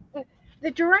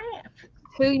 the giraffe.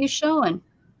 Who you showing?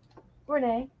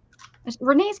 Renee.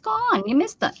 Renee's gone. You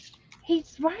missed it.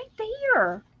 He's right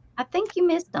there. I think you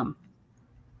missed him.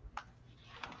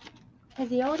 Has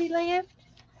he already left?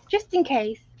 Just in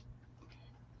case.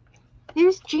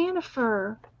 There's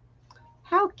Jennifer.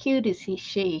 How cute is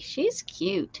she? She's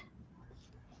cute.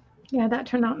 Yeah, that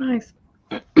turned out nice.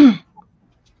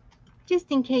 Just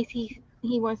in case he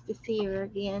wants to see her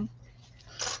again.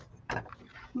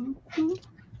 Mm-hmm.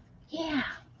 Yeah.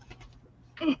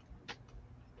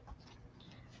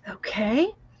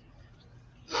 Okay.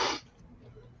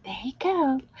 There you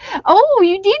go. Oh,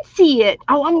 you did see it.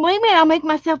 Oh, wait a minute. I'll make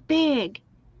myself big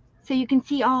so you can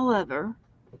see all of her.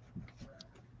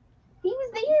 He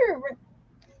was there,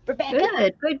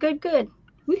 Rebecca. Good.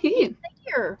 Woohoo.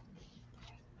 Here.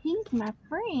 He's my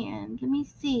friend. Let me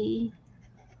see.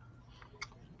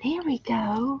 There we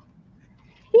go.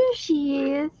 Here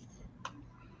she is.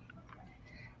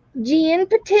 Jen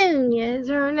Petunia is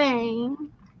her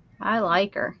name. I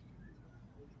like her.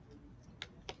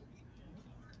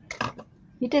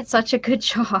 You did such a good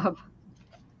job.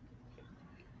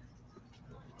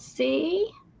 See?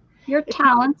 Your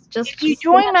talents just If you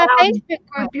join my stand out. Facebook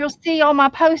group, you'll see all my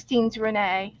postings,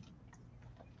 Renee.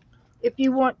 If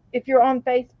you're on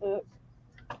Facebook.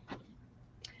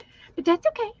 But that's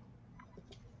okay.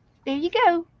 There you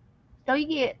go. That's all you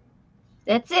get.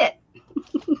 That's it.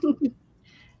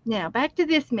 Now back to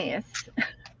this mess.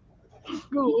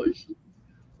 Gosh.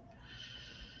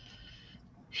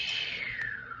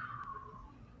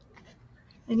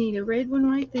 I need a red one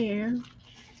right there.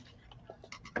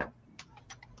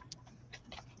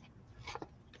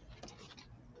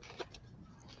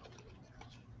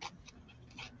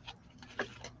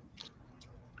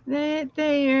 That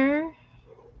there.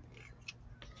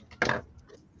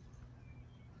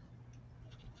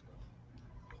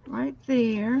 Right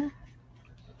there.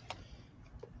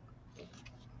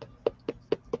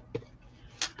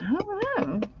 I don't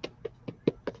know.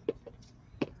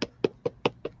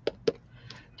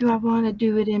 Do I want to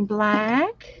do it in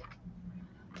black?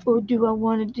 Or do I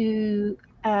want to do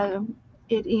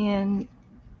it in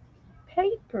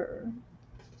paper?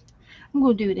 I'm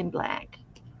going to do it in black.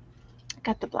 I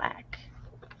got the black.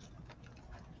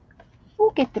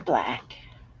 We'll get the black.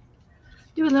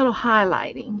 Do a little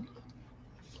highlighting.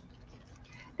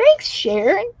 Thanks,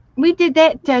 Sharon. We did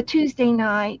that Tuesday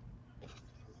night.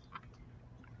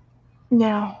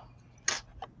 Now,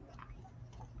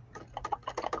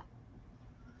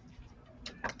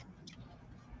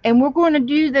 and we're going to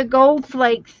do the gold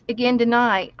flakes again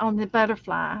tonight on the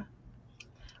butterfly.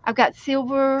 I've got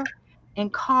silver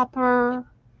and copper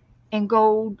and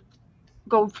gold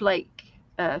flake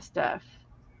stuff.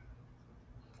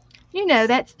 You know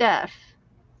that stuff.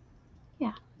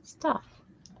 Yeah, stuff.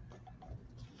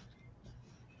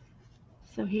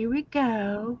 So here we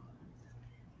go.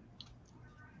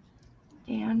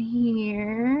 Down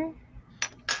here.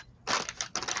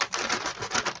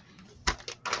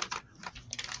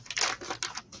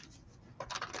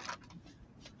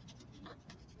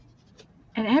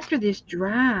 And after this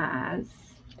dries,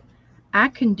 I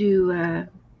can do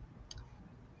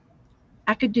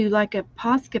I could do like a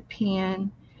Posca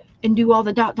pen and do all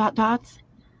the dots.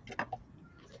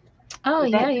 Oh,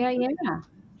 Would yeah, that- yeah.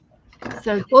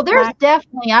 So Well, there's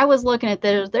definitely, I was looking at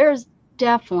there's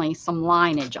definitely some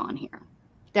lineage on here.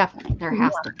 Definitely. There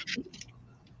has to be.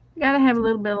 gotta have a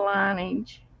little bit of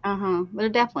lineage. There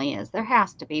definitely is. There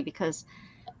has to be because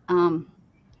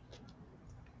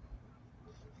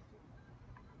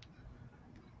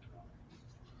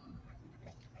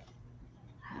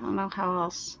don't know how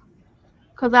else.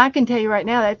 Because I can tell you right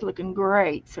now, that's looking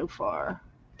great so far.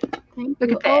 Thank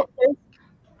Look you. at that. Oh, there's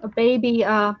a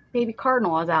baby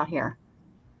cardinal is out here.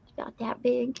 About that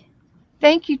big.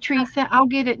 Thank you, Teresa. I'll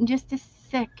get it in just a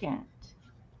second.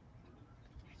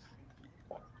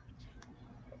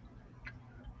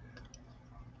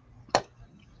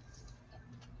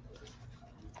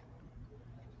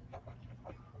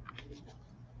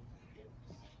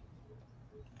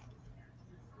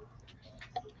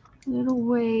 Little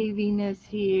waviness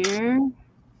here.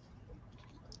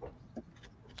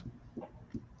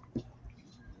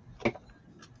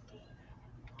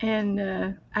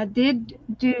 And I did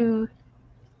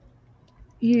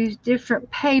use different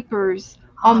papers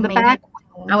Oh, on the man, back.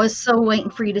 I was so waiting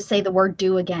for you to say the word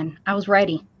 "do" again. I was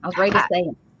ready. I was ready to say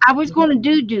it. I was going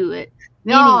to do it.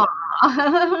 No,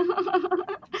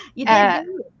 you did Uh,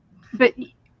 do it. but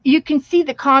you can see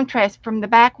the contrast from the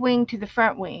back wing to the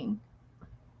front wing.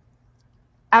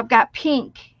 I've got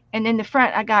pink, and in the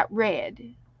front I got red.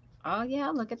 Oh yeah,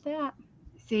 look at that.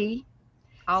 See?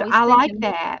 So Always I like thinking.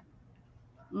 that.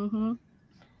 Mm-hmm.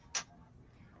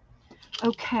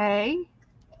 Okay.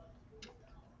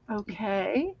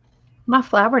 Okay. My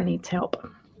flower needs help.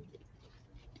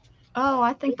 Oh,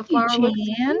 I think the Thank flower you, looks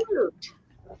Jan. cute.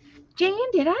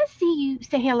 Jan, did I see you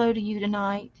say hello to you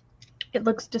tonight? It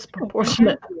looks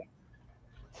disproportionate.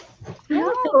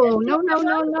 No,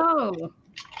 no.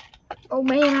 Oh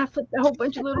man, I flipped a whole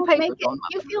bunch of little Make papers it. on my.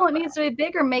 You feel it needs to be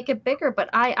bigger, make it bigger. But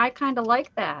I kind of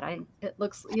like that. It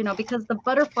looks, because the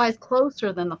butterfly's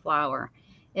closer than the flower.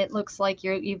 It looks like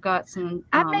you've got some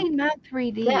I made mine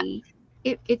depth. 3D.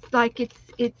 It's like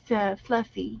it's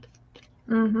fluffy.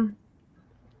 Mm-hmm.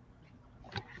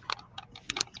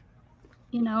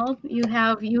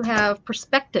 You have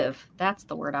perspective. That's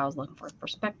the word I was looking for.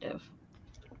 Perspective.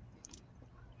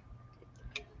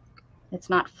 It's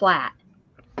not flat.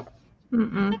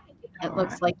 Mm-mm. It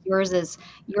looks like yours is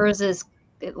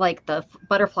like the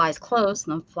butterfly's close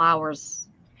and the flower's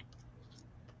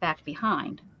back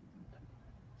behind.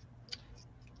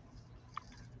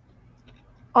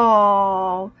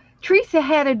 Oh, Teresa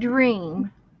had a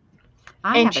dream,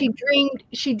 and she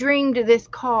dreamed this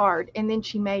card, and then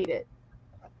she made it.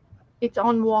 It's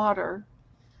on water.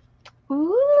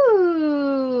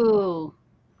 Ooh.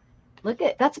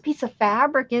 That's a piece of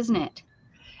fabric, isn't it?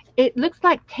 It looks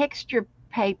like texture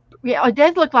paper. Yeah, it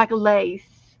does look like a lace.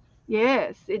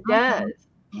 Yes, it Okay. does.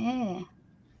 Yeah.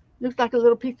 Looks like a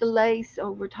little piece of lace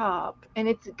over top, and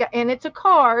it's a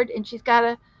card, and she's got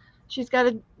a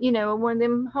one of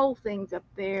them whole things up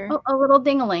there. Oh, a little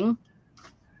dingaling.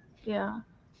 Yeah,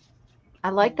 I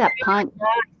like that punch,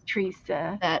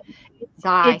 Teresa. that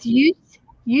dye. It's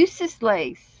Usis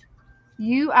lace,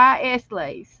 UIS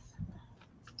lace.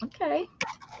 Okay.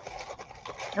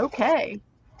 Okay,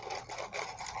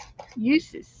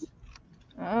 Usis.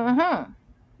 Uh-huh.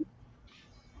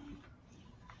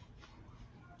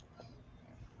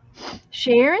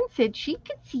 Sharon said she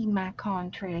could see my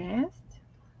contrast.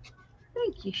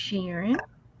 Thank you, Sharon.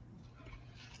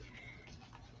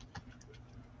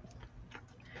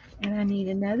 And I need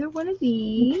another one of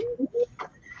these.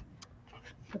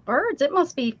 The birds, it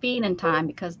must be feeding time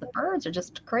because the birds are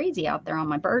just crazy out there on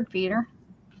my bird feeder.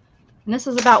 And this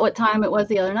is about what time it was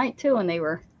the other night too when they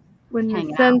were When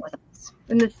hanging out with us.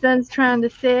 when the sun's trying to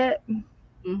set.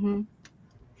 Mm-hmm.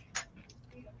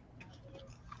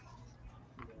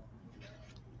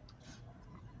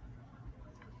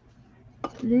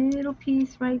 Little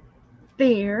piece right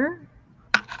there.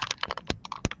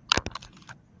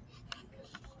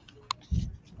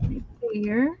 Right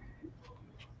there.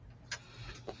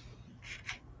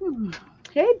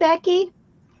 Hey, Becky.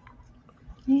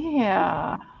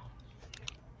 Yeah.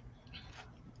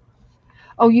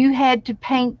 Oh, you had to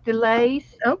paint the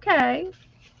lace? Okay.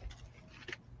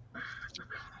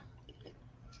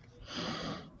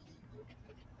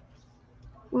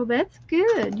 Well, that's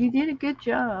good. You did a good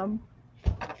job.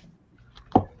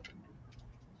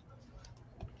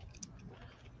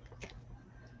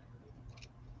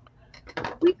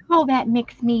 We call that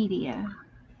mixed media.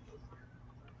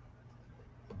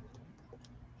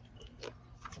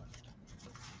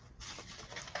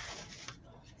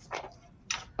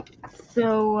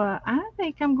 So I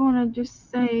think I'm going to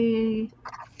just say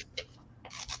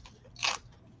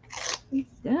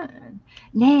it's done.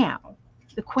 Now,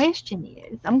 the question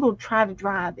is, I'm going to try to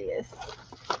dry this.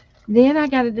 Then I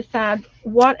got to decide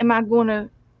what am I going to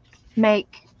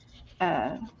make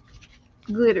uh,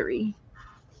 glittery.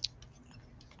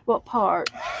 What part?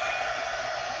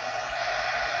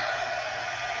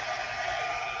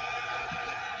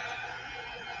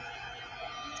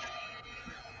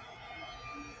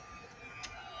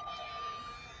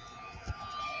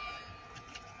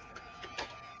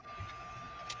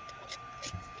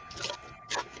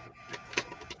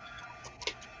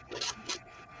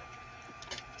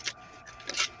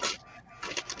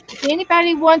 If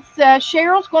anybody wants,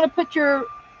 Cheryl's going to put your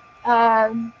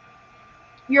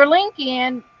link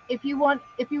in. If you want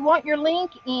your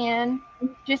link in,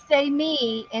 just say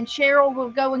me, and Cheryl will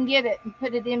go and get it and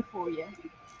put it in for you.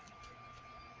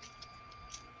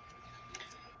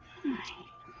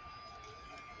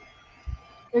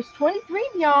 There's 23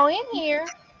 of y'all in here.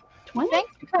 20?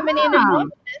 Thanks for coming in and Wow.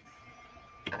 watching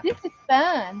us. This is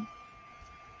fun.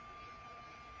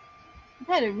 I've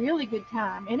had a really good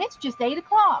time, and it's just 8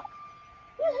 o'clock.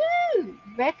 Woohoo!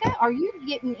 Becca, are you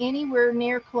getting anywhere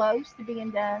near close to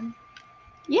being done?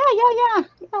 Yeah.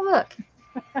 Look.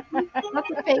 Look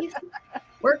at the face.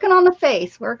 Working on the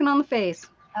face.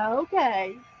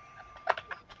 Okay.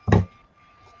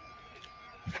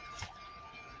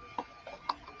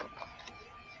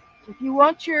 If you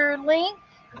want your link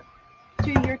to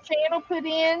your channel put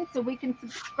in so we can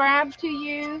subscribe to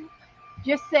you,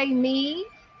 just say me,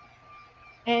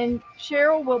 and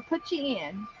Cheryl will put you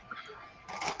in.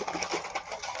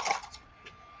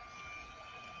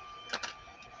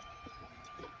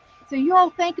 So you all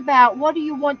think about, what do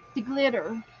you want to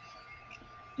glitter?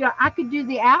 Yeah, I could do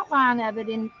the outline of it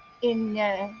in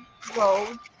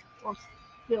gold or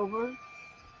silver.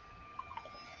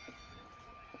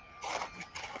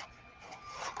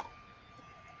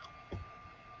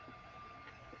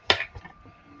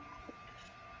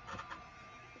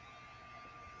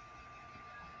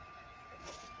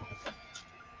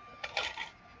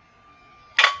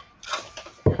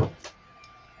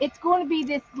 It's going to be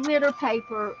this glitter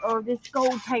paper or this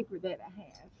gold paper that I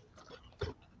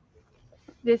have.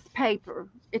 This paper.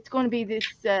 It's going to be this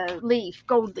leaf,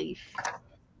 gold leaf.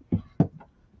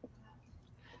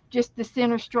 Just the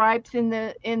center stripes in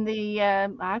the.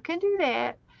 I can do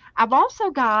that. I've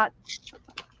also got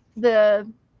the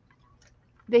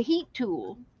heat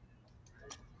tool,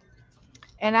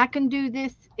 and I can do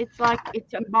this. It's like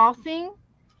it's embossing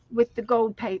with the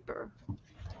gold paper.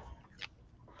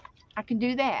 I can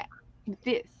do that with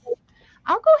this.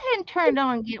 I'll go ahead and turn it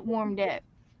on and get warmed up.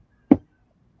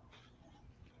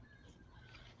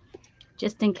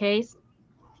 Just in case.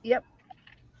 Yep.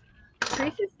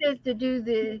 Teresa says to do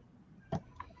the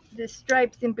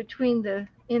stripes in between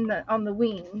on the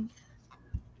wings.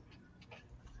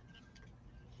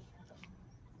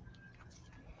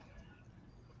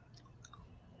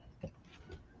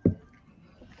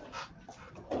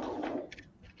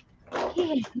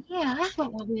 Yeah, that's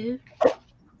what we'll do.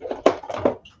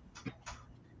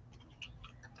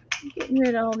 I'm getting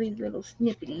rid of all these little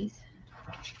snippities.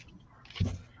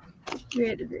 Get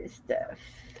rid of this stuff.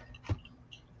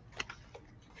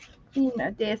 Clean my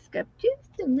desk up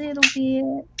just a little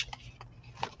bit.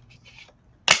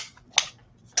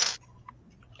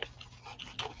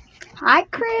 Hi,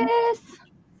 Chris.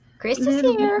 Chris is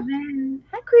Little bit here. of that.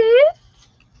 Hi, Chris.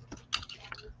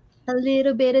 A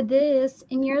little bit of this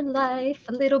in your life,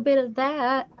 a little bit of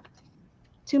that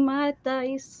to my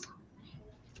dice.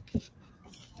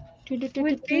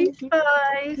 With these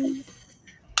spice.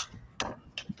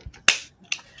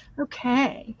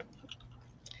 Okay.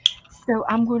 So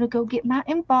I'm going to go get my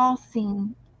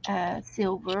embossing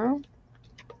silver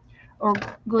or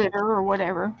glitter or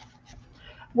whatever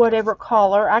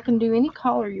color. I can do any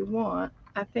color you want.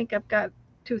 I think I've got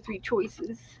 2 or 3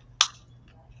 choices.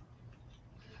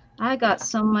 I got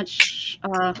so much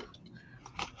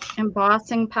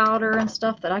embossing powder and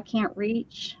stuff that I can't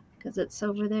reach because it's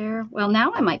over there. Well,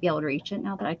 now I might be able to reach it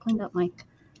now that I cleaned up my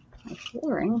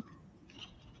flooring.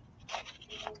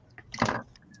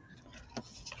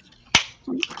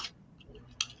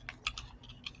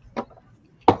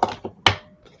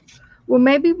 Well,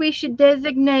 maybe we should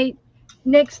designate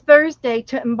next Thursday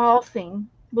to embossing.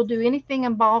 We'll do anything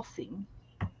embossing.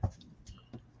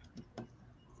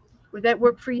 Would that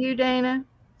work for you, Dana?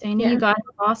 Dana, Yeah. you got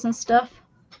embossing stuff?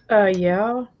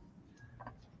 Yeah.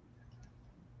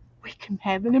 We can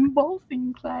have an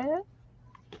embossing class.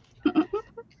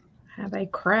 Have a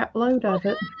crap load of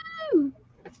it.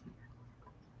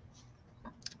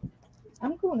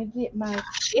 I'm going to get my.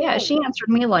 Yeah, she answered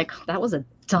me like that was a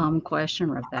dumb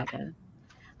question, Rebecca.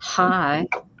 Hi.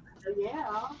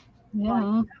 Yeah.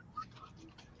 Yeah.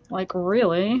 Like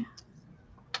really?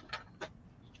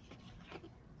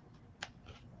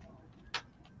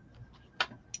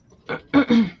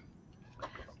 These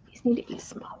need to be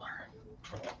smaller.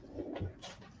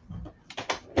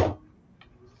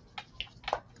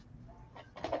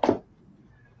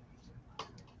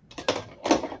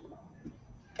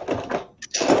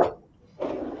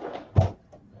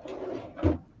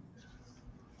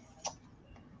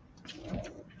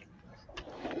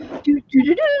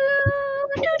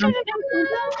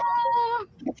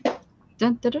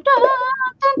 Dun, dun, dun, dun, dun, dun, dun,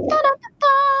 dun.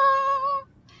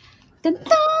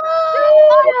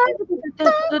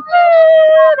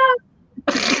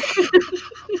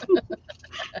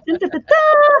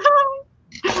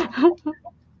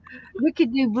 We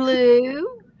could do blue.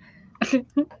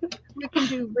 We can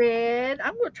do red.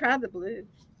 I'm going to try the blue.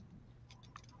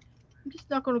 I'm just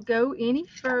not going to go any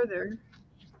further.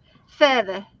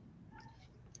 Feather.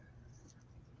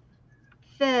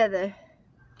 Feather.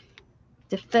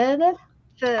 The feather.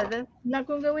 Further. I'm not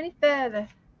going to go any further.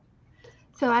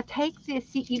 So I take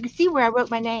this. You can see where I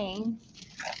wrote my name.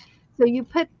 So you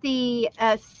put the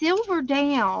silver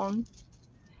down,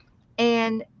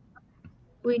 and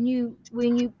when you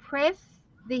press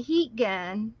the heat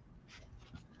gun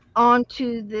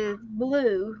onto the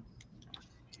blue,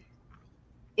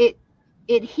 it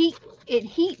it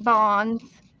heat bonds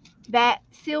that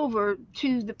silver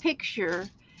to the picture,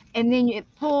 and then it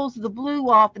pulls the blue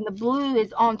off, and the blue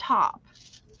is on top.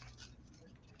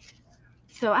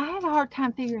 So I had a hard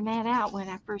time figuring that out when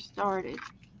I first started.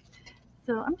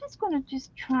 So I'm just going to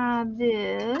just try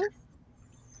this.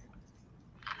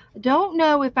 I don't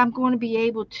know if I'm going to be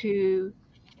able to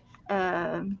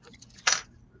um,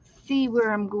 see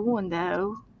where I'm going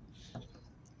though.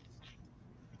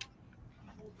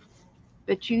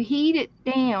 But you heat it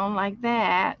down like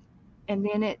that, and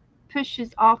then it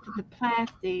pushes off of the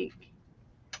plastic.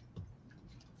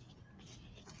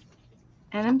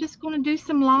 And I'm just going to do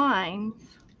some lines.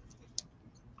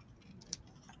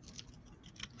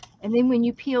 And then when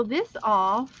you peel this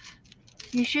off,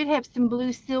 you should have some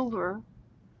blue silver.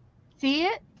 See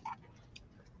it?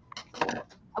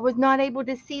 I was not able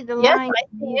to see the Yes, line. I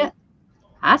see it.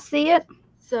 I see it.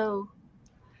 So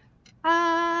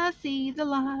I see the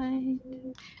light.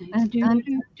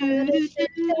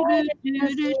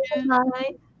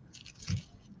 Light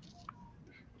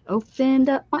opened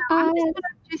up my eyes.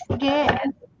 Just guess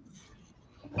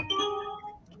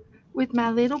with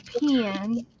my little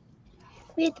pen.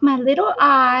 With my little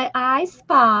eye, I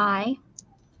spy.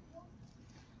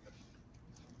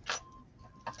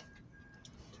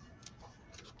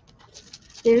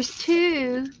 There's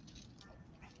two.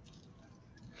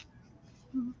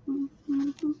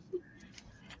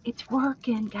 It's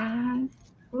working, guys.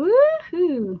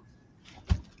 Woohoo!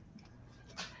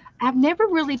 I've never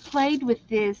really played with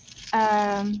this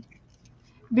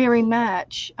very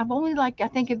much. I've only I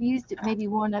think I've used it maybe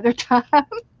one other time.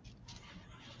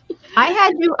 I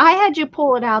had you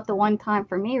pull it out the one time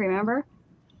for me, remember?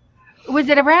 Was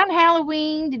it around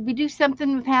Halloween? Did we do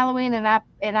something with Halloween and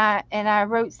I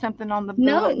wrote something on the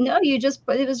book? No,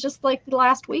 it was just like the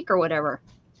last week or whatever.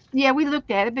 Yeah, we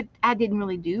looked at it, but I didn't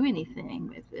really do anything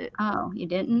with it. Oh, you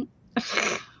didn't?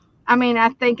 I mean, I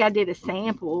think I did a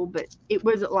sample, but it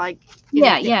wasn't like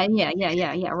Yeah, right.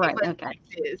 wasn't Okay. like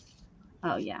this.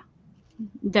 Oh yeah.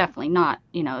 Definitely not,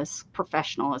 as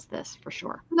professional as this for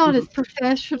sure. Not as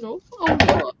professional. Oh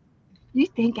God. You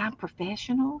think I'm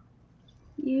professional?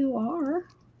 You are.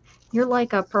 You're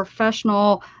like a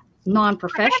professional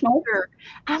non-professional. Crafter.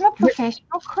 I'm a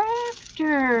professional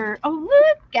crafter. Oh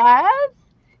look, guys.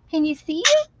 Can you see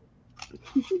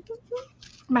it?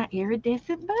 My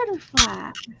iridescent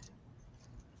butterfly.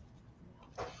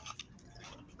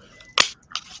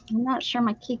 I'm not sure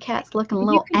my key cat's looking a You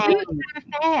little can do angry. it kind of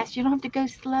fast. You don't have to go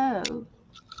slow.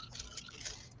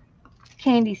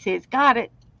 Candy says, got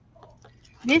it.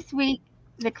 This week,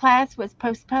 the class was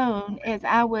postponed as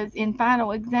I was in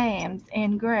final exams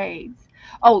and grades.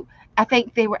 Oh, I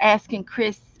think they were asking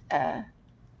Chris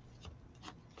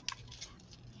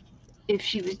if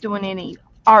she was doing any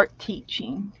art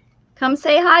teaching. Come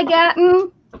say hi,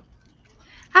 Gatton.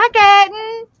 Hi,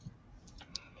 Gatton.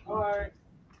 Hi,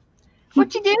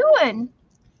 What you doing?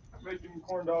 making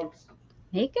corn dogs.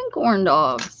 Making corn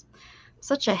dogs.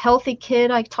 Such a healthy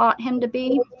kid I taught him to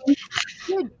be.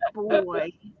 Good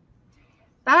boy.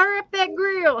 Fire up that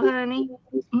grill, honey.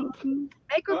 Mhm.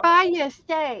 Make her buy you a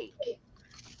steak.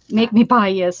 Make me buy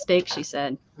you a steak, she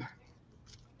said.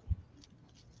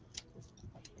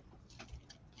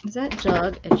 Is that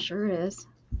Jug? It sure is.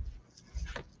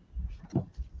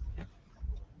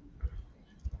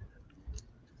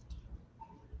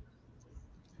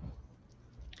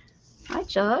 Hi,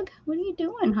 Jug. What are you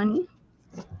doing, honey?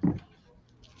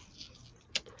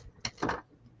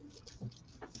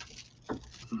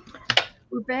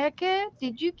 Rebecca,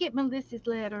 did you get Melissa's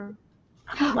letter?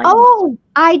 Oh,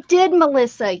 I did,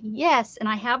 Melissa. Yes, and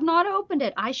I have not opened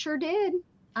it. I sure did.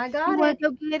 I You got want it. to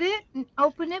go get it and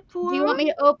open it for Do you her? want me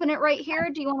to open it right here? Or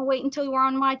do you want to wait until you're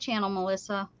on my channel,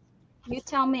 Melissa? You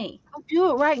tell me. I'll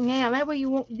do it right now. That way you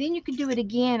won't. Then you can do it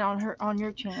again on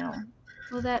your channel.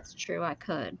 Well, that's true. I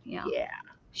could. Yeah. Yeah.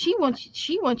 She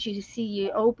wants you to see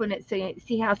you open it, so you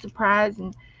see how surprised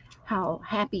and how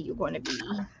happy you're going to be.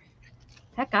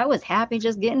 Heck, I was happy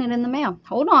just getting it in the mail.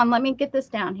 Hold on, let me get this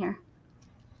down here.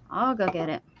 I'll go get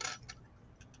it.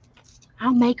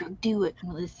 I'll make her do it,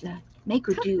 Melissa. Make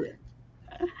her do it.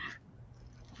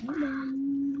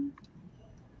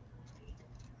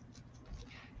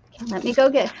 Okay, let me go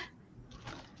get.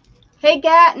 Hey,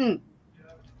 Gatton,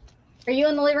 are you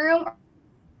in the living room?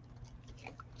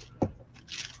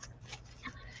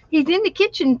 He's in the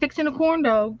kitchen fixing a corn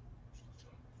dog.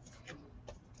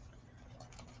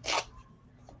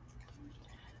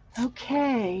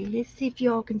 Okay, let's see if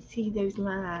y'all can see those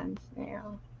lines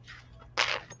now.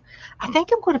 I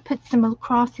think I'm going to put some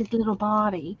across his little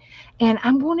body, and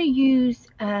I'm going to use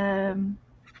a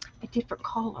different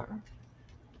color.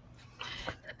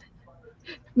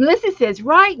 Melissa says,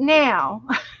 right now.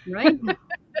 Right.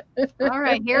 All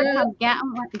right, here it comes.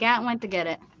 Gatton went to get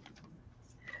it.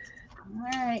 All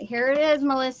right, here it is,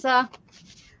 Melissa.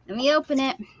 Let me open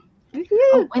it.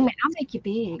 Oh, wait a minute, I'll make you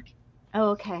big. Oh,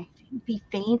 okay. Be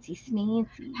fancy,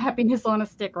 smancy. Happiness on a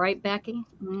stick, right, Becky?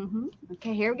 Mm-hmm.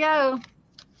 Okay, here we go.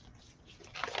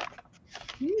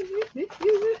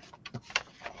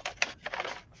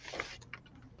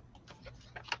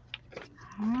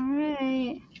 All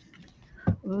right.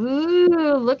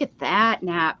 Ooh, look at that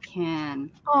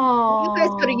napkin. Oh, You guys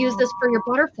could have used this for your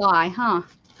butterfly, huh?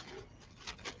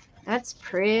 That's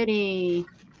pretty.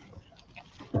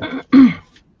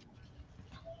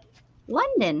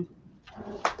 London.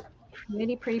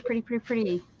 Pretty, pretty, pretty, pretty,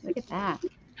 pretty. Look at that.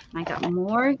 I got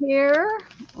more here.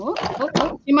 Oh.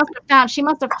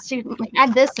 She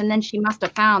had this and then she must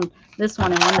have found this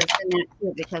one and wanted to send that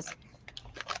too because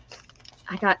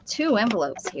I got 2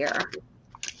 envelopes here.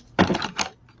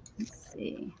 Let's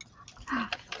see.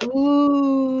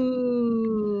 Ooh.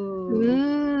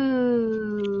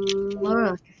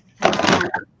 Look.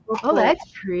 Oh, that's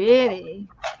pretty.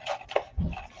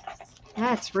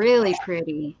 That's really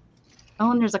pretty. Oh,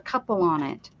 and there's a couple on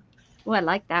it. Oh, I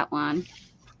like that one.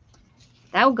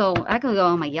 That could go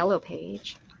on my yellow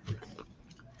page.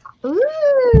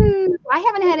 Ooh, I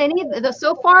haven't had any of the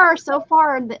so far.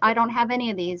 I don't have any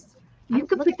of these. You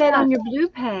could put that on your blue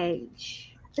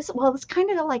page. It's kind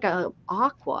of like a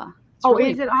aqua.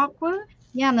 Is it aqua?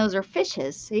 Yeah, and those are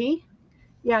fishes. See?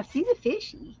 Yeah, I see the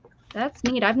fishy. That's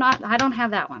neat. I don't have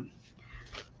that one.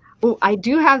 Oh, I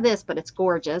do have this, but it's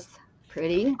gorgeous.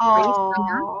 Pretty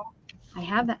summer. I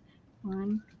have that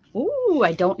one. Ooh,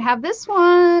 I don't have this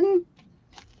one.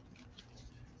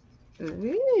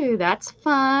 Ooh, that's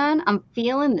fun. I'm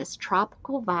feeling this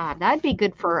tropical vibe. That'd be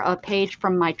good for a page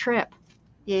from my trip.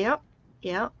 Yep.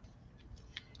 Good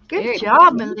Very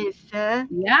job, pretty. Melissa.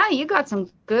 Yeah, you got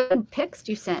some good pics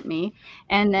you sent me.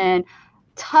 And then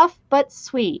tough but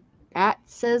sweet. That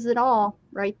says it all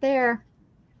right there.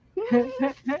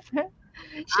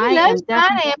 She I loves am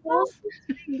pineapples.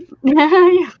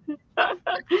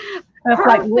 That's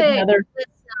like wood Perfect. mother.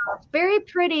 Very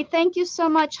pretty. Thank you so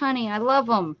much, honey. I love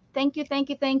them. Thank you, thank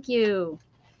you, thank you.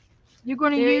 You're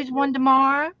going to Very use one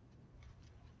tomorrow?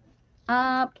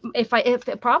 If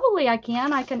probably I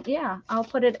can. Yeah, I'll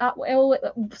put it up.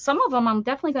 Some of them I'm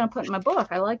definitely going to put in my book.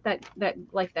 I like that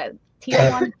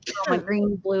teal one, my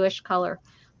green bluish color,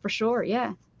 for sure.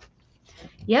 Yeah.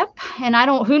 Yep. And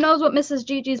who knows what Mrs.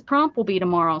 Gigi's prompt will be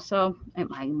tomorrow. So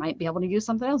I might be able to use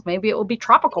something else. Maybe it will be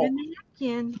tropical.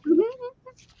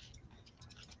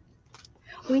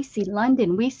 We see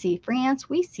London. We see France.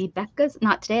 We see Becca's.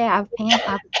 Not today. I have pants.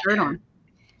 I have a shirt on.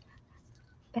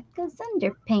 Becca's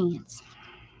underpants.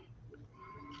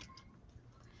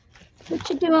 What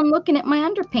you doing looking at my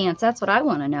underpants? That's what I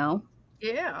want to know.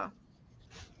 Yeah.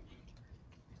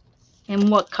 And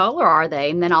what color are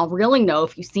they? And then I'll really know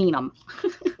if you've seen them.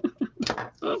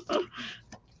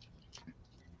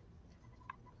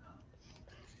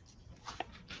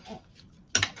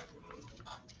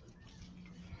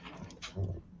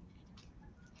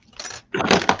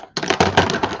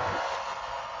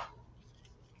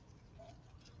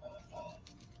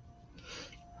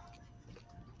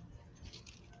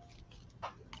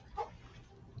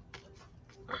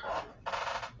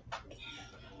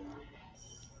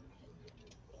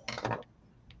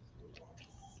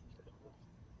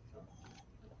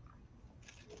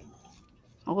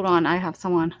 Hold on, I have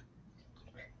someone.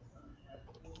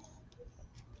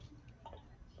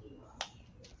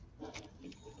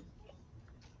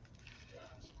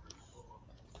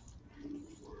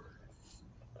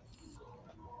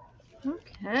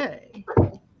 Okay.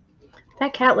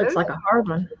 That cat looks like a hard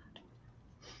one.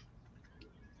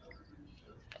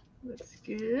 Looks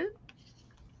good.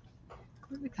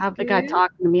 I have the guy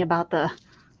talking to me about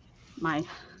my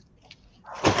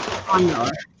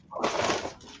lawnmower.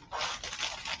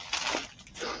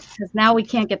 because now we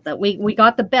can't get we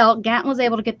got the belt. Gatton was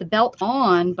able to get the belt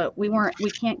on, but we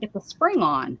can't get the spring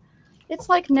on. It's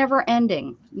like never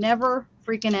ending, never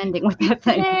freaking ending with that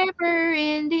thing. Never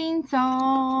ending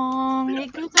song.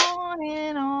 It goes on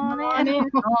and on and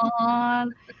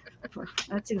on. On.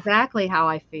 That's exactly how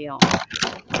I feel.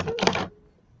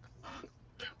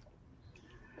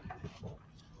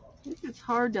 This is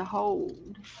hard to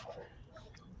hold.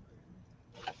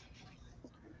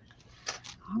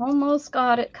 Almost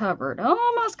got it covered.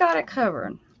 Almost got it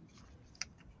covered.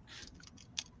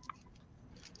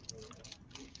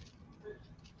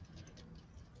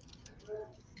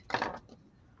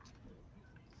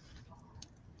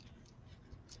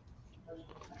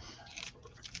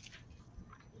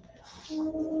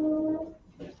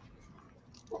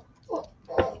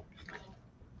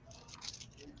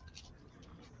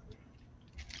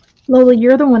 Lola,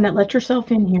 you're the one that let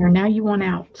yourself in here. Now you want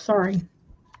out. Sorry.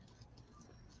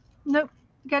 Nope,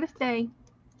 gotta stay.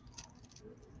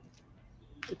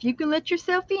 If you can let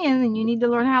yourself in, then you need to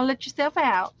learn how to let yourself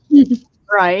out.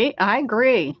 Right. I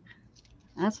agree.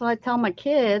 That's what I tell my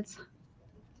kids.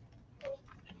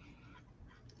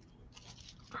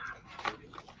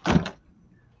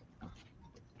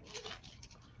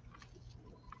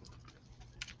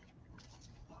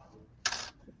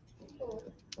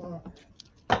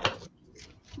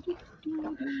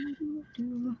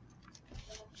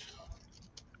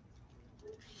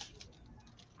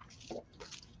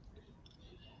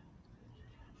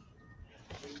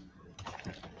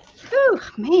 Whew,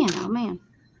 man, oh man.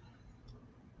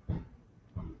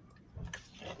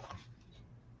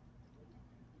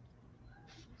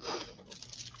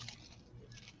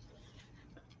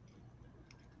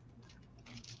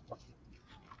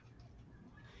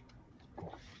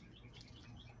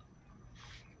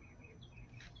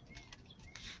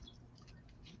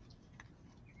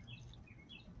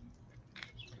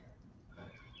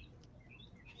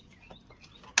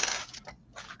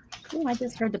 Oh, I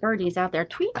just heard the birdies out there.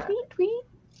 Tweet, tweet, tweet.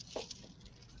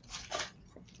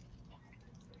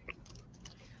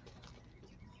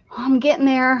 I'm getting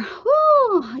there.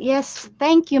 Woo! Yes,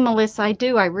 thank you, Melissa. I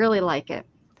do. I really like it.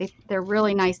 They're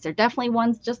really nice. They're definitely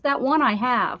ones, just that one I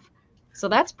have. So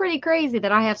that's pretty crazy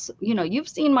that I have, you've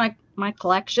seen my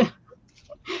collection.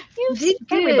 Did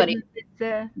good, everybody.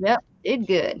 Melissa. Yep, did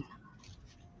good.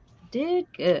 Did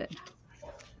good.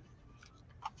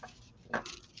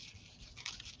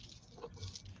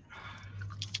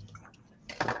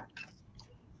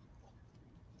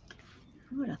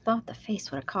 Who would have thought the face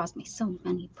would have caused me so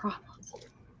many problems?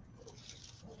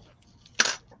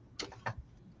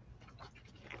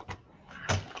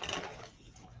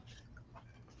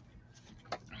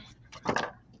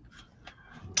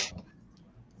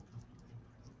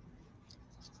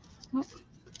 Oh.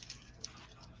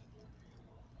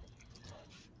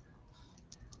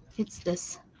 It's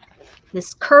this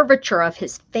curvature of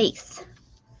his face.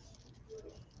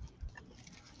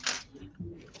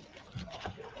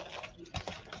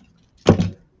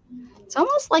 It's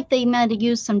almost like they might have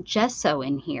used some gesso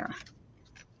in here.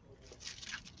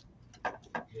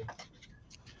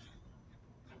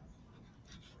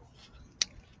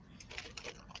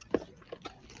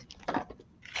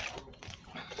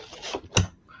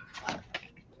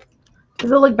 Does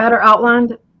it look better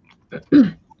outlined?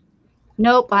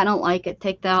 Nope, I don't like it.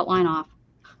 Take the outline off.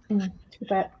 Too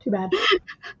bad. Too bad.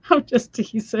 I'm just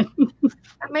teasing.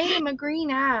 I made him a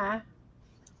green eye,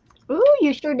 Ooh,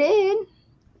 you sure did.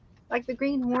 like the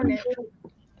Green Hornet.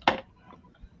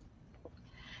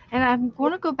 And I'm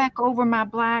going to go back over my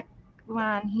black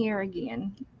line here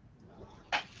again.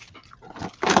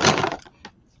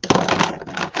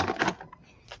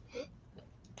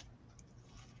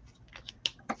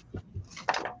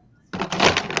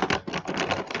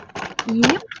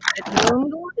 Yep, that's what I'm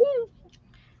going to do.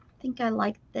 I think I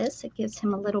like this. It gives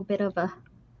him a little bit of a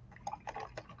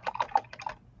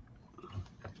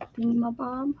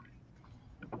thingamabob.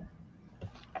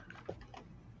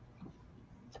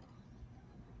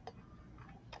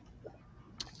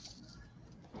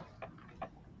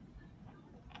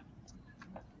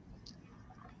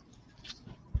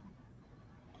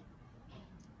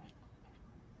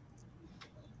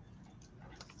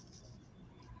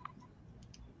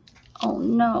 Oh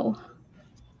no.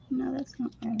 No, that's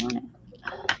not what I wanted.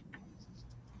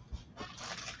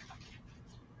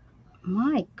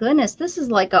 My goodness, this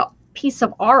is like a piece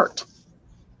of art.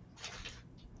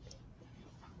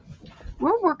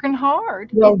 We're working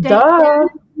hard. Well, Is duh.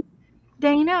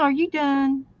 Dana, are you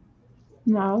done?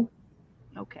 No.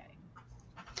 Okay.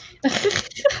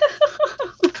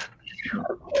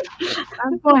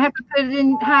 I'm going to have to put it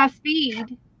in high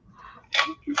speed.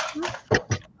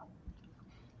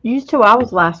 Used to, I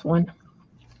was last one.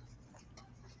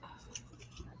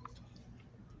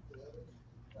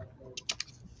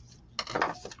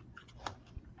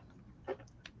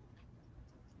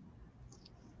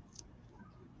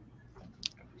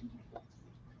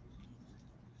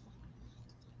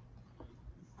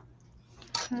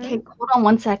 Okay, hold on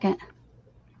 1 second.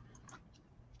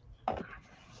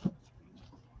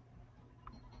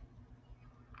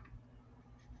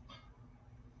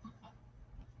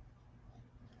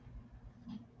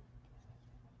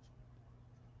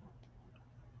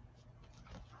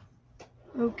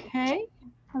 Okay,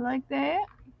 I like that.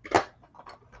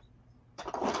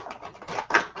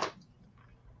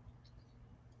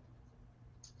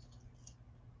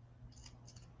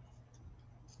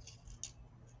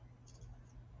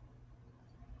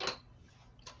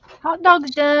 Hot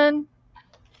dog's done.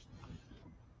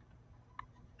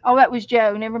 Oh, that was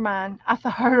Joe. Never mind. I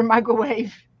thought I heard a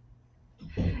microwave.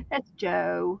 That's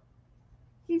Joe.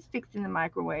 He's fixing the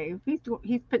microwave.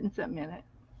 He's putting something in it.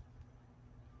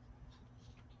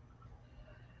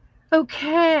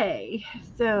 Okay,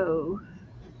 so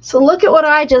So look at what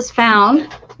I just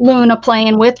found. Luna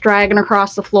playing with, dragging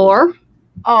across the floor.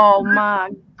 oh my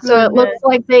So it looks goodness.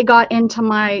 like they got into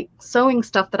my sewing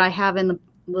stuff that I have in the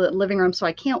living room. So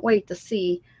I can't wait to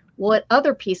see what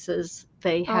other pieces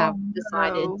they have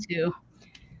decided no. to.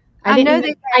 I know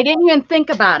they I didn't even think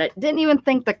about it. Didn't even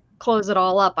think to close it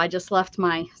all up. I just left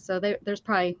my. So there's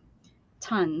probably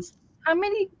tons. how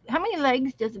many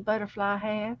legs does a butterfly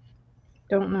have?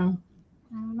 Don't know.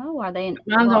 I don't know. Are they in?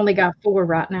 Mine's only got 4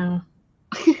 right now.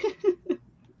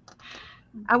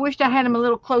 I wished I had them a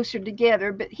little closer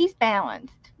together, but he's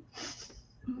balanced.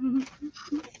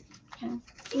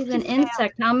 He's an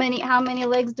insect. How many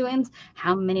legs do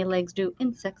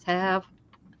insects have?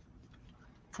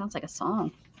 Sounds like a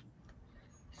song.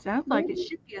 Sounds like it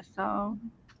should be a song.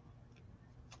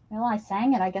 Well, I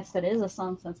sang it. I guess it is a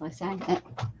song since I sang it.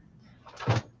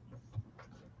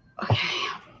 Okay.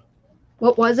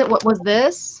 What was it? What was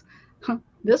this?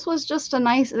 This was just a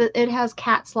nice, it has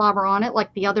cat slobber on it,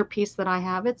 like the other piece that I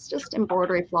have. It's just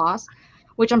embroidery floss,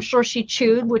 which I'm sure she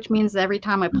chewed, which means that every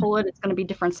time I pull it, it's going to be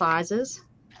different sizes.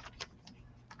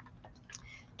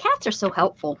 Cats are so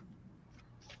helpful.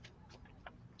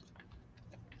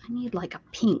 I need like a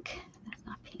pink. That's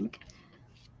not pink.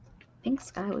 Pink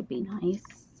sky would be nice.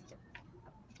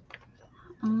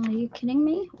 Are you kidding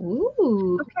me?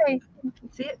 Ooh. Okay,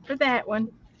 that's it for that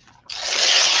one.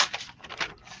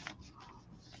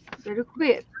 Better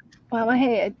quit while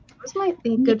ahead. Those might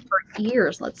be good for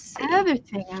ears. Let's see. Another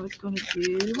thing I was going to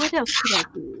do. What else could I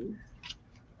do?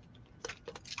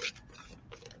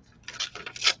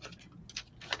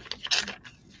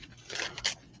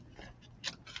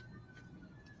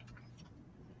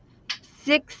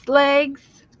 Six legs.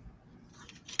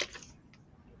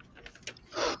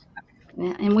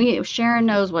 Yeah, and Sharon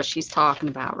knows what she's talking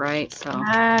about, right? So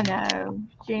I know.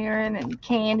 Sharon and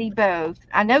Candy both.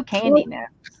 I know Candy knows.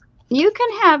 you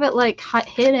can have it like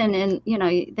hidden, and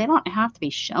they don't have to be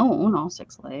shown all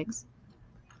 6 legs,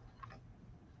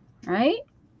 right?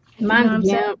 Mine's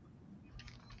saying?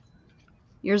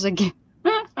 Yours again.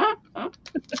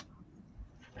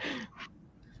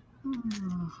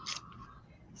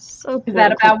 So Is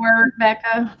that about where,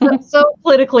 Becca? so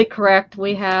politically correct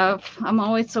we have. I'm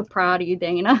always so proud of you,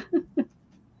 Dana.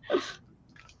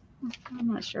 I'm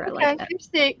not sure I like that. Here's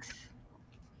 6.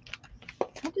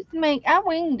 I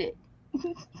winged it.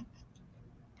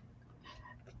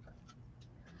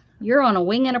 You're on a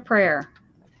wing and a prayer.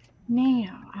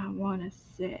 Now I want to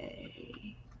say.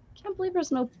 Can't believe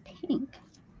there's no pink.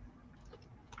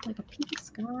 Like a pink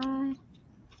sky.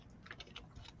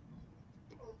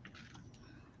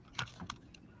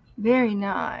 Very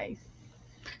nice.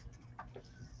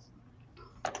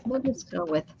 We'll go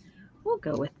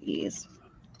with these.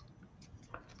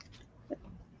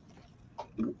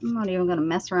 I'm not even going to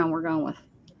mess around. We're going with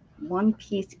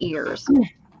 1-piece ears.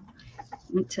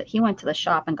 He went to the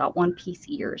shop and got 1-piece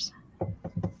ears.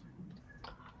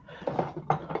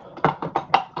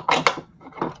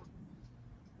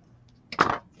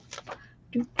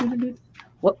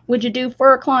 What would you do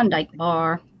for a Klondike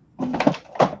bar?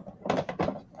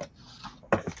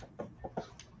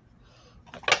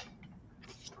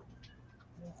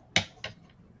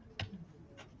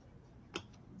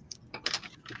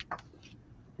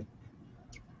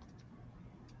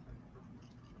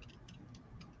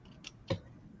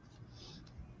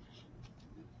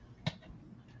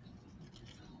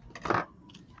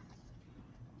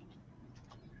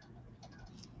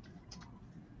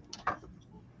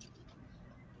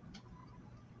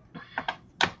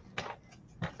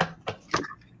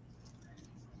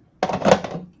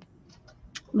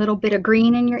 Little bit of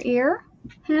green in your ear.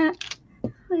 Huh?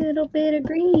 Little bit of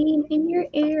green in your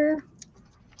ear.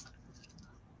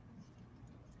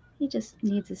 He just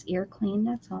needs his ear cleaned,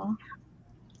 that's all.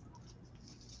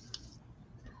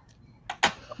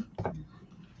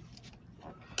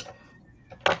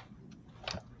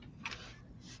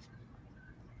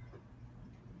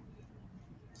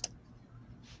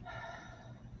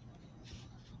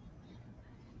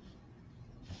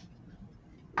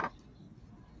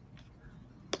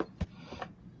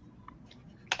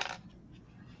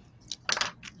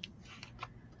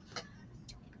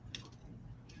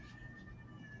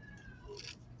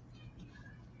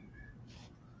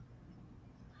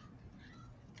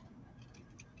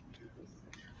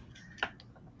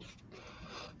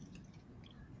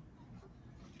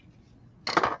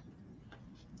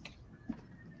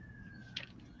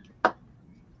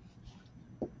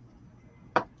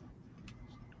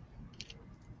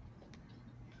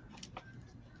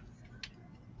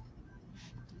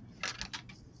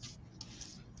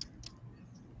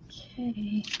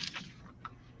 Okay.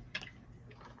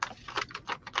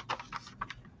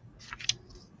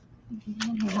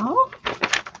 Now,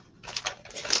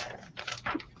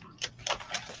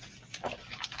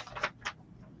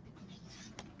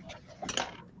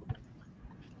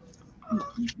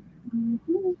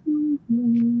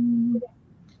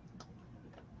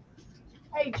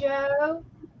 Hey, Joe.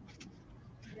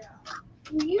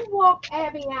 Will you walk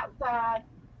Abby outside?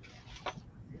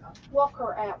 Walk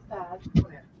her outside.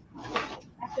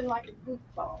 Acting like a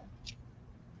goofball.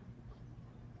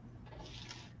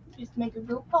 Just make her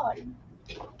go potty.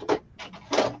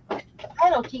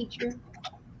 That'll teach her.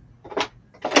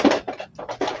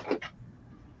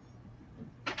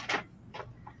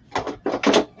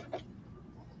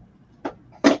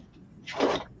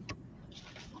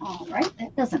 all right,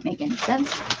 that doesn't make any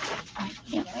sense. I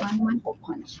can't find my hole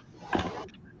punch.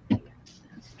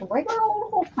 It's the regular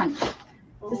old hole punch.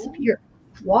 Disappeared.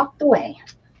 Walked away.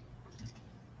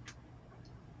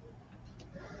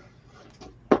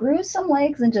 Grew some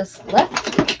legs and just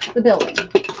left the building.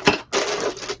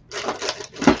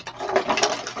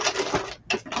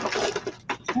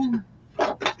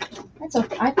 That's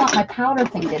okay. I thought my powder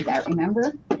thing did that,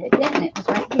 remember? But it didn't. It was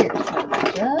right here.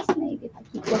 So just maybe if I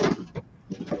keep looking.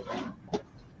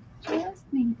 Just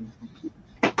maybe if I keep.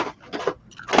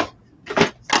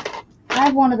 I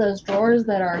have one of those drawers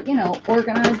that are, you know,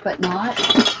 organized but not.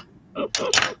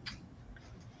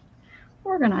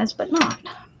 Organized but not.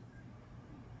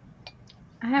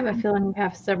 I have a feeling you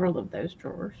have several of those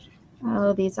drawers.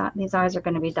 Oh, these eyes are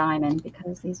going to be diamond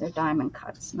because these are diamond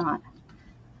cuts, not.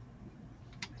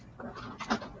 Oh,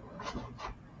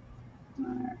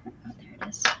 there it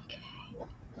is. Okay.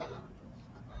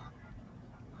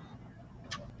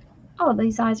 Oh,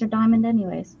 these eyes are diamond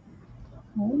anyways.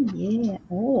 Oh, yeah.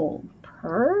 Oh,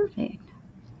 perfect.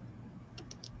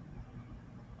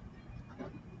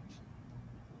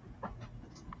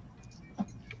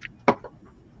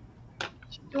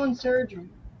 She's doing surgery.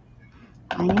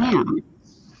 I am.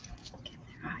 Get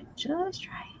their eye just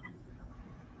right.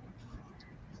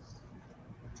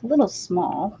 It's a little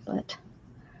small, but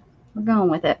we're going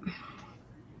with it.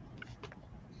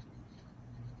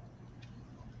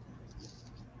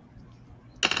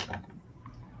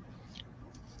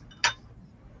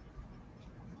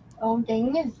 Oh,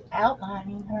 Dana's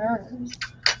outlining hers.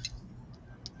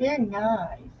 Very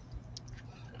nice.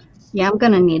 Yeah, I'm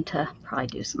going to need to probably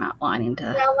do some outlining to.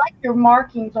 Yeah, I like your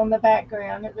markings on the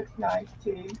background. It looks nice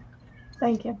too.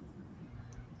 Thank you.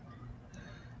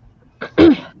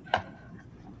 I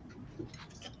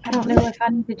don't know if I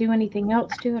need to do anything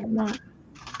else to it or not.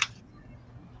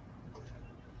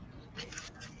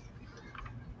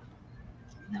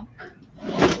 Nope.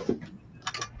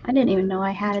 I didn't even know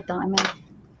I had a diamond.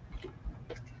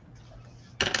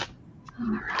 All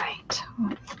right.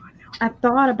 I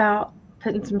thought about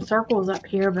putting some circles up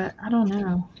here, but I don't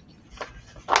know.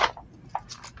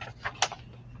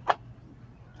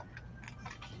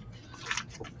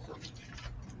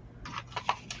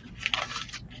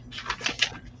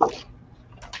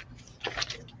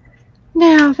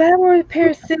 Now, if I were a pair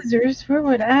of scissors, where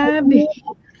would I be?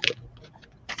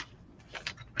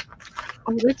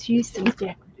 Oh, let's use some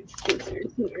decorative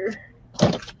scissors here.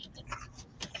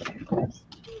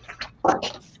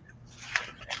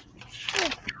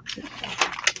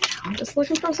 I'm just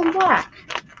looking for some black.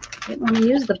 Didn't want to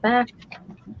use the back.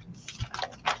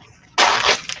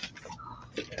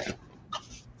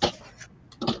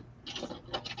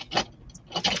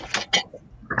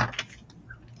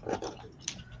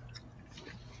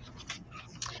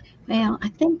 Well, I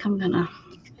think I'm gonna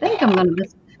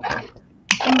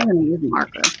use a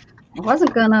marker. I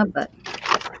wasn't gonna, but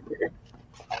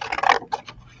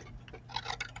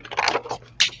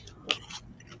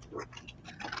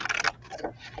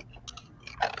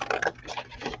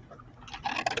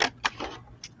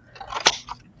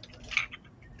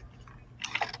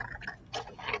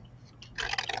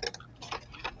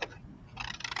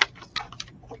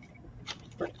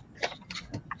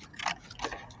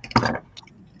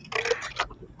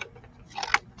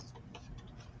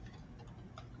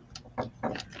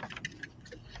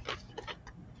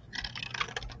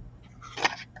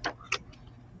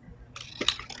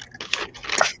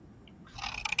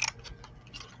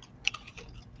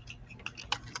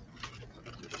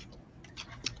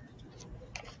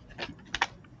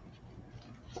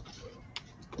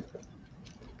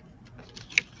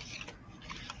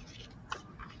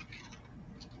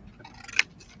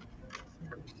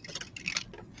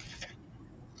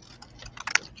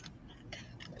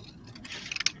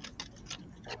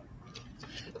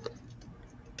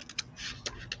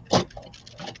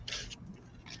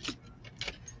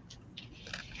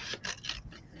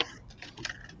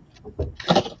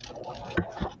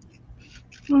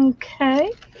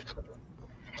Okay.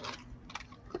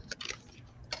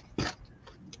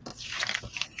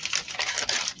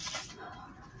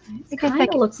 It kind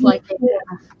of looks like it.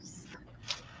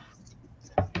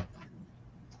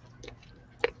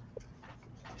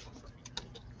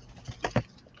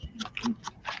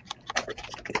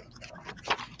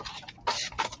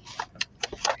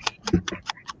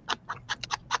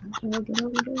 Get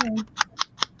over there.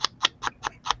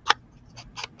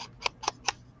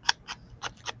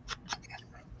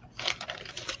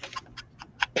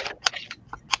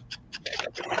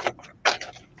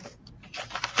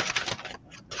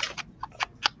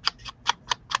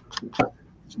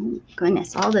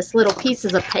 Goodness, all this little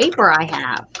pieces of paper I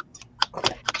have.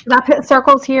 Should I put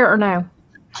circles here or no?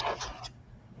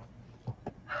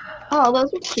 Oh,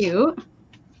 those are cute.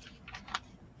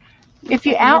 If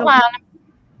you Like a little- outline,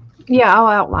 Yeah, I'll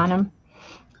outline them.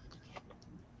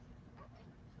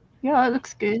 yeah, it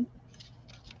looks good.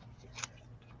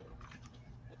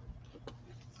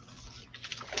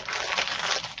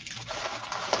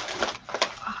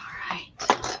 All right.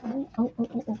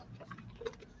 Oh.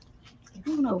 Get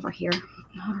on over here.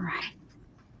 All right.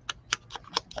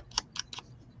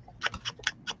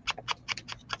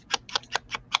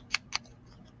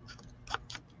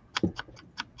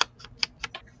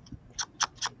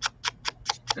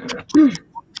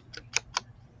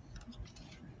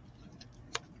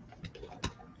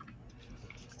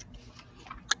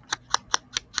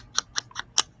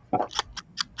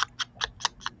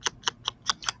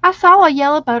 I saw a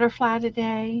yellow butterfly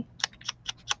today.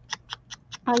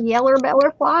 A yeller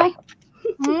butterfly.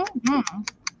 Mm-hmm.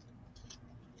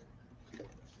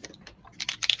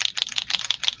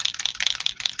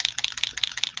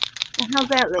 How's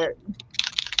that look?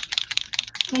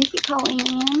 Thank you,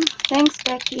 Colleen. Thanks,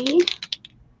 Becky.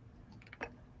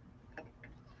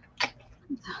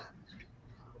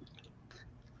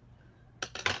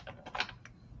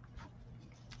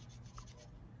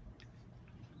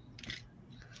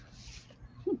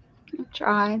 I'll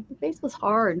try. The face was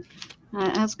hard.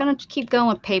 I was going to keep going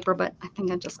with paper, but I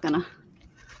think I'm just going to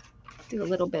do a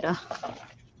little bit of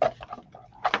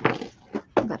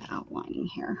outlining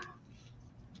here.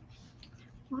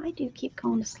 Why do you keep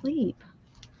going to sleep?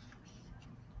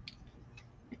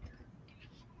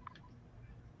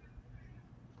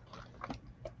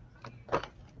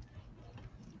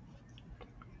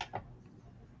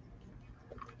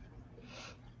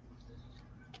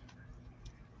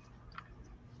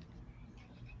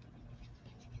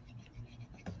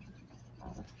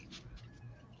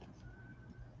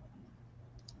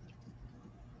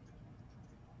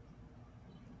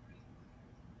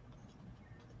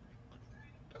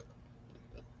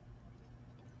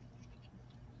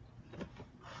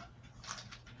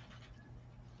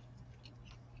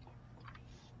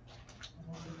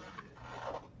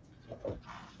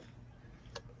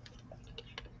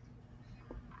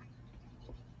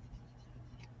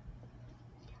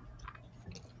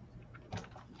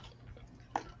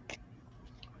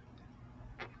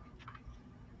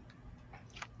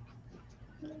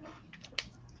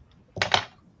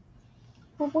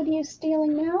 Well, what are you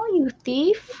stealing now, you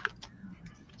thief?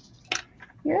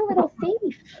 You're a little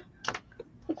thief.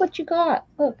 Look what you got.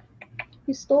 Look,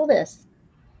 you stole this.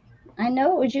 I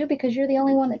know it was you because you're the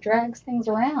only one that drags things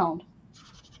around.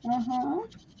 Uh-huh.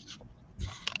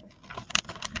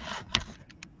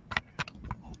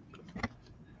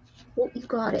 Oh, you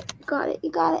got it. You got it. You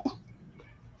got it.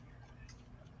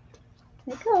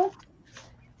 Let go.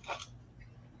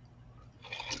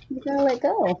 You gotta let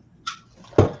go.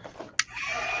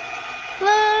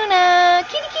 Luna,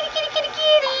 kitty, kitty, kitty, kitty,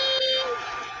 kitty.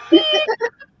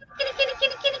 Kitty, kitty,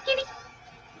 kitty, kitty,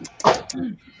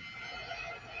 kitty.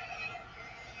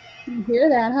 You hear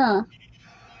that, huh?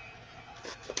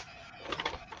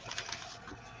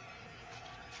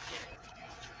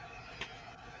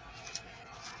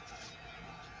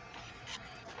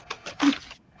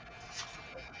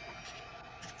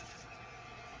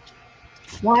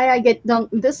 Why I get don't.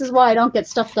 This is why I don't get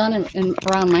stuff done in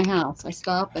around my house. I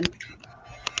stop and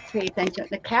pay attention.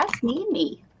 The cats need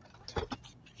me.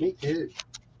 Me too.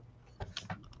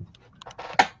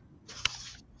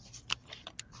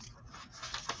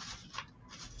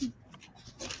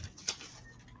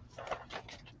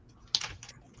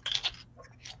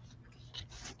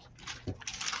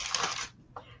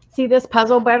 See this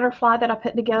puzzle butterfly that I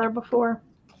put together before?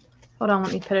 Hold on,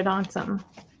 let me put it on something.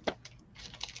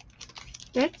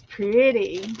 That's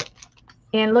pretty.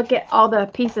 And look at all the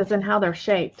pieces and how they're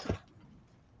shaped.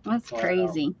 That's Wow.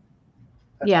 crazy.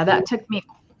 Yeah, that cool. took me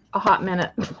a hot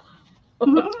minute.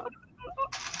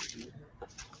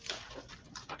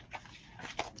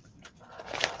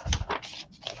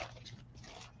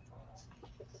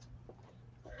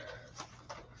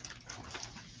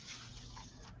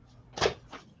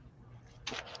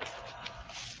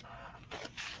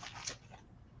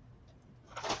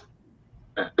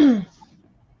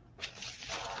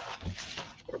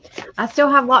 I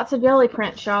still have lots of jelly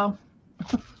prints, y'all.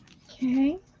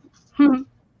 Okay.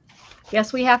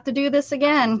 Guess we have to do this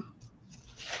again.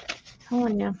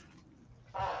 Telling you.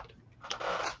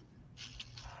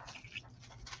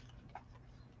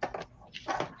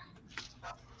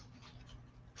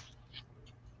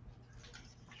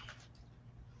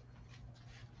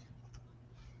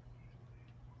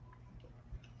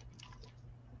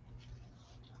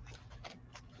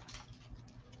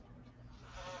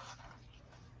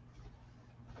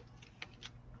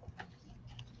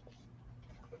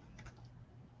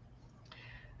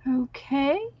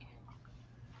 Okay.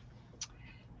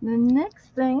 The next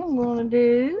thing I'm going to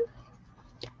do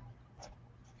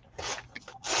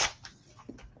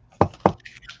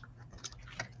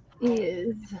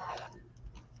is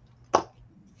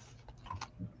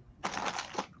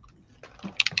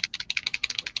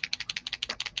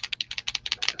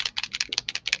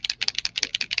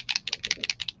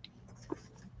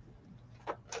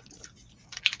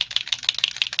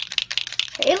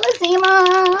Hey,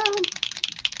 Lazima.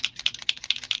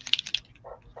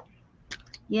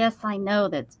 Yes, I know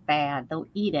that's bad. They'll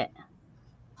eat it.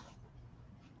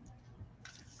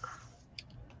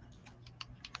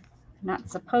 Not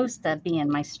supposed to be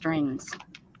in my strings.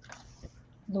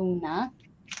 Luna.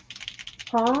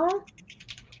 Huh?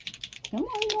 Come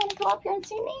on, you want to go up here and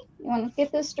see me? You want to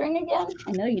get this string again?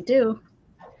 I know you do.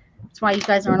 That's why you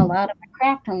guys aren't allowed in my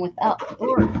craft room without the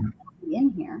door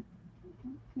in here.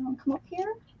 You want to come up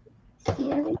here?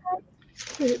 See everything?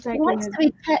 She likes to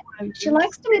be pet. She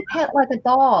likes to be pet like a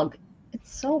dog.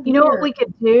 It's so weird. You know what we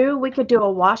could do? We could do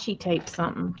a washi tape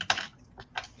something.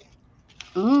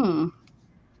 I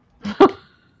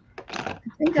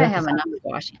think I have enough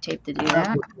washi tape to do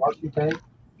that. Washi tape?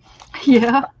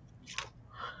 yeah.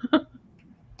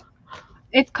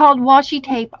 It's called washi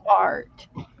tape art.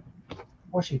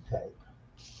 Washi tape.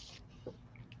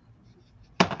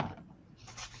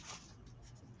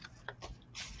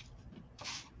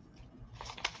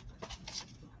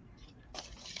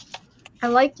 I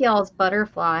like y'all's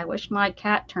butterfly. I wish my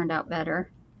cat turned out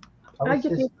better.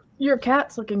 Your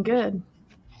cat's looking good.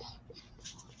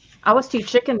 I was too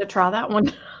chicken to try that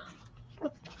one.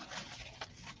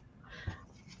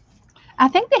 I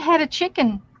think they had a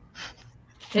chicken.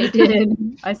 They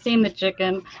did. I seen the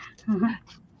chicken.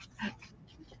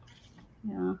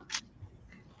 Yeah.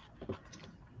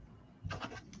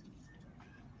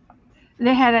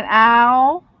 They had an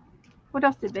owl. What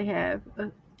else did they have?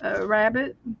 A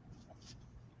rabbit.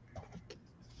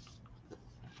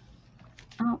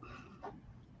 Oh.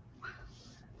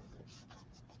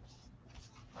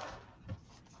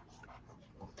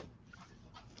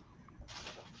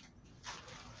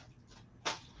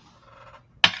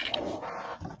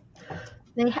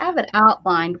 They have it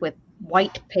outlined with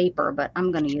white paper, but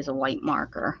I'm going to use a white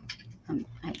marker.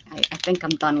 I think I'm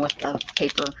done with the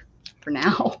paper for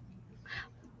now.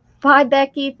 Bye,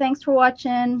 Becky. Thanks for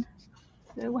watching.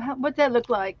 So what's that look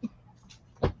like?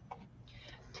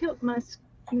 Tilt my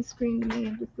screen to me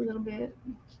just a little bit.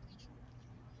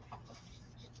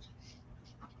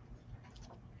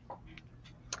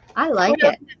 I like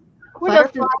it. What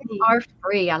else does Butterflies are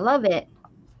free. I love it.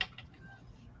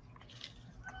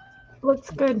 Looks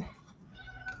good.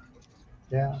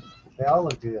 Yeah, they all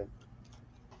look good.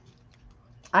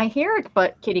 I hear it,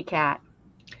 but kitty cat.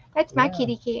 That's my Yeah.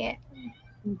 kitty cat.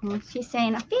 She's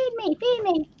saying, feed me, feed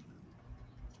me.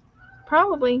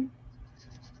 Probably.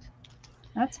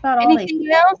 That's about all they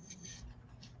Anything else?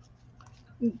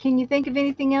 Can you think of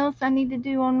anything else I need to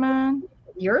do on mine?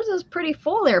 Yours is pretty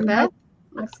full there, Beth.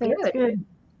 Looks It's good. good.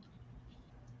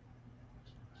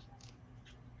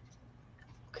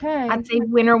 Okay. I'd say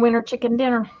winner, winner, chicken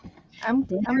dinner. I'm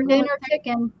Dinner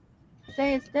chicken.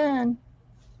 say it's done.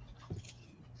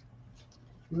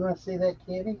 You want to see that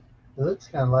kitty? It looks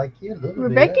kind of like you a little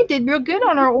Rebecca bit. did real good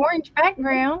on her orange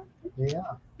background. Yeah.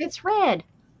 It's red.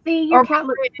 See, your Or cat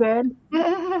looks good.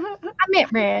 I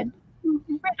meant red.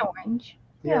 Red orange.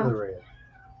 The Yeah. other red.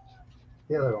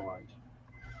 The other orange.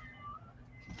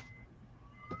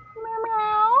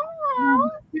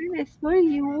 Goodness, what do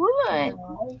you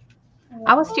want?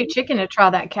 I was too chicken to try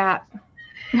that cat.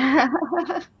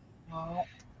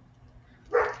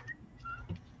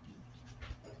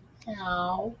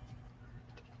 Ow.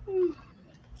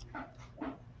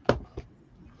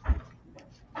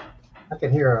 I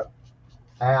can hear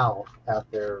a owl out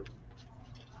there,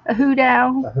 A hoot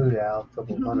owl. a hoot owl, a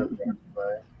couple hundred yards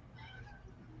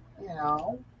away.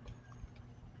 Ow.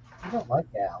 You don't like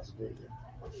owls, do you?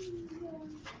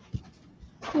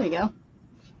 There you go.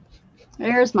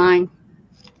 There's mine.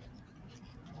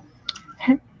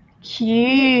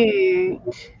 Cute.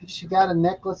 She got a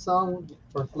necklace on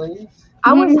for fleas?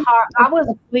 I was hard. I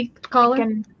was Flea collar.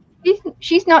 thinking,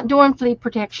 She's not doing flea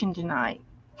protection tonight.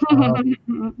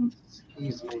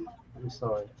 Excuse me. I'm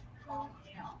sorry.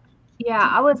 yeah,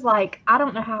 I was like, I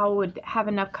don't know how I would have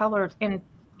enough colors and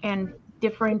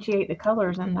differentiate the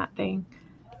colors in that thing.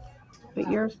 But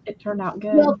yours, it turned out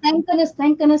Well, good.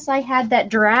 thank goodness I had that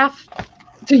giraffe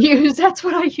to use. That's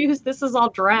what I use. This is all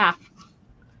giraffe.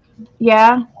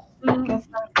 Yeah, I Mm. guess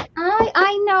so.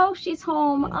 I know she's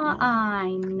home.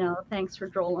 I know. Thanks for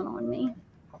drooling on me.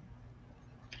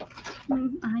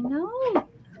 I know.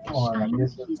 Oh, I I know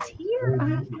guess she's here. I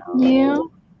know. Yeah.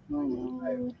 I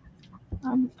know.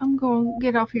 I'm going to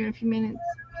get off here in a few minutes.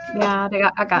 Yeah,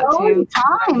 I got Oh, two.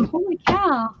 time. Holy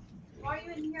cow.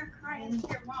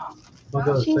 We'll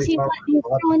go to She's sleep.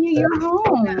 telling you you're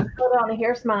home. Hold on,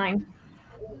 here's mine.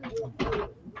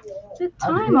 Good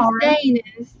time already. Dane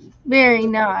is very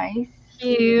nice.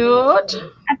 Cute.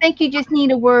 I think you just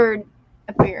need a word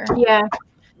up here. Yeah,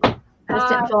 I just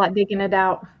didn't feel like digging it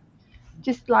out.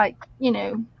 Just like, you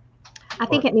know, I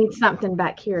think it needs something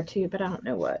back here too, but I don't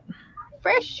know what.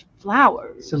 fresh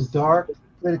flowers. Some dark,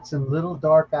 put some little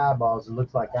dark eyeballs. It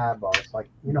looks like eyeballs. Like,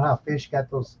 you know how fish got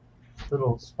those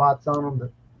little spots on them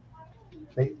that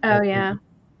Oh yeah.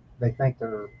 they think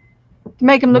they're To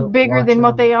make them look bigger than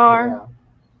what they are.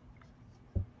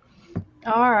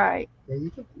 Yeah. All right. Yeah,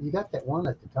 you got that one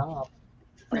at the top.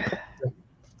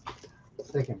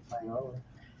 Second thing over.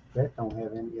 Beth don't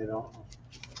have any at all.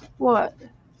 What?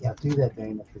 Yeah, do that,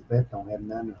 Dana, because Beth don't have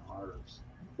none in hers.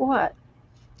 What?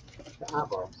 The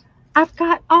eyeballs. I've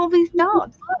got all these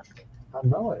dots. Look. I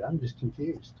know it. I'm just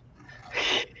confused.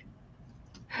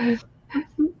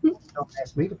 Don't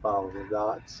ask me to follow the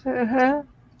dots. Uh-huh.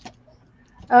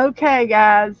 Okay,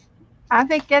 guys. I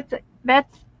think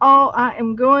that's all I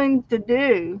am going to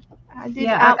do. I did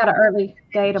Yeah, I got an early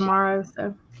day tomorrow,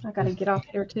 so I got to get off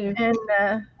here too. and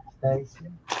Stacy.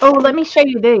 Oh, let me show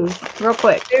you these real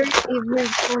quick. very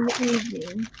eventful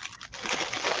evening.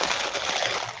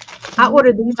 I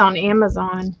ordered these on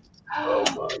Amazon. Oh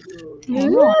my God.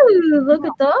 Ooh, look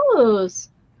at those.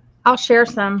 I'll share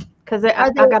some because I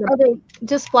Are got they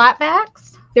just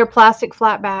flatbacks? they're plastic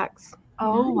flatbacks.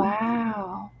 Oh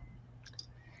wow.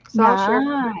 So I'll share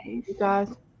Nice. with you guys.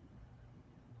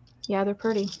 Yeah, they're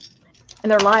pretty,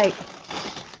 and they're light.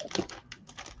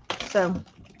 So,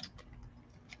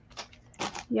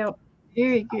 yep.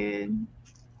 Very good.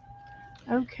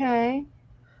 Okay.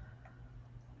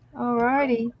 All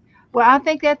righty. Well, I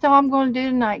think that's all I'm going to do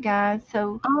tonight, guys.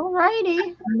 So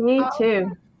Alrighty. Me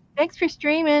too. thanks for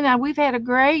streaming. We've had a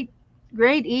great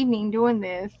evening doing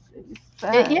this. It was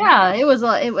fun. Yeah, it was.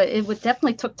 It would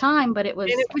definitely took time, but it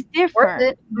was And it was worth different.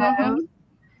 it. You know? Mhm.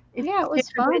 It's Yeah, it was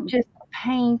different than fun. just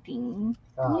painting.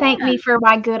 Thank me for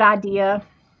my good idea.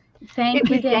 Thank It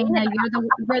you, was Dana.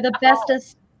 You're the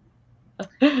bestest.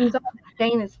 It's all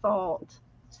Dana's fault.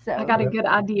 So I got a good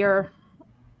idea.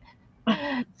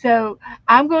 so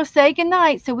I'm going to say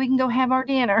goodnight so we can go have our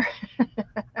dinner.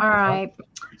 All right.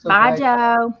 So Bye, glad-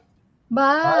 Joe.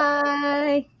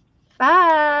 Bye.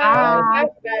 Bye. Bye. Bye,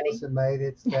 everybody. Melissa made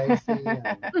it, Stacy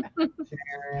and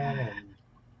Sharon and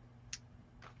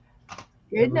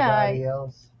Good night. everybody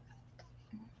else.